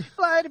to me.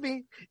 Lie to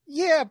me.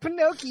 Yeah,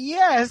 Pinocchio,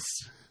 yes.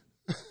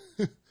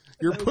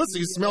 Your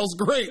pussy smells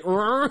great.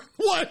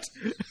 What?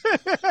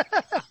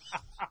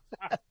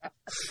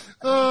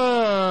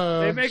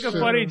 they make a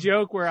funny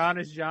joke where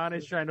Honest John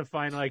is trying to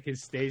find like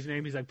his stage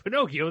name. He's like,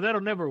 Pinocchio,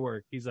 that'll never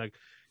work. He's like,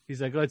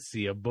 let's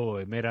see, a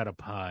boy made out of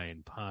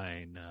pine,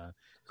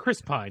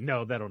 Chris Pine.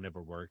 No, that'll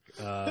never work.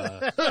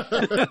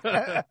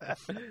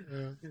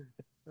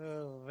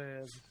 Oh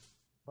man,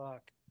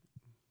 fuck.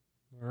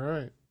 All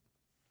right.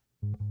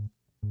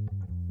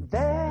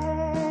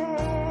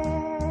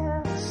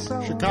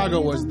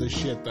 Chicago was the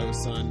shit, though,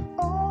 son.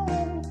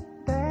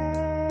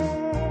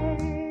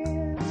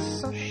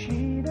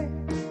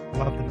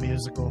 Love the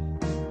musical.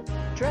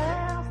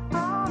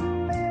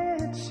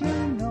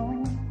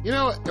 You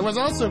know, it was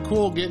also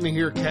cool getting to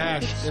hear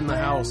Cash in the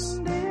house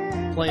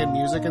playing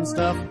music and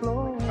stuff.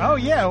 Oh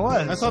yeah, it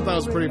was. I thought that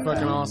was pretty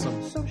fucking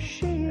awesome.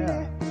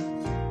 Yeah.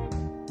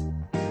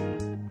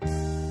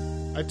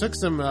 I took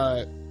some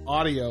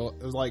audio.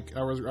 It was like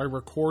I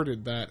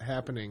recorded that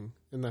happening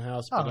in the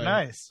house. Oh, But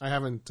nice. I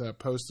haven't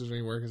posted it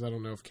anywhere because I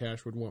don't know if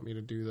Cash would want me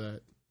to do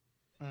that.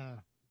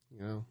 You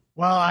know.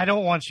 Well, I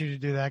don't want you to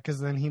do that because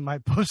then he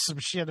might post some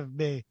shit of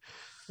me.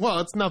 Well,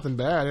 it's nothing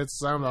bad. It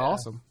sounded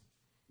awesome.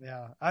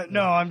 Yeah.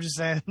 No, I'm just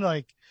saying,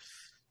 like,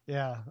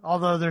 yeah.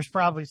 Although there's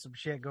probably some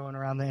shit going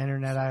around the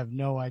internet I have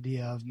no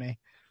idea of me.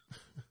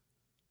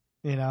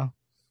 You know?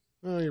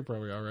 Oh, you're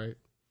probably all right.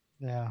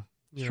 Yeah.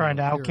 Just Yeah, trying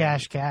to you're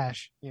outcash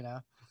cash, you know?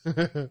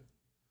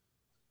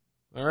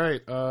 All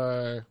right.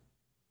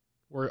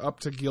 We're up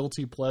to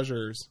guilty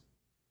pleasures.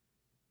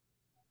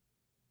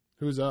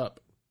 Who's up?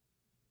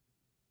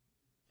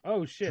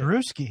 oh shit!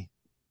 Drewski.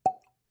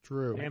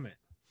 Drew. Damn it!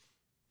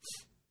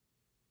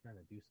 trying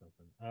to do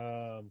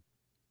something.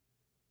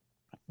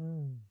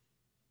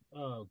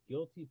 Oh,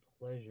 guilty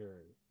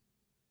pleasures.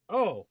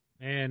 Oh,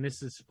 and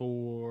this is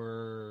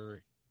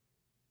for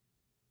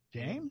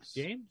James?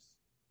 James.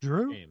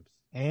 Drew? James.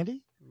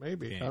 Andy?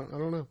 Maybe. Yeah. I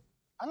don't know.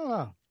 I don't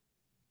know.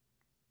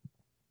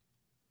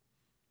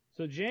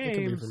 So It could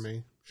be James, for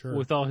me. Sure.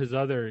 with all his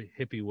other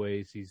hippie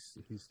ways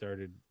he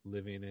started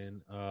living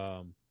in.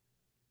 I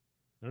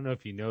don't know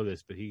if you know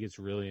this, but he gets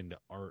really into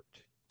art,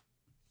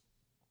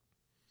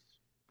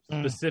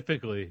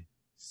 specifically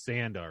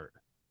sand art.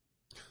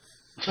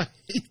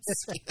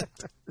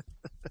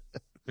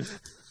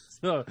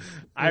 So,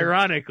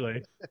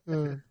 ironically,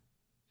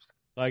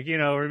 like, you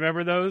know,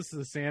 remember those,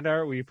 the sand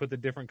art where you put the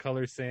different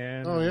color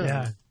sand? Oh, yeah.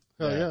 Yeah.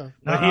 Hell Yeah. yeah.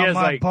 But Not he on has,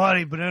 my like,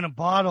 body, but in a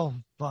bottle.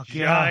 Fuck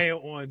yeah.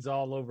 giant ones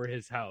all over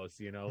his house,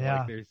 you know? Yeah.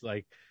 Like, there's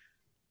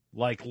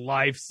like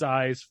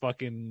life-size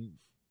fucking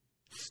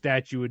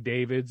statue of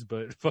David's,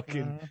 but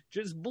fucking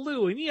just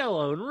blue and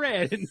yellow and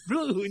red and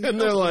blue and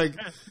And they're yellow. like,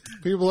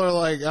 people are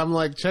like, I'm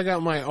like, check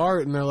out my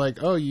art. And they're like,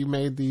 oh, you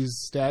made these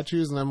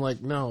statues? And I'm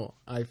like, no,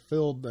 I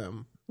filled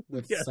them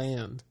with Yes.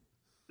 sand.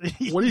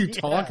 What are you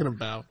talking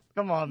about?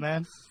 Come on,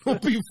 man.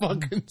 Don't be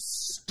fucking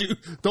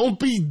stupid. Don't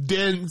be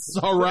dense,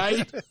 all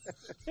right?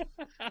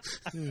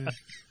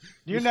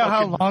 You know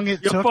how long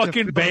it You took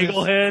fucking to fill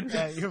bagel this- head.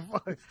 Yeah, you're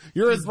fucking,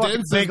 You're as fucking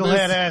dense as bagel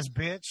head this. ass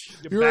bitch.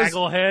 You You're as-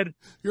 bagel head.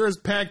 You're as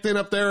packed in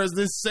up there as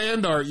this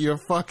sand art, you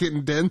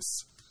fucking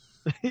dense.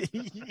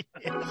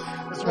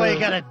 That's why you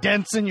got a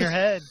dents in your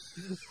head.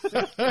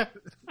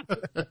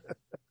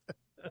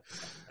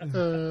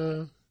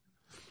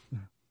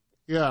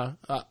 Yeah,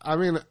 I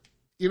mean,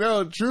 you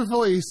know,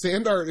 truthfully,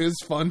 sand art is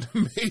fun to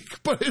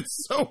make, but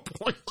it's so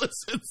pointless.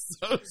 It's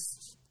so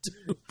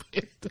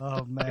stupid.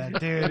 Oh man,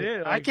 dude, It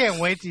is, I like- can't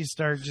wait till you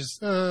start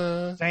just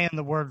Uh, saying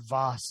the word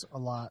Voss a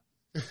lot.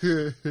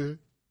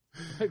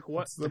 Like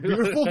what? the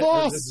beautiful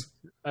Voss.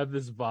 I have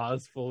this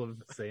vase full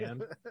of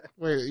sand.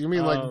 Wait, you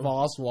mean like Um,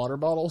 Voss water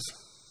bottles?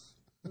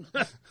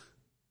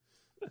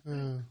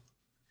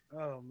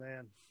 Oh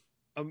man,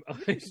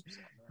 Do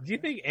you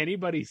think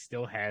anybody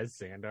still has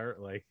sand art?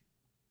 Like,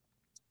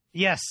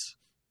 yes,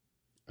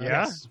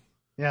 yeah?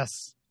 yes,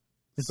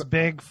 it's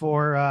big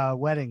for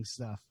wedding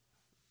stuff.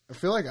 I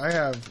feel like I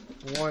have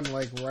one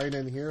like right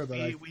in here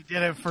that We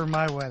did it for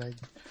my wedding,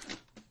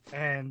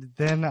 and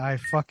then I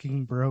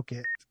fucking broke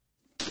it.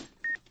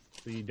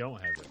 So you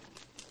don't have it.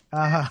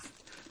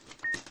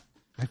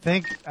 I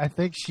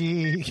think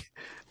she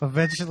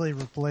eventually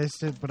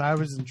replaced it, but I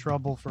was in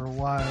trouble for a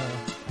while.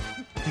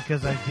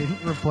 because I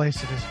didn't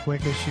replace it as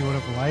quick as she would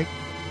have liked,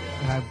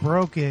 and I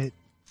broke it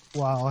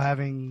while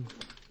having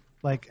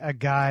like a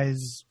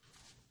guy's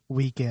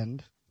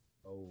weekend.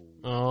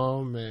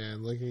 Oh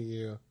man, look at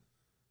you.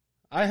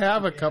 I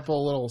have a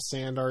couple little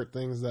sand art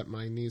things that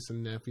my niece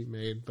and nephew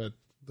made, but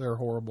they're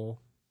horrible.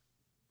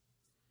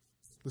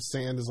 The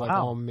sand is like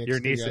all mixed Your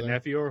niece together. and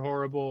nephew are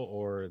horrible,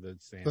 or the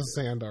sand? The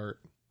sand art.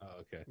 Oh,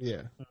 okay.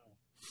 Yeah.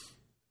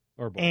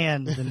 Or both.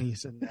 And the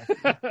niece and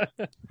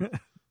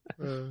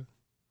nephew.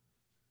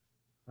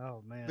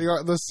 Oh man.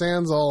 The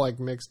sand's all like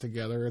mixed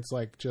together. It's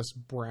like just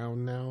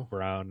brown now.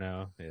 Brown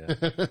now. Yeah.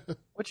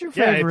 What's your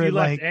Yeah, favorite? if you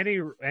like, left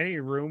any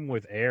room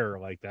with air,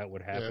 like that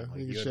would happen. Yeah, Like,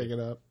 you can had shake to- it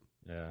up.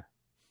 Yeah.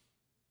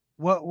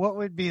 what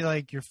would be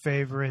like your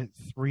favorite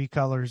 3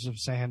 colors of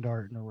sand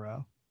art in a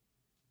row?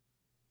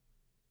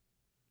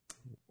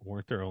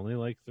 Weren't there only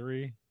like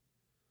 3?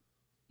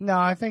 No,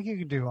 I think you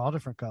could do all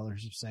different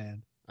colors of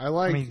sand. I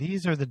like I mean,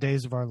 these are the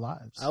days of our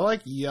lives. I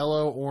like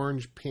yellow,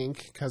 orange,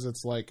 pink because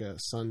it's like a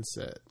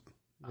sunset.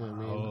 You know what I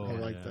mean? Oh, I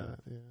like yeah. that.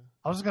 Yeah.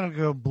 I was gonna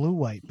go blue,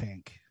 white,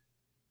 pink.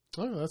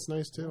 Oh, that's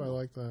nice too. I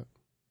like that.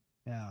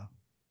 Yeah,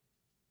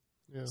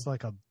 Yeah. it's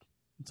like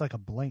a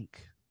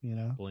blink. You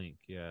know. Blink.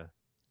 Yeah.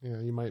 Yeah,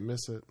 you might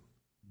miss it.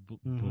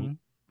 Mhm.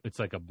 It's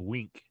like a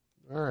blink.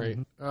 All right.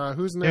 Mm-hmm.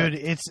 Who's next?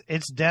 Dude,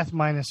 it's death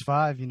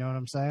 -5. You know what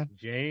I'm saying?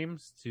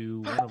 James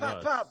to one Pop, of pop,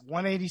 us. pop.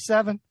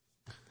 187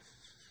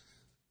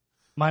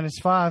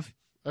 -5.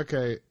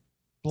 Okay.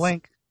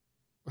 Blink.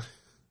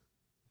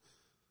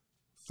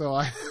 So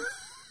I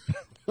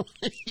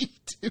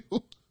 82.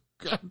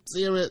 God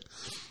damn it.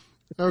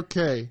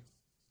 Okay.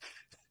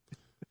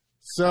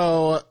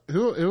 So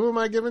who am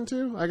I giving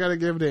to? I gotta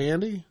give to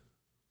Andy?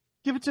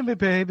 Give it to me,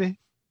 baby.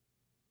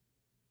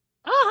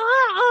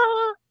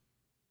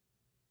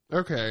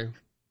 Okay.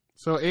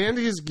 So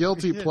Andy's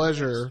guilty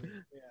pleasure.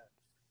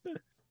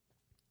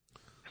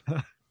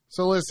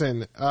 So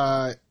listen,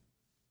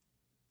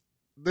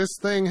 this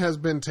thing has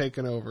been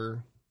taken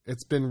over.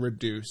 It's been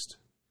reduced.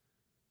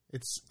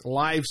 It's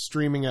live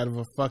streaming out of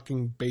a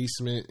fucking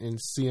basement in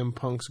CM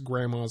Punk's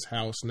grandma's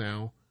house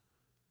now.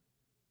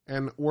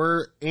 And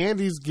where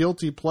Andy's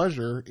guilty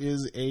pleasure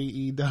is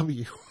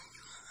AEW.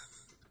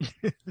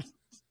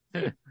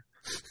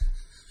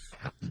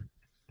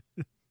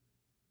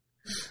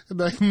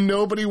 Like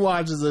nobody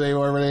watches it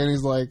anymore, but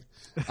Andy's like,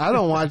 I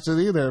don't watch it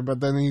either, but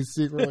then he's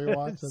secretly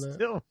watching it.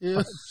 Still,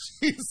 Yeah,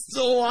 he's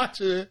still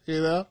watching it,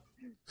 you know?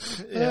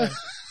 yeah.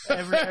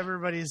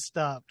 Everybody's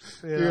stopped.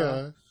 you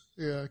know?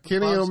 Yeah.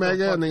 Kenny Bob's still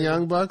Omega and the fucking-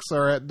 Young Bucks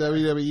are at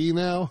WWE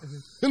now.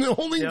 And the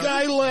only Yep.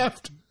 guy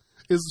left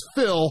is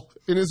Phil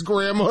in his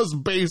grandma's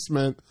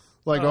basement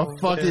like Oh,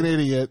 a fucking man.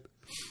 idiot.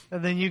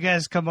 And then you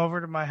guys come over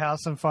to my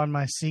house and find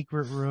my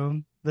secret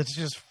room that's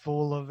just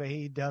full of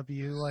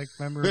AEW like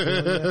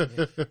memorabilia.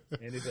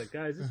 And he's like,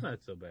 guys, it's not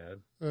so bad.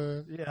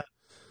 Yeah.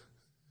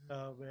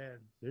 Oh man.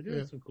 They're doing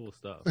Yeah. some cool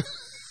stuff.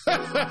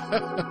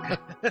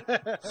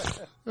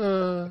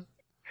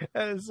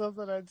 That is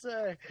something I'd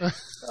say. Oh,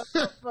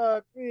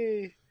 fuck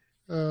me.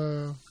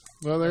 Well,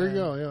 there you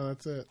go. Yeah,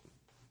 that's it.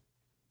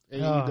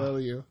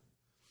 AEW.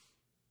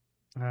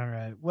 All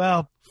right.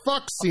 Well,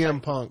 Fuck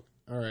CM Punk.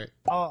 All right.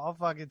 I'll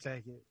fucking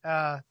take it.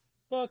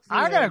 Fuck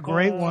I got a CM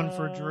great one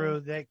for Punk. Drew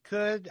that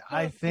could,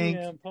 I Fuck think.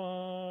 CM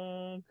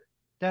Punk.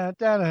 Da,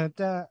 da, da,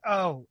 da.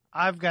 Oh,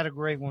 I've got a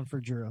great one for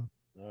Drew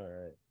All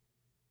right.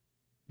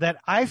 that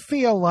I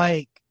feel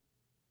like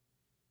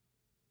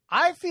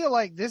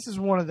this is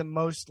one of the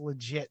most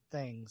legit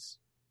things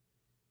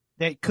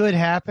that could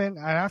happen.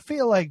 And I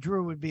feel like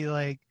Drew would be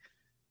like,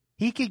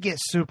 he could get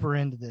super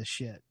into this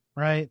shit,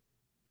 right?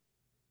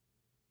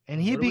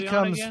 And he What are we on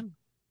becomes, again?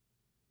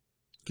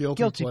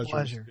 Guilty pleasures.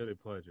 pleasure. Guilty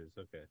pleasures.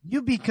 Okay.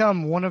 you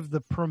become one of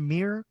the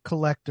premier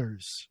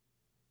collectors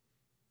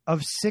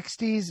of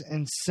 60s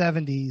and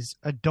 70s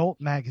adult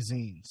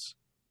magazines.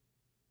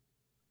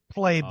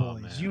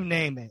 Playboys, man. you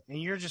name it.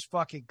 And you're just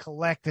fucking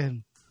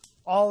collecting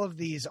all of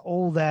these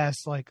old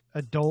ass like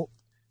adult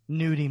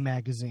nudie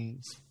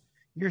magazines.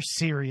 You're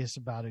serious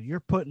about it. You're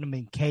putting them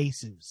in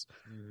cases.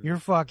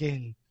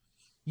 Mhm.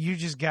 You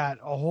just got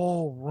a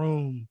whole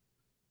room,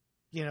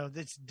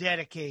 that's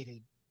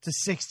dedicated to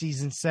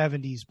 60s and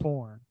 70s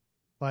porn,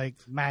 like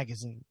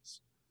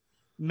magazines.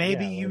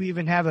 Maybe Yeah, you like-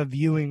 even have a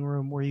viewing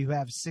room where you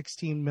have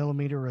 16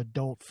 millimeter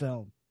adult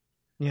film,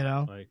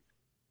 Like,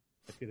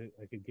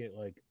 I could get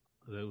like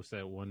there was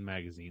that one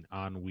magazine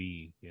on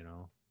Wii,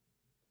 Yeah.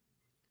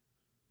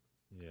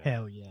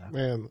 Hell yeah.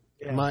 Man,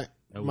 Yeah. That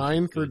was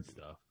mine for good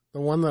stuff.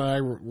 the one that I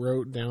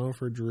wrote down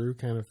for Drew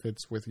kind of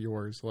fits with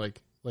yours,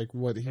 like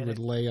what he Hit would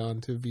it. lay on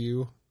to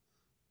view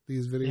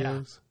these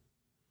videos.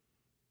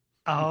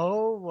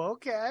 Oh,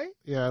 okay.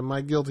 Yeah,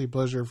 my guilty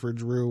pleasure for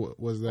Drew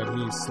was that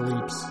he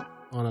sleeps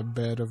on a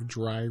bed of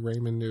dry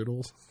ramen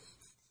noodles.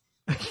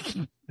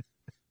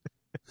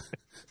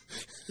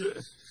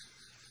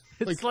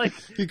 It's like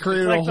He it's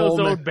created like a whole.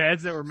 those old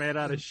beds that were made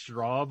out of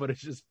straw, but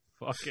it's just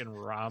fucking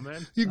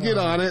ramen. You get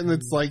Oh, on it, and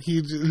it's like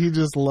he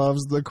just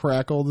loves the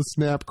crackle, the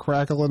snap,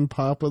 crackle, and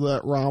pop of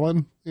that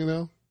ramen.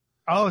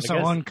 Oh, so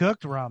guess-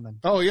 uncooked ramen.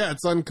 Oh yeah,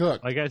 it's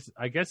uncooked. I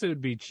guess it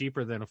would be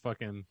cheaper than a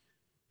fucking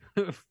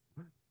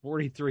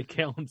 43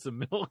 gallons of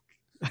milk.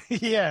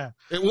 Yeah.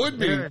 It would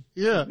be.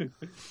 Yeah. Yeah.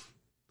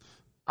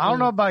 I don't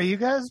know about you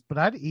guys, but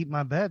I'd eat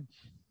my bed.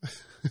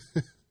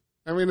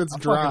 I mean, it's I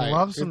dry. fucking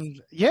love It's- some.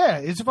 Yeah,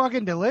 it's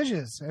fucking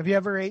delicious. Have you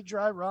ever ate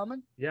dry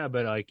ramen? Yeah,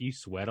 but like you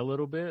sweat a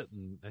little bit,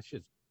 and that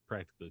shit's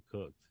practically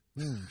cooked.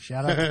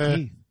 Shout out to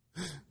Keith.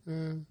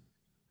 uh,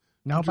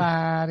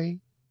 Nobody.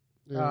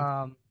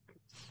 yeah.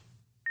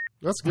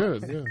 That's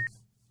good. Yeah.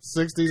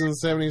 60s and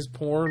 70s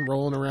porn,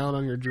 rolling around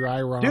on your dry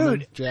ramen,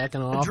 Dude,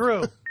 jacking off.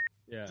 Drew,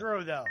 Yeah,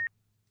 Drew, though,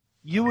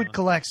 you would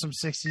collect some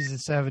 60s and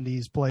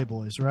 70s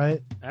Playboys,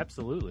 right?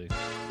 absolutely.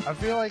 I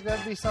feel like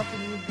that'd be something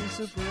you'd be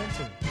super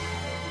into.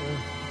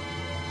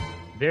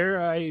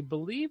 I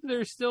believe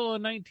there's still a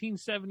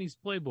 1970s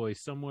Playboy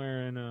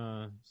somewhere in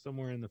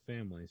the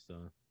family. So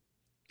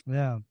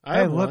Yeah. I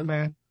Hey, have look, one.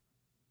 man.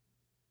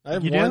 I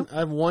have You one. do? I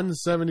have one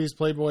 70s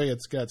Playboy.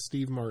 It's got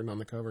Steve Martin on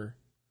the cover.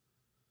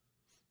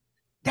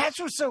 That's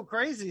what's so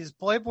crazy is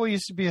Playboy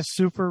used to be a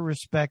super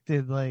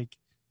respected, like,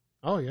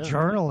 Oh yeah,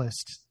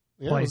 journalist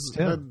yeah, place,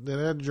 too. It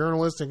had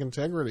journalistic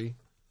integrity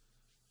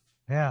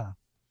Yeah.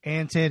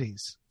 And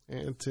titties.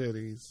 and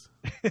titties.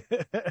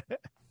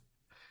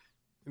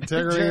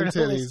 Integrity and titties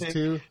Journalistic.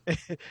 too.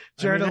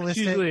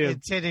 Journalistic usually a-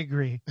 and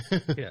tittigree.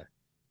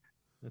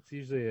 that's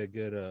usually a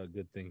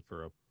good thing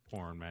for a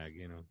porn mag,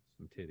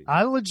 some titties.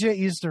 I legit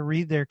used to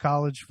read their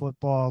college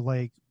football,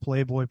 like,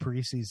 Playboy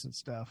preseason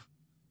stuff.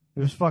 It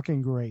was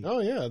fucking great. Oh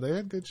yeah, they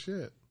had good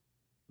shit.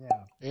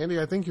 Yeah. Andy,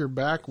 I think you're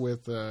back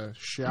with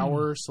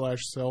shower /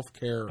 self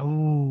care.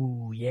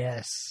 Oh,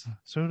 yes.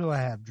 So who do I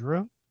have?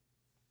 Drew?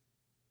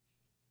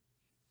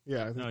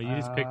 Yeah. I think, No, you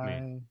just picked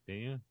me,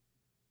 didn't you?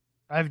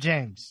 I have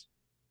James.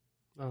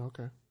 oh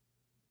okay.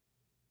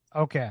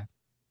 Okay.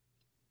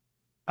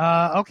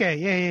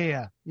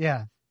 Okay.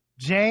 Yeah.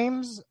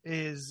 James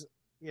is,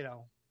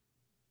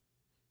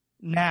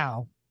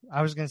 now.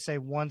 I was going to say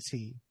once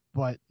he,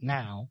 but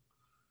now.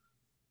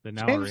 The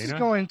Now James is Arena.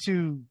 going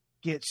to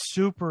get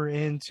super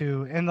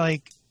into and,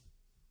 like,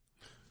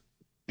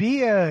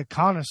 be a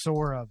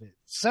connoisseur of it.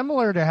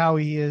 Similar to how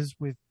he is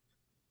with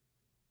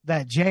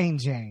that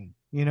Jane.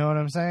 You know what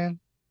I'm saying?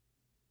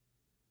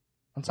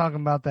 I'm talking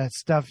about that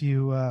stuff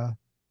you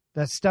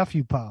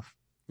puff.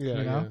 Yeah,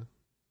 You know? yeah.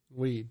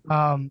 Weed.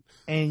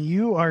 And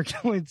you are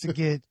going to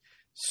get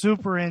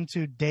super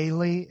into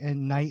daily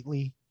and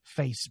nightly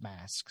face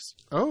masks.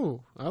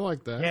 Oh, I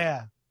like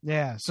that.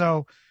 Yeah.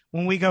 So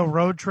when we go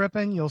road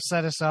tripping, you'll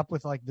set us up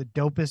with like the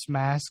dopest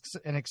masks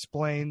and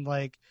explain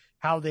like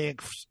how they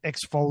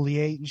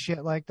exfoliate and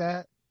shit like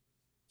that.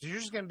 So you're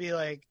just gonna be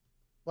like,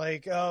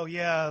 oh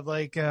yeah,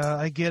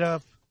 I get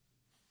up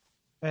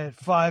at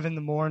 5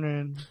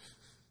 a.m.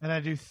 and I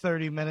do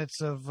 30 minutes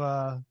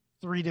of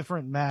 3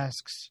 different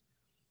masks.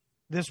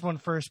 This one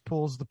first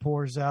pulls the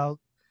pores out.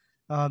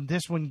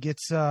 This one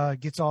gets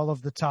all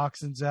of the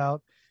toxins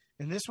out.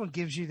 And this one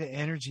gives you the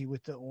energy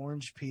with the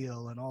orange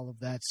peel and all of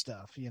that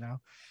stuff,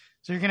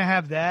 So you're going to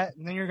have that.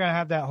 And then you're going to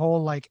have that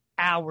whole like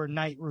hour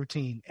night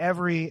routine.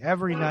 Every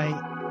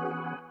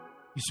night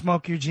you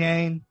smoke your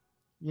Jane,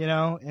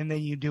 and then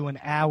you do an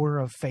hour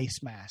of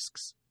face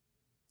masks.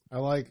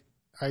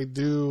 I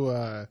do.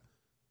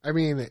 I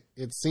mean,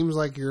 it seems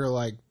like you're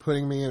like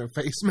putting me in a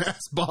face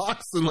mask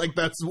box, and like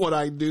that's what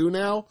I do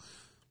now.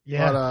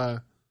 Yeah.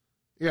 But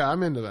yeah,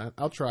 I'm into that.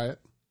 I'll try it.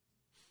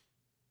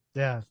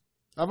 Yeah.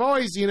 I've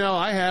always,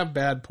 I have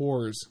bad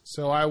pores,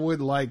 so I would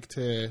like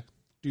to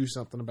do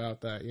something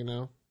about that.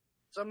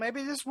 So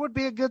maybe this would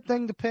be a good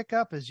thing to pick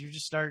up as you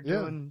just start Yeah.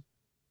 doing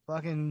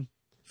fucking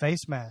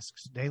face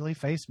masks, daily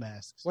face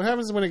masks. What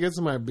happens when it gets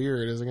in my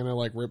beard? Is it gonna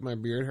like rip my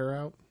beard hair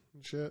out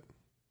and shit?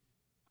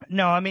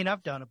 No, I mean,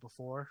 I've done it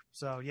before.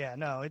 So yeah,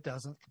 no, it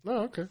doesn't.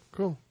 Oh, okay,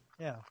 cool,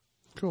 Yeah.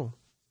 cool.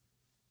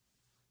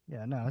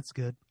 Yeah, no, it's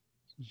good.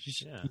 You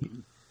just- Yeah.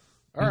 you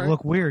All right.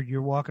 look weird.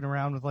 You're walking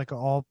around with like an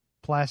all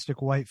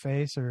plastic white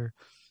face or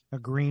a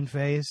green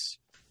face.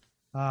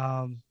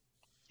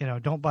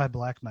 Don't buy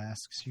black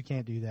masks. You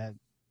can't do that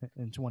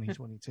in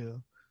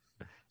 2022.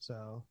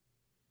 So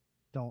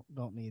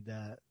don't need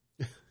that.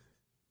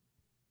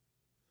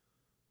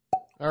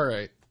 All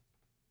right.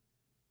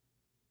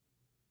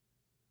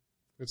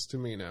 It's to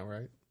me now,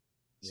 right?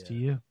 It's to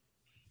you.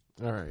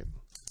 All right.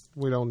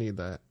 We don't need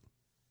that.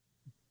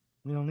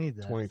 We don't need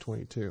that.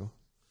 2022.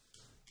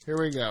 Here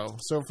we go.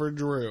 So for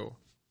Drew,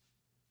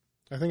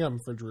 I think I'm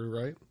for Drew,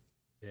 right?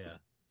 Yeah.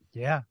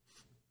 Yeah.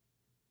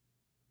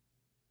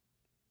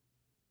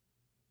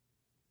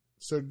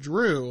 So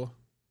Drew,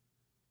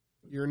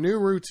 your new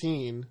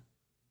routine,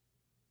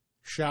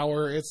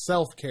 shower, it's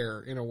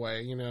self-care in a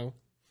way, Yeah.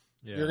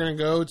 You're going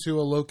to go to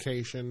a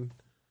location.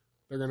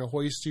 They're going to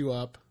hoist you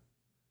up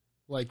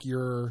like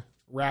your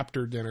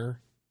raptor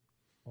dinner.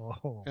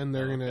 Oh. And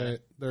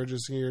they're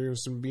just going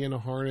to be in a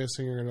harness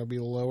and you're going to be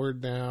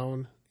lowered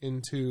down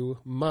into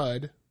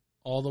mud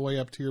all the way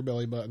up to your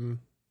belly button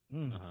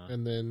Mm. Uh-huh.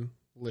 and then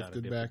Gotta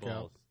lifted dip the back out.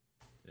 balls.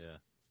 Yeah.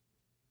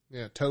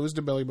 Yeah, toes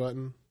to belly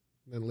button,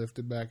 then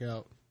lifted back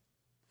out.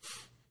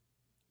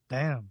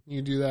 Damn.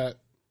 You do that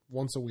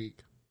once a week.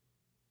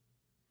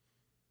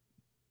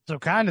 So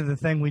kind of the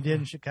thing we did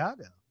in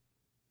Chicago.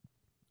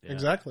 Yeah.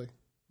 Exactly.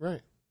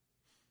 Right.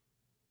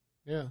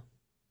 Yeah.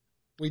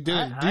 We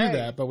didn't do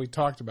that, but we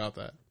talked about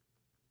that.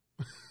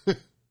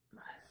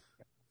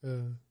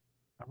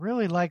 I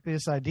really like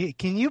this idea.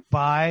 Can you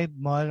buy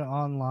mud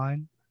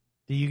online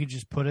that you can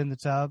just put in the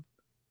tub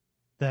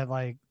that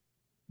like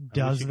I wish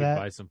does you that?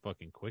 could buy some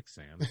fucking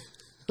quicksand.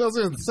 I was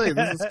going to say,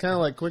 this is kind of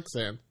like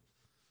quicksand.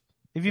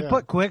 If you Yeah.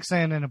 put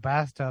quicksand in a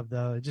bathtub,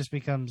 though, it just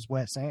becomes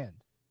wet sand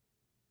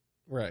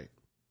Right.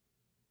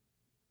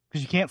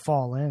 because you can't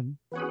fall in.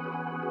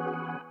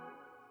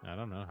 I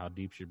don't know how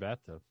deep's your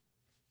bathtub.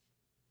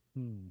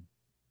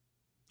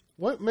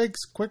 What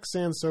makes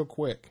quicksand so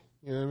quick?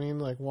 You know what I mean?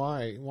 Like,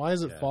 why? Why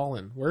is it Yeah.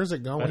 falling? Where is it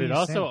going? But it you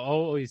also think?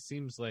 always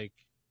seems like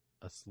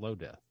a slow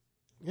death.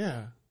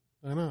 Yeah,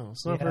 I know.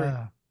 It's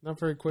Yeah. not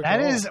very quick. That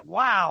at all. is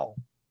wow.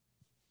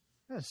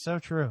 That's so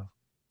true.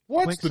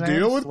 What's the quicksand,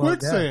 deal with slow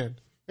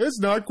quicksand? It's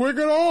not quick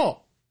at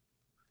all.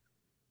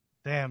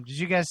 Damn. Did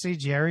you guys see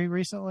Jerry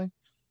recently?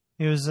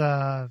 He was he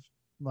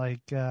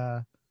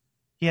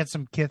had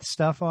some Kith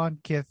stuff on.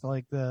 Kith,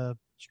 like the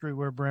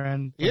streetwear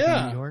brand like,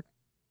 Yeah. in New York.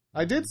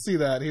 I did see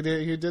that. He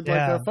did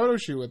Yeah. like a photo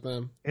shoot with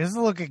them. It's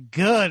looking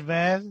good,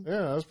 man.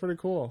 Yeah, that was pretty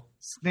cool.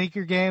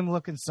 Sneaker game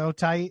looking so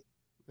tight.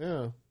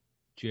 Yeah.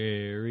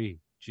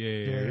 Jerry.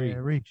 Jerry.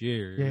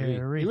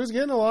 He was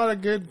getting a lot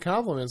of good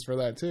compliments for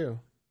that too.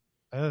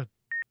 Oh,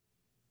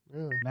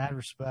 Yeah. mad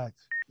respect.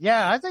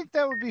 Yeah, I think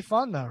that would be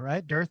fun though,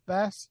 right? Dearth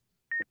bass.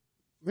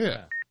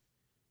 Yeah.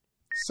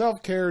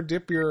 Self-care,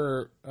 dip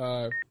your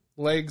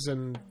legs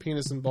and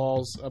penis and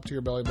balls up to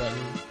your belly button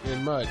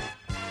in mud.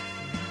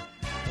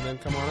 And then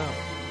come on out.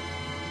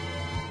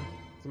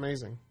 It's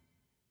amazing.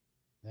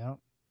 Yeah.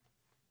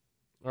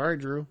 All right,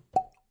 Drew.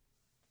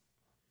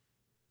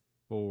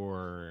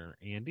 For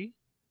Andy?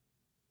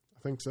 I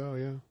think so,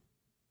 yeah.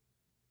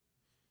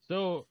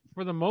 So,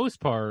 for the most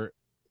part,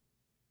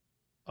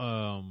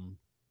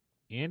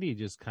 Andy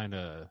just kind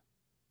of,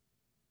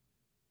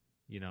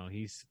 we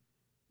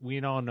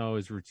all know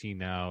his routine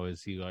now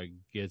is he like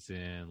gets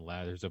in,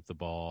 lathers up the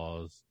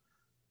balls,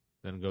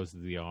 then goes to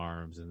the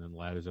arms, and then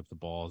lathers up the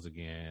balls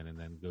again, and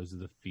then goes to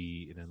the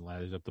feet, and then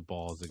lathers up the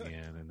balls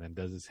again, and then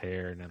does his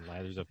hair, and then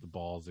lathers up the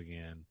balls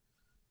again.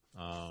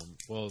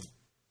 Well,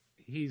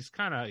 he's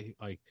kind of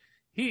like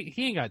he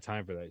ain't got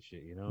time for that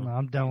shit, No,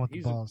 I'm done with the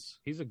He's balls.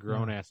 He's a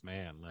grown ass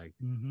man, like.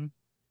 Mm-hmm.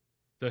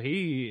 So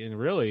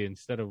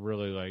instead of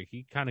really like,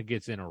 he kind of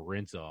gets in a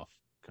rinse off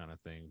kind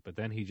of thing, but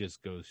then he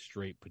just goes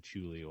straight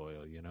patchouli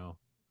oil,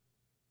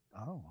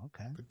 Oh,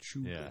 okay.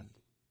 Patchouli. Yeah.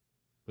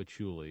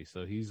 Patchouli.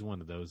 So he's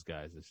one of those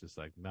guys that's just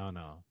like, no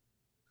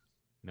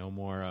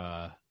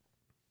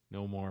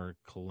more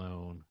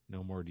cologne,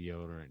 no more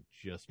deodorant,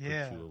 just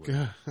Yeah. patchouli.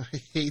 God, I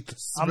hate the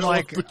smell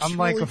I'm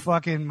like of a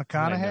fucking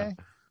McConaughey.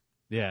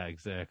 Yeah,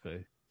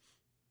 exactly.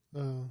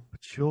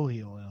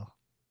 Patchouli oil.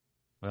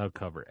 That'll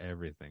cover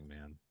everything,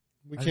 man.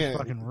 We I can't. just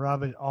fucking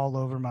rub it all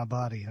over my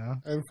body, huh?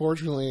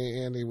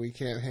 Unfortunately, Andy, we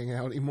can't hang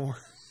out anymore.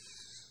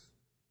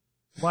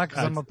 Why?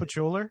 Because I'm a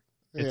patchouler?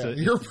 It's Yeah,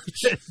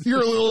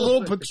 you're a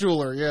little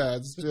patchouler. Yeah,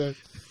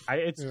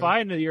 It's Yeah.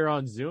 fine that you're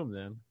on Zoom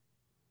then.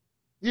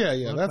 yeah,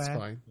 Look, that's man.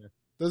 fine.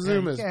 The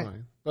Zoom you is can't-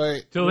 fine,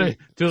 but Till they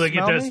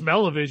get Smell that me?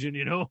 smell-o-vision,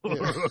 Dude,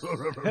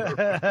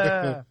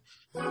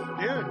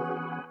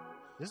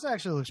 this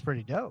actually looks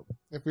pretty dope.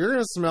 if you're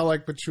gonna smell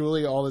like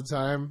patchouli all the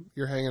time,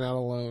 you're hanging out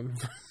alone.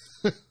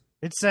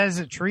 It says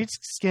it treats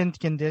skin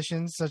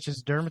conditions such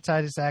as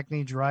dermatitis,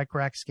 acne, dry,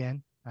 cracked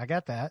skin. I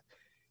got that.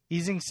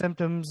 Easing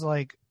symptoms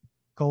like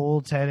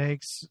colds,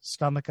 headaches,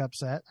 stomach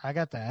upset. I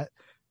got that.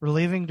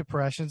 Relieving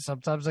depression.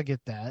 Sometimes I get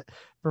that.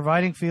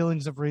 Providing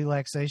feelings of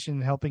relaxation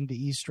and helping to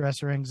ease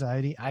stress or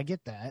anxiety. I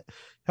get that.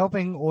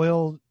 Helping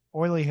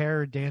oily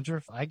hair or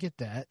dandruff. I get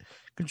that.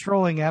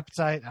 Controlling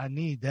appetite. I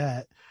need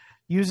that.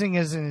 Using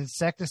as an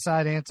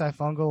insecticide,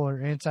 antifungal, or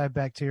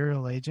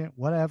antibacterial agent.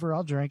 Whatever.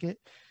 I'll drink it.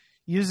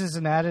 Used as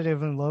an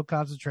additive in low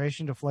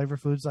concentration to flavor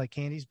foods like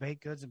candies,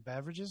 baked goods, and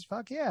beverages.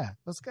 Fuck yeah.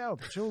 Let's go.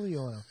 Patchouli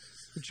oil.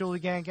 Patchouli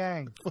gang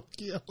gang. Fuck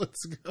yeah,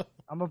 let's go.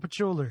 I'm a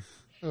patchouler.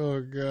 Oh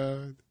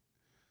god,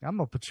 I'm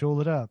a patchoul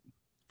it up.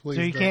 please.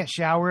 So you don't. can't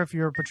shower if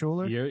you're a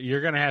patchouler?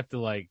 You're gonna have to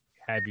like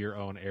have your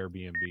own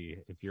Airbnb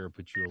if you're a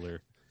patchouler.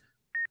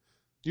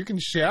 You can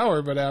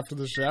shower, but after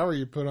the shower,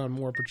 you put on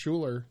more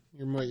patchouler.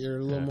 You're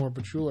a little Yeah. more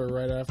patchouler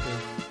right after.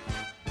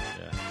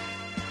 Yeah.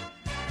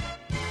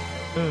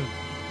 Dude.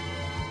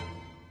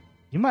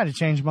 You might have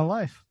changed my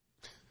life.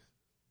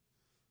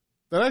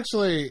 That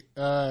actually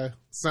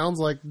sounds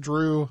like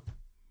Drew,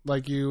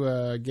 like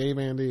you gave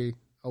Andy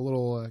a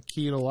little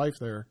key to life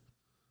there.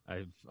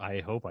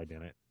 I hope I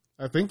didn't.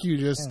 I think you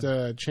just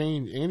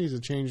changed. Andy's a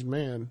changed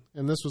man,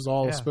 and this was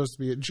all Yeah. supposed to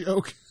be a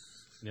joke.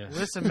 Yeah.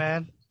 Listen,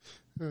 man.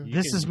 You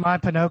This can- is my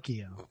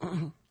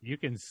Pinocchio. You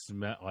can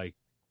smell like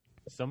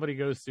somebody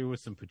goes through with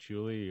some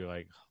patchouli. You're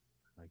like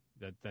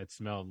that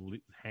smell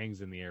hangs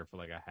in the air for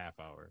like a half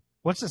hour.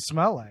 What's it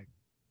smell like?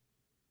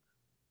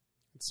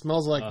 It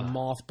smells like Ugh.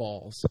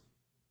 mothballs.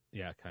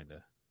 Yeah, kind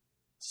of.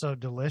 So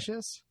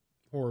delicious?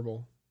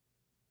 Horrible.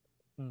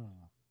 Hmm.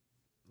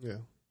 Yeah.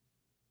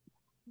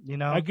 You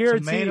know, I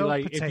guarantee, tomato,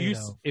 like potato.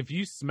 if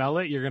you smell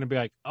it, you're gonna be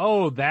like,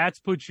 "Oh, that's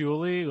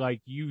patchouli."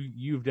 Like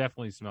you've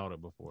definitely smelled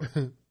it before.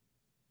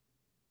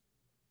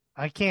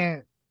 I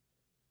can't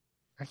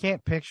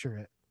picture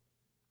it.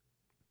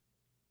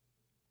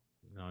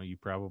 No, you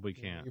probably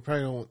can't. You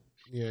probably don't.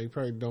 Yeah, you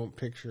probably don't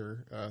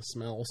picture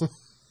smells.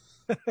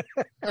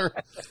 All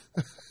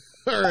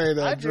right,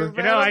 I do, Drew. You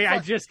man. know, I'm I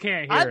fuck- just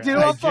can't hear I it. do.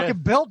 I'm fucking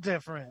built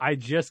different. I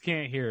just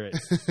can't hear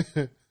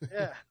it.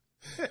 Yeah.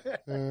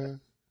 Uh,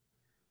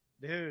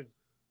 Dude,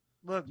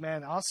 look,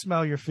 man, I'll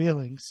smell your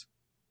feelings.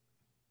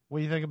 What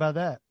do you think about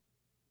that?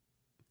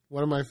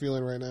 what am I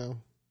feeling right now?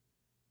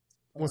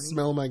 What Horny?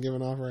 smell am I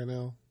giving off right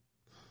now?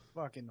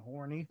 Fucking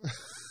horny.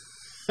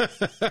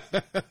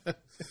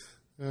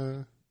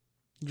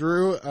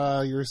 Drew,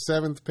 your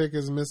 7th pick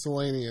is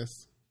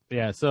miscellaneous.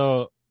 Yeah,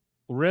 so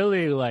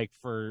really, like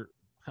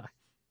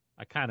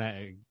I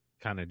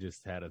kind of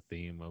just had a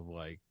theme of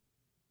like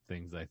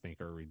things I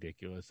think are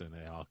ridiculous, and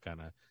they all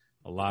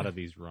a lot of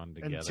these run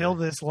together. Until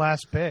this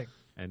last pick.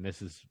 And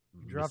this is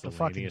Dropped a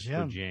fucking miscellaneous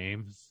gem. for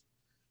James.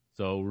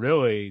 So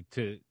really,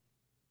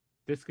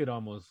 this could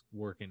almost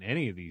work in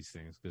any of these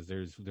things because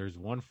there's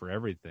one for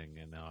everything,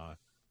 and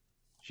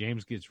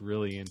James gets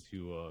really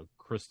into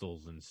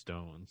crystals and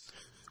stones.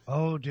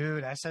 Oh,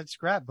 dude, I said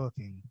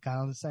scrapbooking.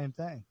 Kind of the same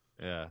thing.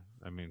 Yeah,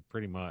 I mean,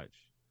 pretty much.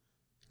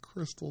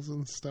 Crystals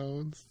and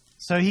stones.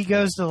 So he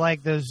goes to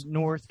like those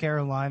North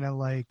Carolina,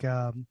 like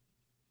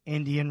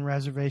Indian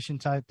reservation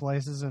type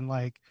places and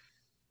like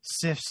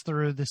sifts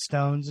through the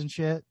stones and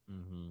shit.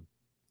 Hmm.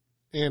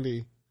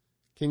 Andy,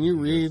 can you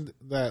read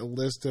that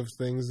list of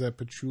things that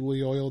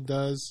patchouli oil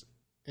does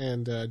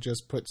and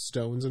just put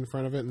stones in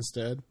front of it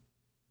instead?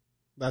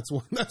 That's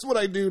what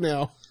I do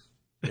now.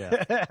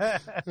 Yeah.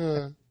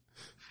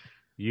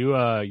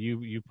 Uh,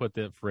 You put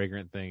that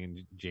fragrant thing, and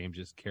James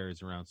just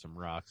carries around some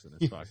rocks in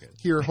his pocket.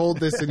 Here, hold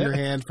this in your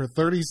hand for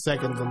 30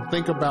 seconds and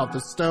think about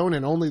the stone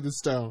and only the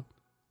stone.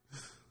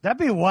 That'd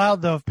be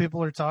wild though if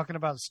people are talking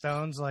about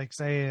stones, like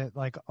say at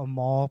like a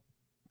mall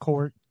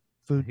court,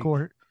 food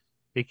court.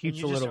 He And keeps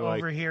you a just little like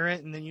overhear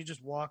it, and then you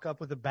just walk up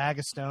with a bag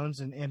of stones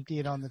and empty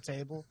it on the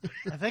table.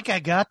 I think I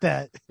got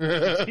that.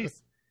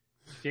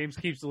 James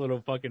keeps a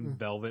little fucking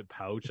velvet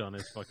pouch on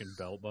his fucking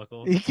belt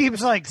buckle. He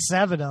keeps like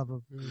 7 of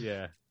them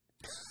Yeah.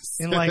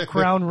 in like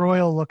Crown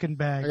Royal looking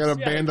bags. I got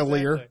a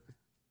bandolier.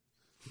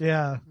 exactly.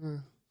 Yeah.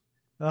 Mm.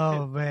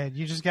 Oh man,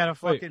 you just got a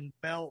fucking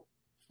belt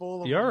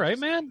full of. You all them right,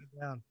 just man?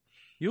 down.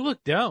 You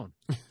look down.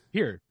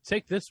 Here,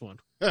 take this one.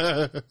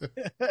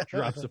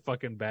 Drops a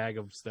fucking bag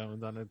of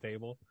stones on the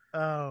table.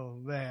 Oh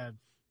man,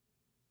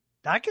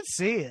 I can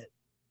see it.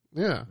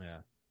 Yeah. Yeah.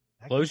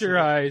 I can Close see your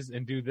it. eyes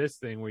and do this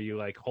thing where you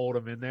like hold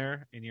them in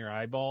there in your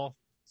eyeball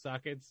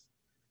sockets.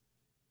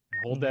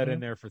 Hold that in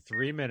there for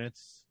 3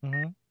 minutes,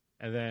 Mhm.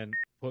 and then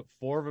put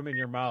 4 of them in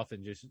your mouth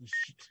and just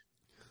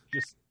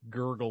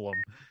gurgle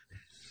them.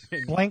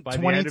 And Blink by the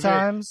 20 end of it,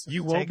 times.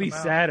 you won't take be 'em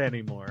out. sad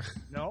anymore.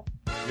 Nope.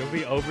 You'll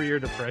be over your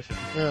depression.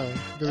 Yeah.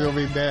 Because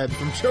he'll be dead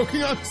from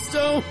choking on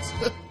stones.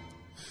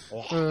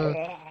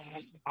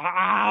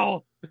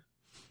 Ow!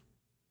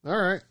 All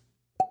right.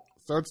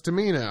 So it's to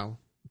me now.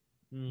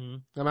 Hmm.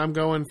 And I'm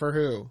going for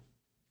who?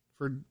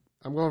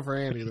 I'm going for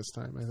Andy this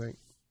time, I think.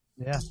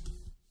 Yeah.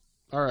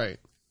 All right.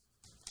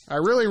 I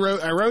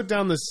wrote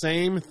down the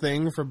same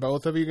thing for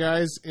both of you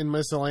guys in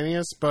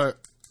miscellaneous, but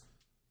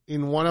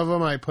in one of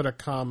them I put a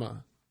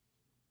comma.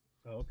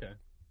 Oh, okay.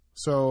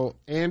 So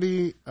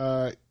Andy,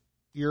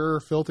 you're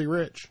filthy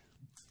rich.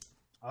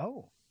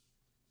 Oh.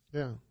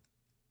 Yeah.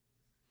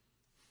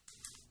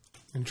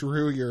 And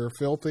Drew, you're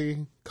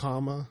filthy,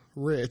 comma,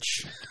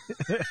 rich.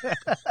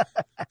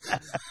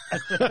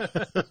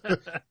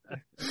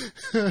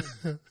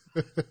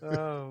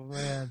 Oh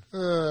man.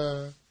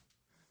 Uh,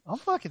 I'll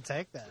fucking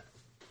take that.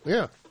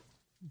 yeah,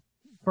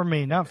 For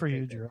me, not for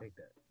you, Drew.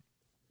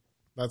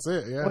 that's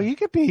it. Yeah. Well, you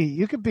could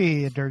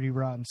be a dirty,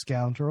 rotten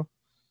scoundrel.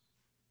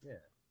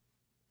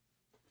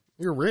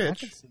 You're I rich.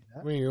 can see I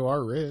that. mean, you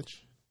are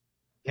rich.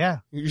 Yeah.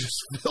 You're just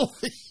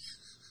filthy.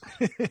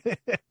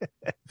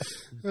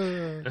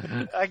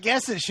 I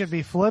guess it should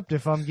be flipped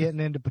if I'm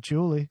getting into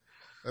patchouli.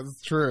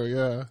 That's true.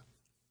 Yeah.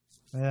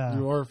 Yeah.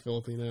 You are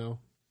filthy now.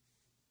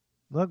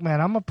 Look,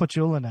 man, I'm a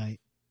patchoulinite.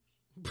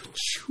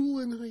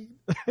 Patchouli.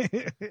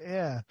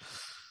 Yeah.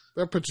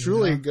 That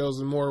patchouli Yeah.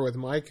 goes more with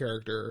my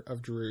character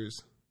of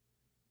Drew's.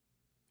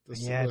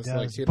 Yeah, it This,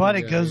 does. hippie But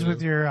it guy, goes you with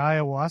know? your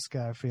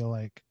ayahuasca, I feel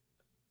like.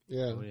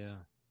 Yeah. Oh yeah.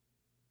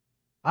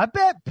 I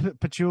bet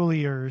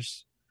patchouliers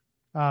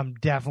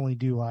definitely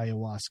do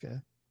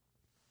ayahuasca.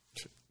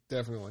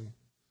 Definitely.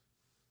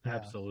 Yeah.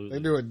 Absolutely.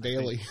 They do it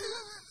daily.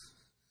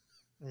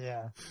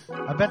 Yeah.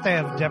 I bet they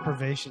have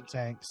deprivation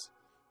tanks.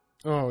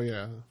 Oh,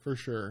 yeah, for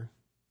sure.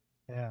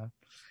 Yeah.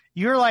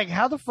 You're like,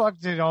 how the fuck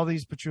did all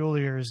these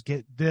patchouliers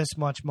get this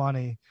much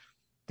money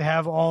to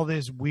have all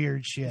this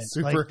weird shit?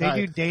 Super like they high.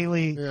 do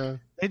daily Yeah.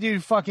 they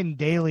do fucking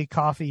daily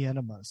coffee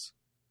enemas.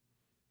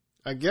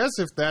 I guess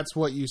if that's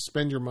what you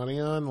spend your money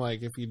on,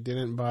 like if you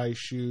didn't buy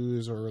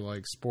shoes or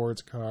like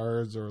sports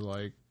cards or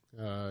like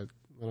I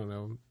don't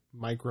know,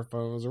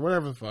 microphones or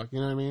whatever the fuck, you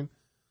know what I mean?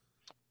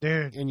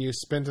 Dude, And you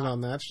spent it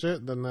on that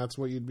shit, then that's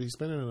what you'd be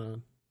spending it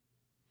on.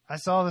 I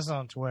saw this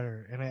on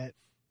Twitter and it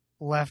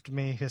left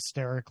me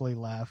hysterically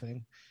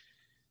laughing.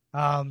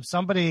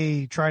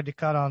 Somebody tried to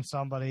cut on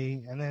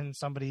somebody, and then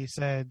somebody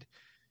said,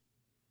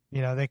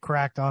 you know, they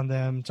cracked on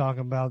them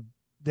talking about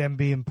them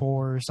being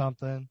poor or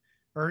something.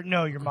 Or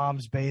no, your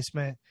mom's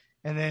basement.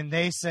 And then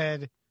they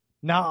said,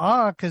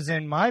 nah, because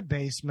in my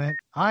basement,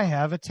 I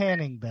have a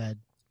tanning bed.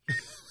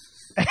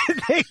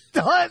 And they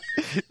thought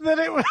that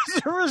it was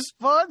a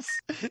response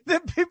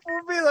that people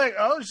would be like,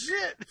 oh,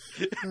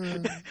 shit.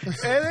 And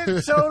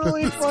it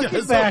totally fucking This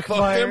guy's a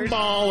backfired. fucking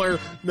baller.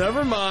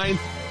 Never mind.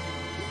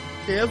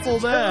 Cancel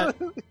that.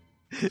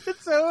 It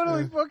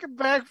totally fucking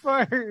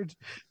backfired.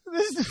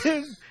 This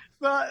dude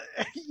thought,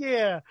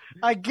 yeah,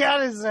 I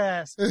got his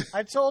ass.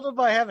 I told him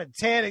I have a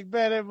tanning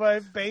bed in my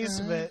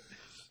basement.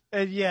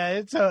 And yeah,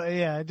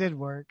 it did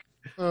work.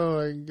 Oh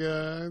my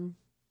god.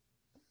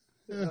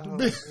 Oh,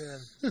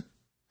 man.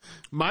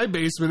 My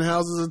basement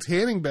houses a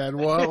tanning bed.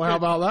 Well, how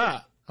about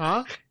that?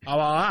 Huh? How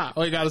about that?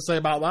 What you got to say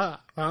about that?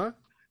 Huh?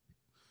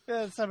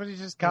 Yeah, somebody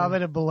just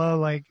commented below,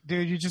 like,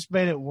 dude, you just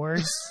made it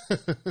worse.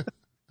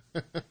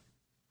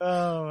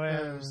 Oh,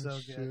 man, it was so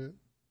good. Shit.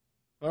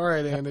 All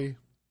right, Andy.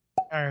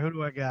 All right, who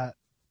do I got?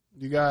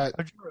 You got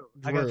Oh, Drew.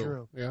 I got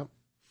Drew. Yeah.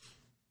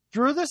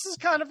 Drew, this is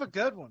kind of a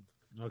good one,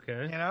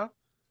 Okay. you know?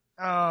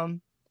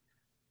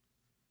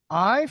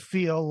 I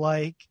feel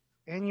like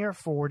in your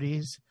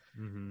 40s,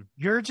 Mm-hmm.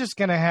 you're just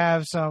going to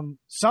have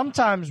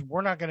sometimes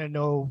we're not going to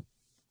know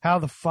how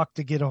the fuck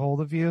to get a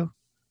hold of you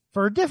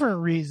for a different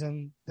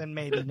reason than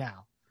maybe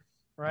now.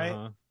 Right.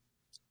 Uh-huh.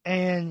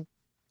 And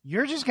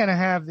you're just going to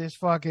have this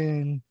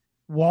fucking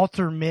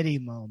Walter Mitty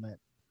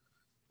moment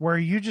where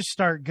you just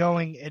start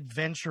going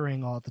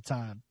adventuring all the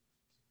time.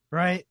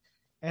 Right.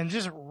 And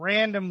just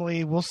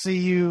randomly we'll see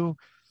you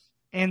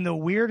in the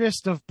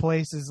weirdest of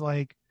places,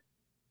 like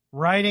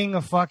riding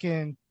a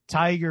fucking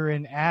tiger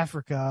in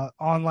Africa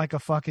on like a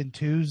fucking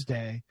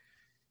Tuesday.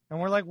 And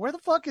we're like, where the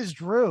fuck is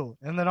Drew?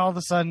 And then all of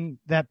a sudden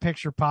that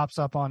picture pops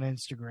up on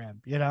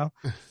Instagram, you know?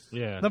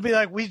 Yeah. They'll be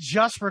like, we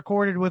just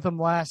recorded with him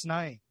last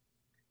night.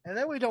 And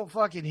then we don't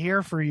fucking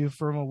hear from you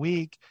for a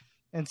week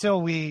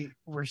until we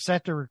were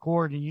set to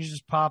record, and you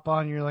just pop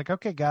on and you're like,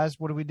 okay, guys,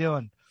 what are we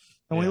doing?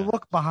 And we Yeah.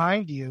 look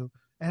behind you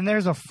and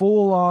there's a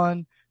full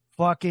on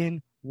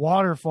fucking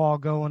waterfall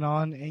going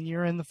on and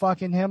you're in the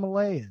fucking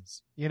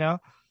Himalayas, you know?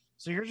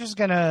 So you're just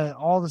going to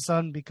all of a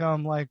sudden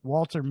become like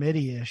Walter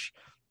Mitty-ish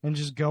and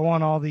just go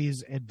on all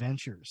these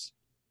adventures.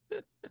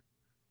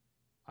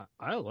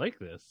 I like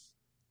this.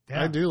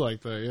 I do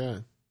like that, yeah.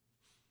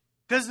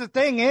 Because the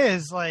thing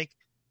is, like,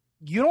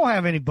 you don't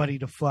have anybody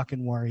to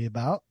fucking worry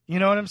about. You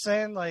know what I'm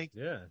saying? Like,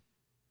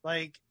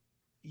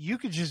 you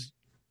could just,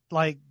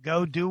 like,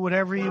 go do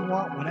whatever you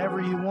want,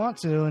 whenever you want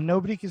to, and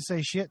nobody can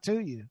say shit to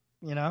you,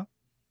 you know?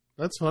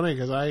 That's funny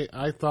because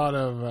I thought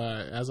of,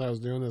 as I was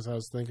doing this, I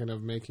was thinking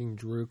of making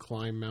Drew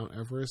climb Mount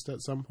Everest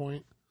at some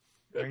point.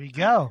 There you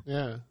go.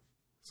 Yeah.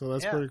 So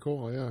that's Yeah. pretty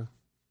cool, yeah.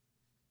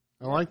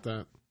 I like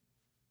that.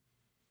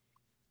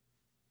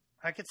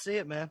 I could see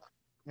it, man.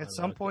 At I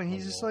some like point, the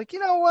he's just whole- like, you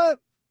know what?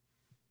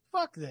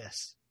 Fuck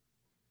this.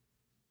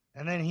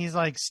 And then he's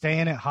like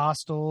staying at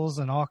hostels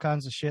and all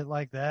kinds of shit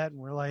like that. And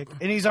we're like,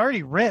 and he's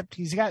already ripped.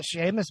 He's got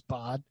Seamus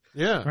bod,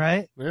 Yeah.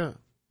 right? Yeah.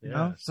 You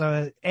know?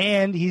 So,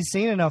 and he's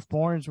seen enough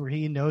porns where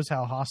he knows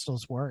how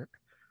hostels work.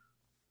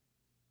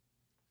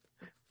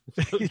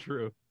 So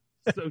true.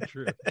 So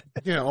true.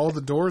 Yeah, all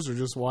the doors are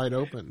just wide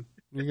open.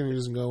 You can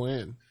just go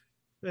in.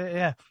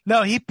 Yeah.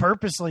 No, he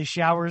purposely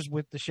showers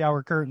with the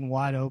shower curtain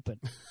wide open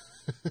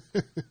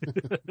Yeah.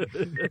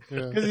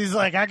 because he's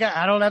like, I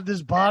don't have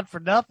this bod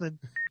for nothing.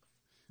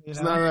 You It's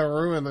know? not enough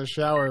room in the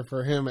shower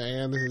for him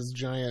and his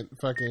giant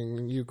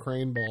fucking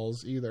Ukraine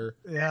balls either.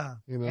 Yeah.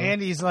 You know? And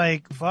he's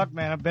like, fuck,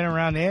 man, I've been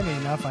around Andy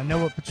enough. I know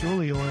what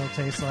patchouli oil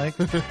tastes like.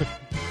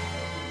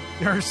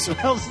 Or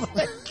smells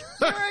like.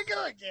 Here I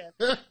go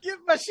again. Get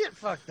my shit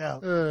fucked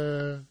up.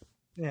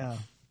 Yeah.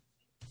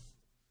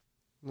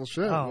 Well,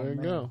 shit. Oh, there you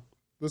man. go.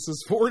 This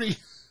is 40.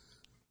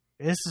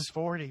 This is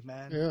 40,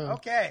 man. Yeah.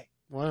 Okay.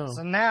 Wow.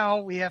 So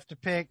now we have to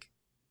pick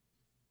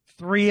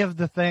 3 of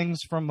the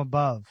things from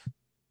above.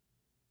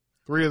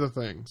 3 of the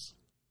things.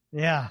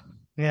 Yeah.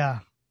 Yeah.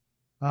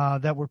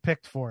 That were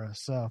picked for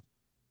us. So,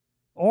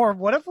 or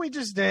what if we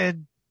just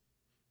did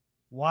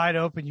wide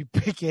open? You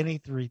pick any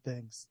 3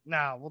 things.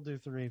 No, we'll do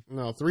 3.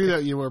 No, 3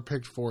 that you were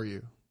picked for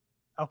you.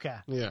 Okay.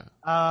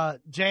 Yeah.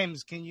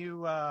 James, can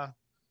you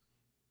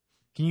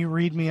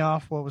read me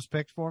off what was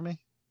picked for me?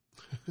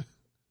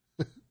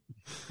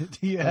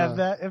 Do you have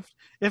that?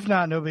 If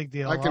not, no big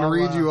deal. I can I'll,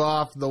 read you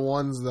off the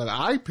ones that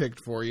I picked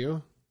for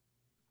you.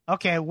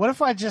 Okay, what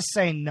if I just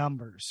say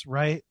numbers,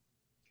 right?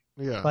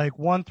 Yeah. Like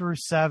 1 through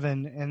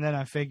 7, and then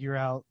I figure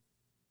out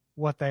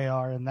what they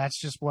are, and that's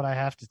just what I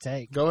have to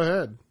take. Go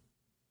ahead.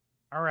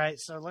 All right,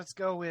 so let's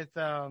go with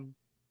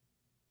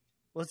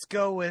Let's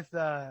go with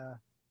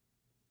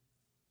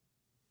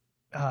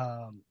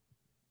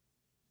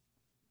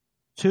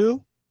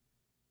 2,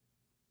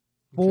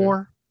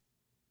 4,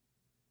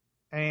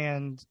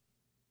 and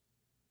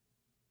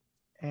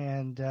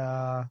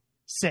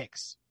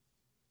 6.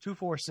 2,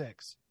 4,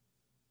 6.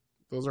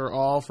 Those are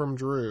all from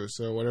Drew,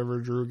 so whatever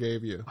Drew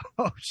gave you.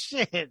 Oh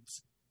shit!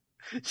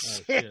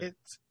 Shit.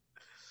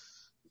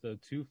 So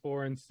 2,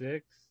 4, and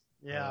 6.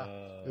 Yeah.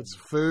 It's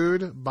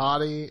food,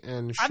 body,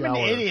 and shower. I'm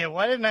an idiot.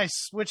 Why didn't I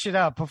switch it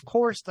up? Of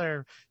course,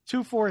 they're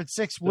 2, 4, and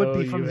 6 would So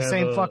be from you the have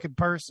same fucking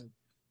person.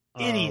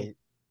 Idiot.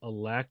 A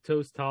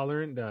lactose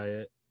tolerant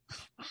diet.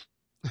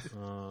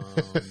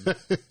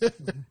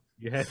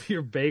 You have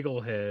your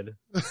bagel head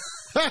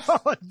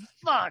Oh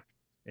fuck!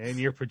 and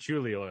your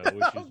patchouli oil,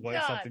 which Oh, is what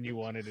God. something you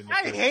wanted in the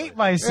I first hate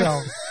place.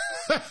 myself.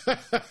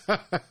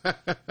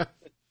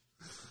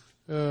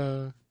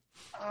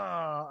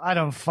 I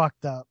done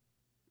fucked up.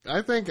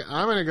 I think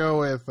I'm gonna go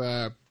with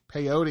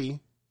peyote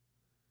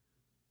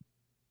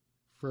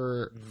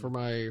for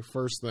my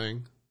first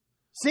thing,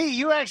 See,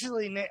 you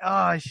actually.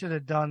 I should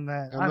have done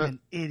that. And I'm then- an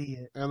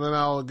idiot. and then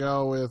I'll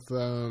go with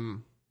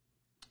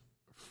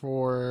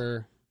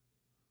for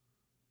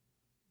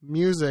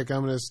music.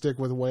 I'm gonna stick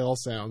with whale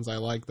sounds. I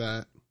like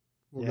that.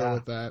 We'll Yeah. go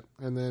with that,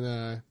 and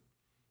then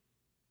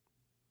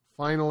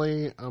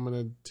finally I'm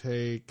gonna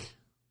take.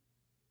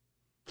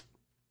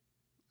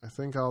 I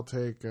think I'll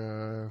take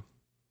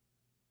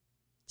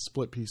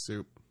split pea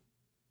soup.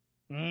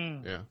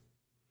 Mm. Yeah.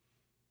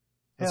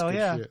 That's Hell good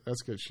yeah. shit.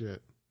 That's good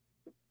shit.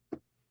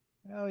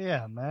 Hell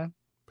yeah, man.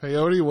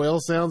 Peyote, whale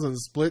sounds, and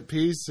split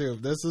pea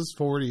soup. This is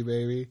 40,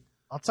 baby.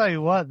 I'll tell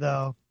you what,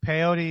 though.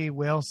 Peyote,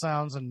 whale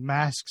sounds, and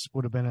masks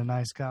would have been a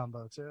nice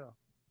combo, too.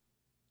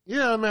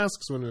 Yeah,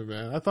 masks wouldn't have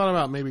been bad. I thought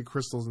about maybe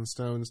crystals and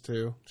stones,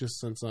 too. Just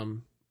since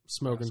I'm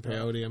smoking That's right.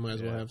 peyote, I might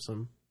as well Yeah. have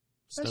some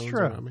That's stones true.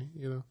 around me,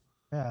 you know?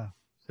 Yeah.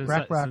 Since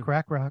Rock.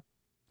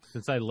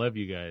 Since I love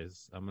you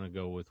guys, I'm gonna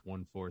go with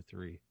 1, 4,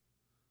 3.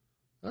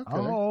 Okay.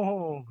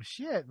 Oh,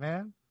 shit,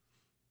 man.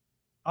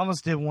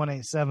 Almost did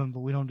 187, but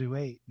we don't do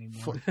 8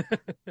 anymore.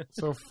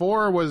 So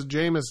 4 was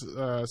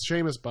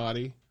Seamus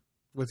body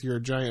with your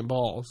giant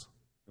balls.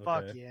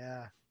 Fuck Okay.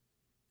 yeah.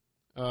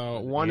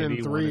 1 Andy,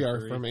 and 3 1 and are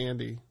 3. from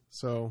Andy.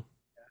 So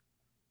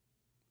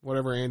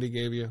whatever Andy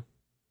gave you.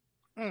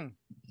 Mm.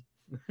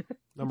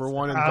 Number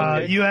 1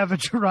 and 3. You have a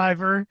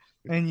driver,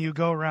 and you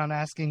go around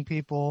asking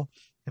people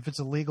if it's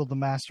illegal to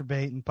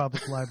masturbate in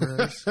public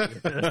libraries.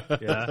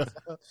 Yeah.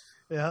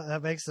 Yeah,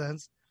 that makes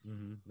sense.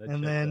 Mm-hmm.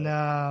 And then,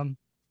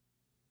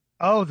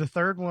 the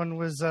third one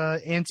was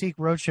antique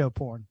roadshow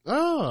porn.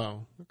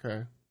 Oh,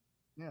 okay.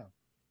 Yeah.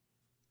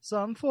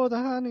 Some for the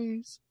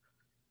honeys.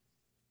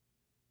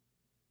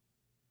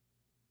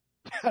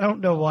 I don't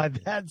know why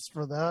that's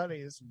for the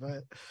honeys,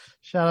 but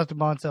shout out to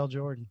Montel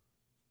Jordan.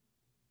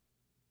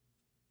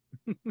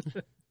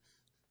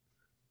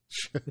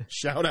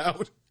 Shout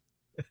out.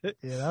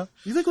 You know?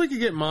 You think we could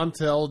get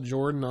Montel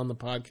Jordan on the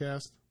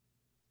podcast?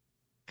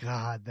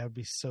 God, that would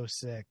be so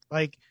sick.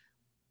 Like,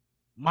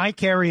 my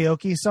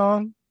karaoke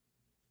song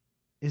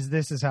is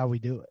This Is How We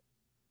Do It.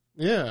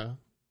 Yeah.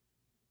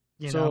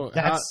 You So know,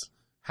 that's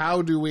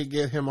how do we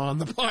get him on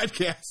the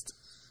podcast?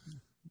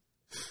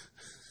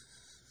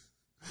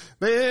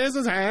 This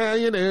is how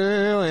you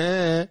do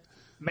it.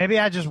 maybe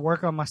I just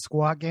work on my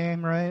squat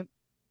game, right?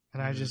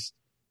 And I just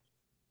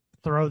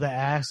throw the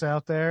ass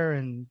out there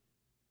and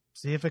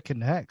see if it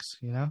connects,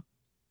 you know?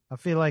 I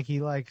feel like he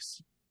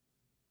likes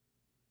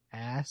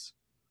ass.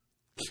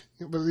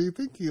 But do you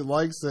think he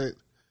likes it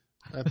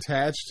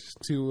attached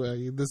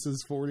to this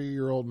is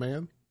 40-year-old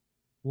man?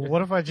 Well,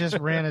 what if I just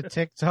ran a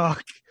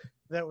TikTok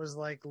that was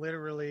like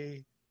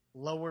literally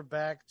lower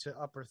back to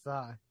upper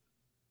thigh?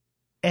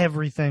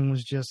 Everything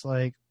was just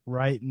like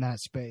right in that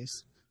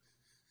space.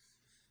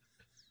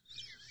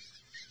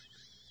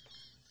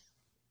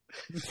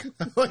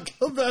 Like,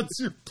 how that's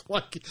your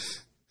plan.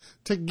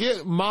 To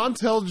get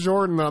Montel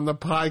Jordan on the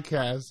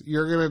podcast,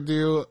 you're going to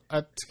do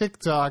a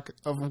TikTok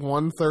of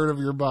 1/3 of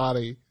your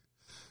body.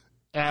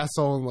 Ass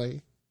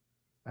only.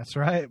 That's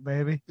right,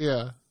 baby.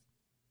 Yeah.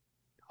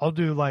 I'll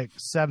do like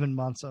 7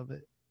 months of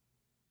it.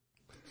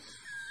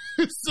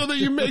 So that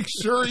you make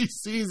sure he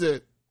sees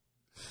it.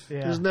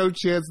 Yeah. There's no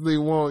chance that he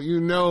won't. You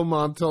know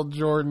Montel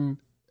Jordan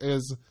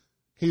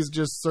he's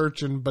just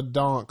searching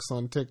badonks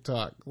on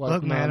TikTok. Like,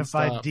 Look, man, if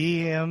I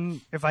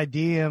nonstop.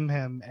 DM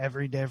him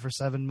every day for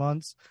 7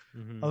 months,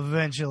 Mhm.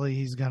 eventually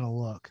he's gonna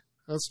look.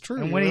 That's true.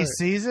 And you're when he right.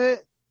 sees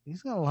it,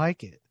 he's gonna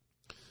like it.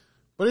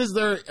 But is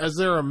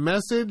there a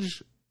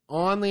message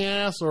on the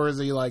ass, or is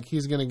he like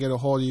he's gonna get a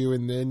hold of you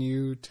and then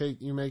you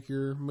make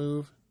your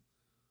move?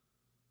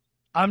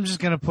 I'm just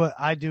gonna put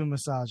I do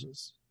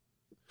massages.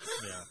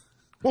 Yeah.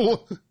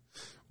 Well,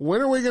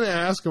 when are we gonna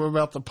ask him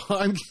about the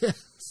podcast?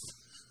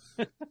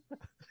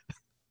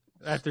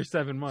 After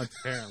 7 months,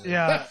 apparently.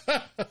 Yeah.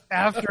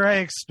 After I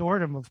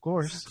extort him, of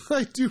course.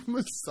 I do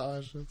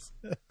massages.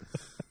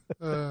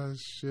 Oh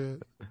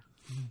shit.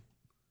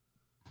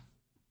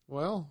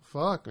 Well,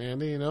 fuck,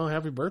 Andy.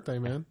 Happy birthday,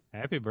 man.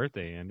 Happy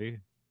birthday, Andy.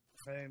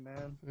 Hey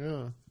man.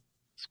 Yeah.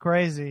 It's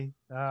crazy.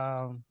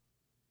 We're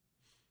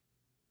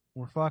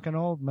fucking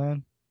old,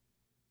 man.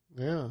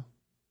 Yeah.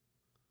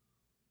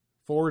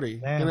 40.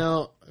 Damn. You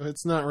know,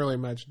 it's not really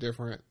much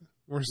different.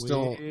 We're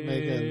still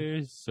making.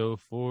 We're so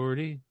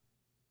 40.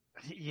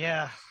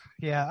 Yeah.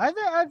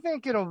 I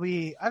think it'll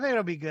be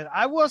good.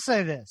 I will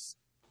say this.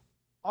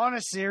 On a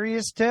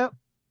serious tip,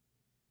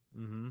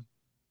 Mm-hmm.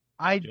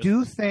 I Just-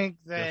 do think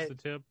that Just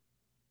the tip.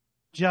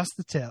 just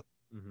the tip.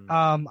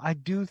 Mm-hmm. I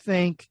do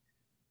think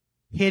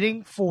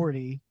hitting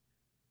 40,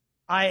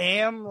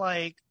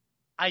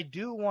 I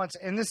do want to,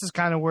 and this is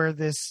kind of where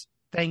this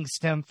thing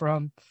stemmed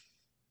from,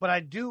 but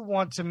I do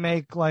want to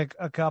make like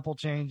a couple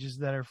changes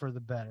that are for the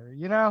better,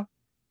 you know?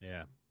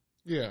 Yeah.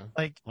 Yeah.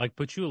 Like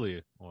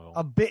patchouli oil.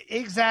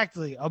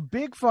 A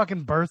big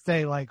fucking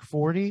birthday like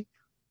 40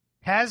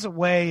 has a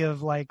way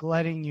of like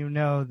letting you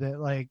know that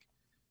like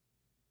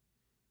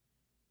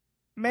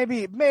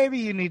maybe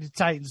you need to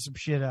tighten some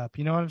shit up.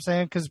 You know what I'm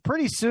saying? Because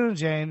pretty soon,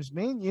 James,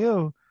 me and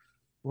you,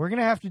 we're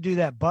gonna have to do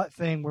that butt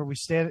thing where we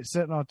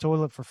sitting on a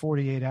toilet for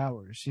 48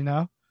 hours. You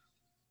know?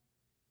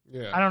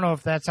 Yeah. I don't know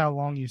if that's how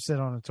long you sit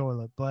on a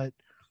toilet, but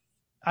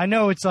I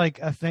know it's like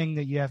a thing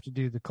that you have to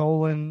do. The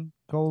colon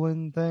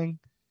thing.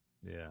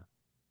 Yeah.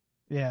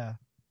 Yeah.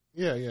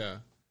 Yeah.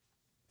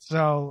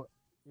 So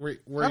Where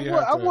I you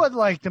would, have I to- would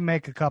like to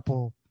make a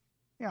couple.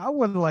 Yeah, I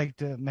would like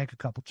to make a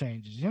couple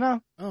changes. You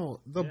know? Oh,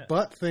 the Yeah.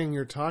 butt thing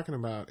you're talking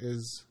about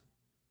is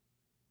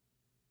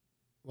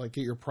like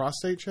get your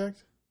prostate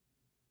checked?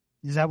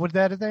 Is that what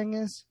that thing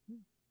is?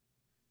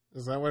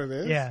 Is that what it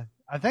is? Yeah,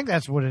 I think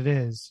that's what it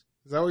is.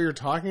 Is that what you're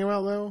talking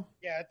about though?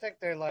 Yeah, I think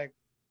they're like,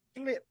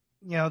 you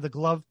know, the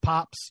glove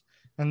pops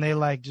and they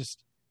like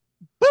just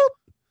boop,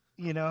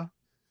 you know,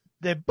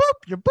 they boop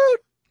your boot,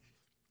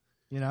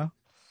 you know,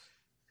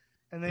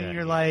 and then Yeah,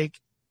 you're like,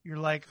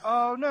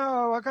 oh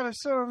no, I gotta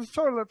sit on the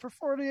toilet for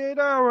 48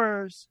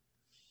 hours,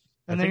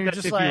 and I then think you're that's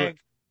just if you- like,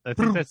 I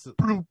think that's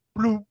bloop,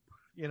 bloop,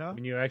 you know,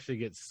 when you actually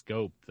get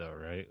scoped, though,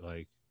 right?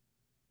 Like,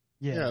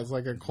 Yeah, it's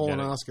like a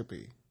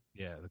colonoscopy.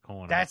 yeah, the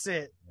colon. that's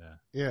it.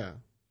 Yeah.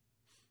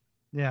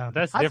 Yeah,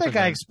 That's I think different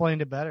I than-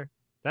 explained it better.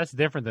 That's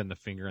different than the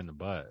finger in the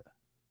butt.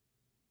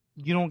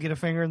 You don't get a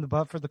finger in the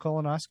butt for the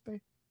colonoscopy.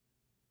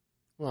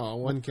 Well,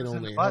 one can goes in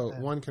only the butt, hope.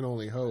 then? One can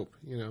only hope,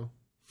 you know.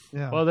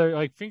 Yeah. Well, they're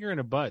like finger in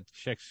the butt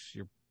checks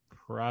your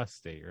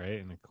prostate, right?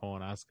 And the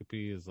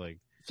colonoscopy is like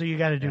So you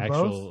got to do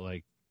actual both.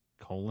 like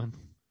colon.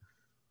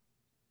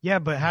 Yeah,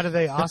 but how do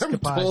they I'm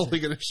oscopize totally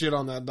it? gonna shit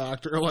on that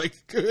doctor. Like,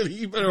 good,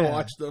 you better Yeah.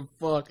 watch the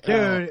fuck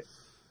out. Dude?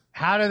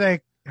 How do they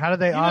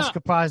know-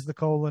 oscopize the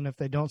colon if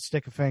they don't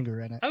stick a finger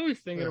in it? I was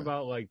thinking Yeah.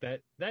 about like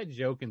that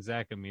joke in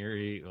Zach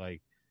Amiri,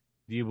 like,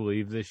 do you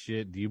believe this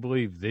shit? Do you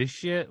believe this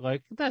shit?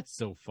 Like, that's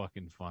so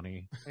fucking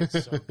funny.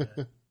 It's so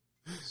good.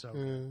 So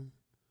good.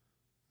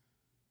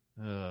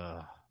 Yeah,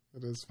 Ugh.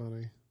 it is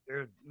funny.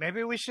 Dude,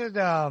 maybe we should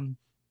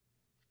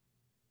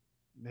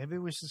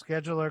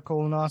schedule our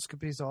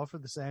colonoscopies all for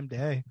the same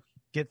day.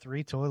 Get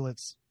 3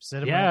 toilets,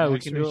 sit them Yeah, right we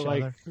next can to do each it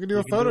like other. We can do We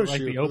a can do photo it like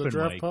shoot the for the open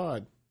draft mic.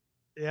 pod.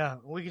 Yeah,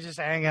 we could just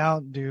hang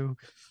out and do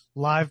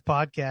live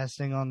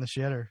podcasting on the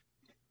shitter.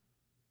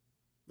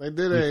 They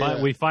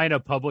did we find a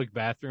public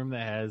bathroom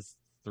that has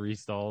 3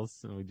 stalls,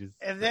 and we just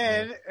And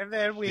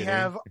then we Shitting.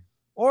 have,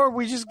 or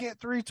we just get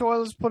 3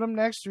 toilets, put them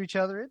next to each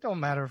other. It don't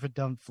matter if it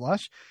doesn't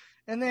flush.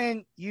 And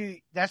then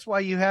that's why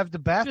you have the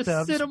just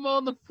bathtubs. sit them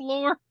on the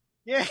floor.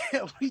 Yeah,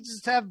 we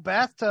just have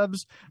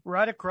bathtubs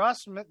right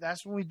across from it.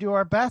 That's when we do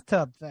our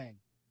bathtub thing.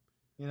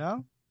 You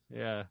know?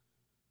 Yeah,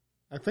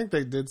 I think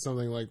they did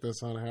something like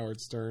this on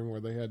Howard Stern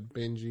where they had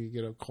Benji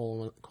get a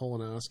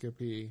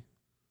colonoscopy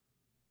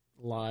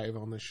live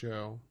on the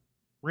show.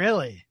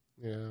 Really?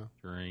 Yeah,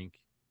 drink.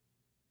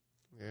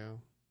 yeah.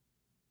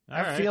 That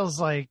All right. feels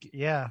like,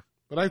 yeah.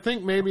 But I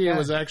think maybe it Okay.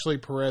 was actually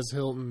Perez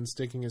Hilton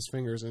sticking his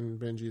fingers in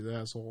Benji's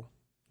asshole.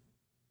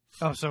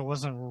 Oh, so it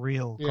wasn't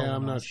real. Yeah,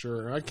 I'm not colonoscopy.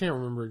 sure. I can't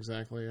remember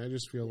exactly. I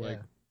just feel like,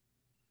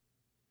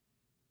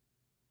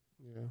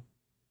 yeah.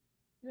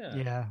 Yeah.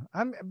 Yeah.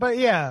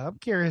 I'm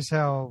curious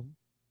how.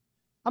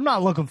 I'm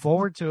not looking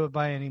forward to it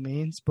by any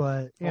means,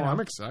 but you know, I'm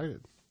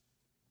excited.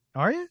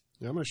 are you?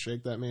 Yeah, I'm gonna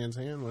shake that man's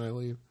hand when I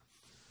leave.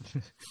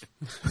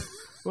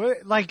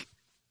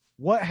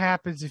 What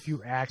happens if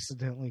you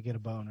accidentally get a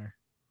boner?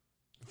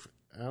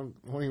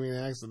 What do you mean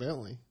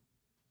accidentally?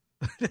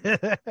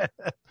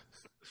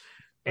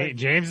 Hey,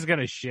 James is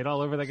gonna shit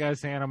all over that guy's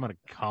hand. I'm gonna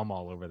cum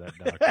all over that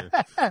doctor.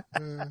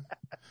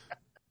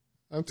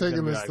 I'm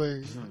taking He's this gonna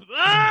be thing.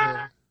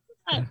 Ah!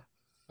 I'm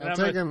I'm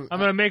taking.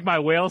 gonna make my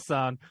whale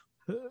sound.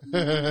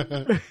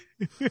 I'm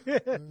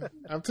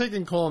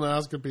taking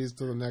colonoscopies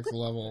to the next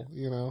level.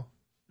 You know.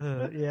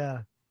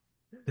 Yeah,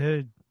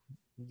 dude,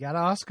 you gotta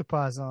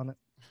oscopize on it.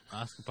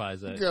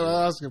 Oscopize that. You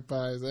gotta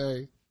oscopize,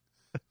 hey.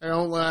 I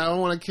don't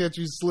want to catch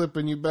you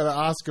slipping. You better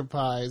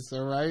oscopize,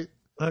 all right?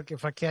 Look,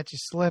 if I catch you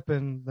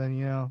slipping,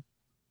 then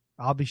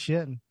I'll be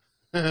shitting.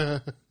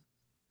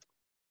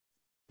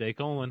 Stay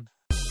colon.